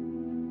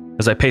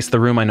 As I paced the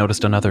room, I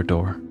noticed another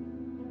door.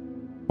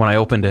 When I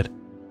opened it,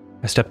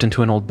 I stepped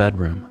into an old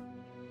bedroom.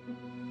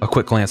 A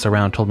quick glance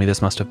around told me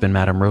this must have been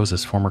Madame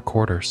Rose's former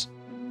quarters.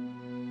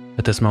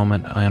 At this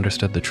moment, I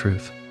understood the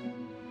truth.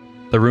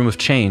 The Room of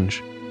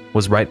Change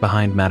was right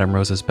behind Madame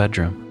Rose's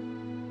bedroom.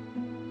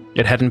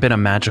 It hadn't been a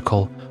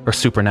magical or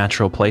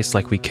supernatural place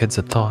like we kids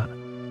had thought.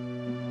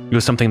 It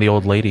was something the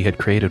old lady had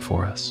created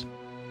for us.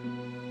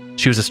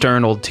 She was a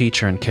stern old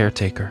teacher and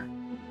caretaker.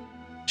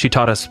 She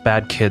taught us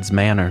bad kids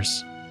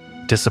manners,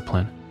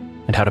 discipline,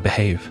 and how to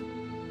behave.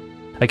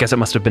 I guess it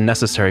must have been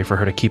necessary for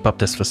her to keep up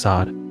this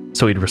facade,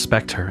 so we'd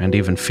respect her and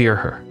even fear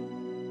her.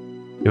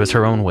 It was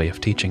her own way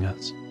of teaching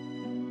us.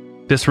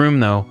 This room,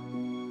 though,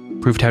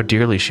 proved how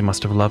dearly she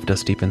must have loved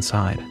us deep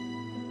inside.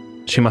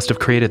 She must have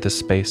created this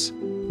space,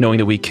 knowing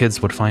that we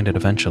kids would find it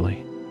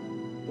eventually.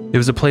 It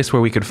was a place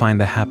where we could find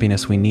the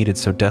happiness we needed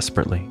so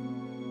desperately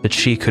that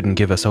she couldn't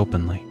give us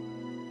openly.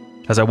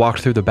 As I walked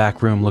through the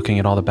back room looking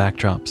at all the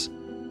backdrops,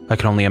 I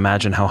could only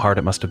imagine how hard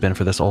it must have been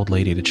for this old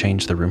lady to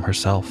change the room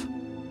herself.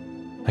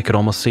 I could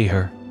almost see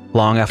her,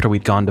 long after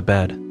we'd gone to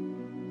bed.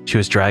 She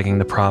was dragging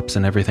the props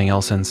and everything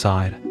else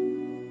inside,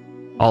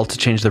 all to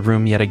change the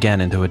room yet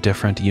again into a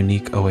different,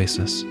 unique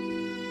oasis.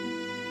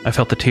 I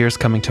felt the tears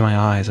coming to my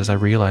eyes as I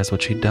realized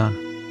what she'd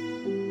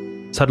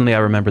done. Suddenly I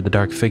remembered the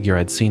dark figure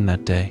I'd seen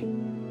that day,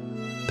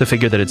 the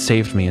figure that had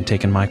saved me and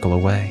taken Michael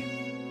away.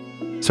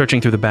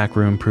 Searching through the back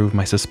room proved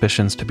my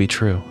suspicions to be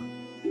true.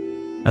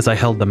 As I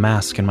held the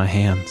mask in my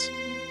hands,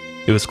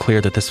 it was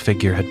clear that this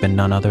figure had been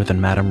none other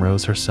than Madame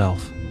Rose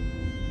herself.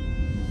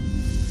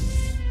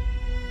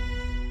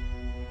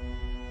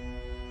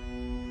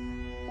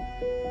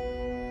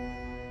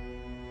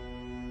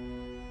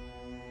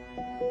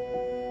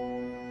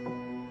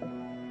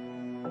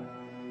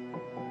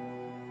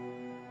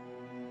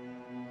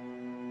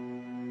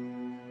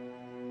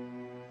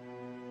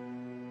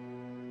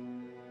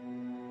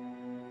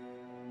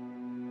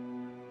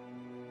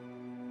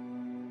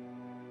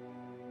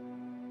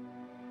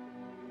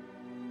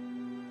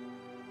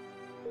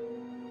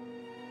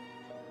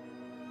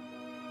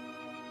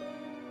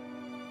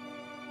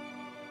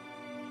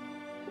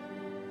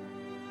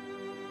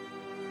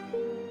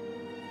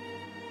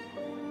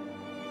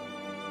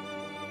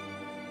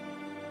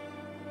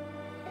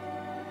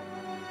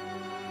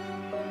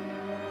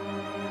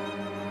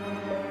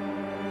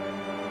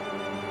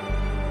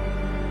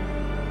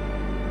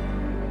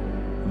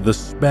 The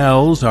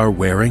spells are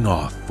wearing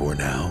off for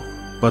now,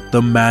 but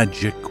the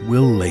magic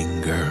will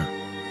linger.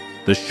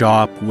 The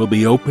shop will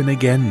be open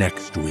again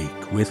next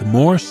week with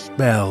more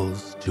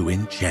spells to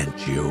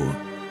enchant you.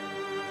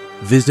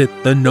 Visit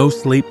the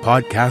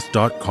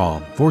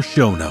NoSleepPodcast.com for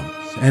show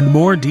notes and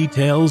more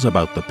details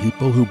about the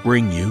people who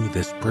bring you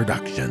this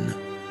production.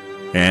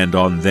 And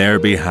on their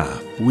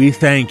behalf, we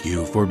thank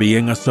you for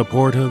being a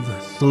supportive,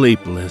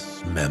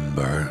 sleepless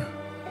member.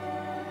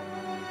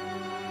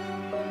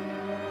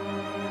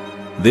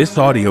 This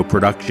audio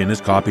production is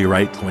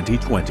copyright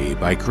 2020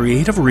 by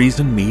Creative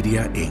Reason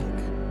Media, Inc.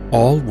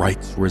 All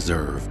rights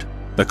reserved.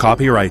 The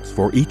copyrights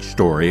for each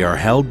story are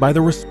held by the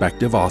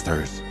respective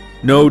authors.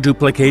 No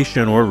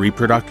duplication or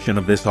reproduction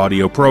of this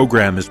audio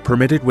program is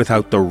permitted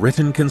without the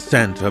written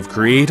consent of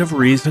Creative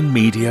Reason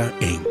Media,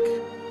 Inc.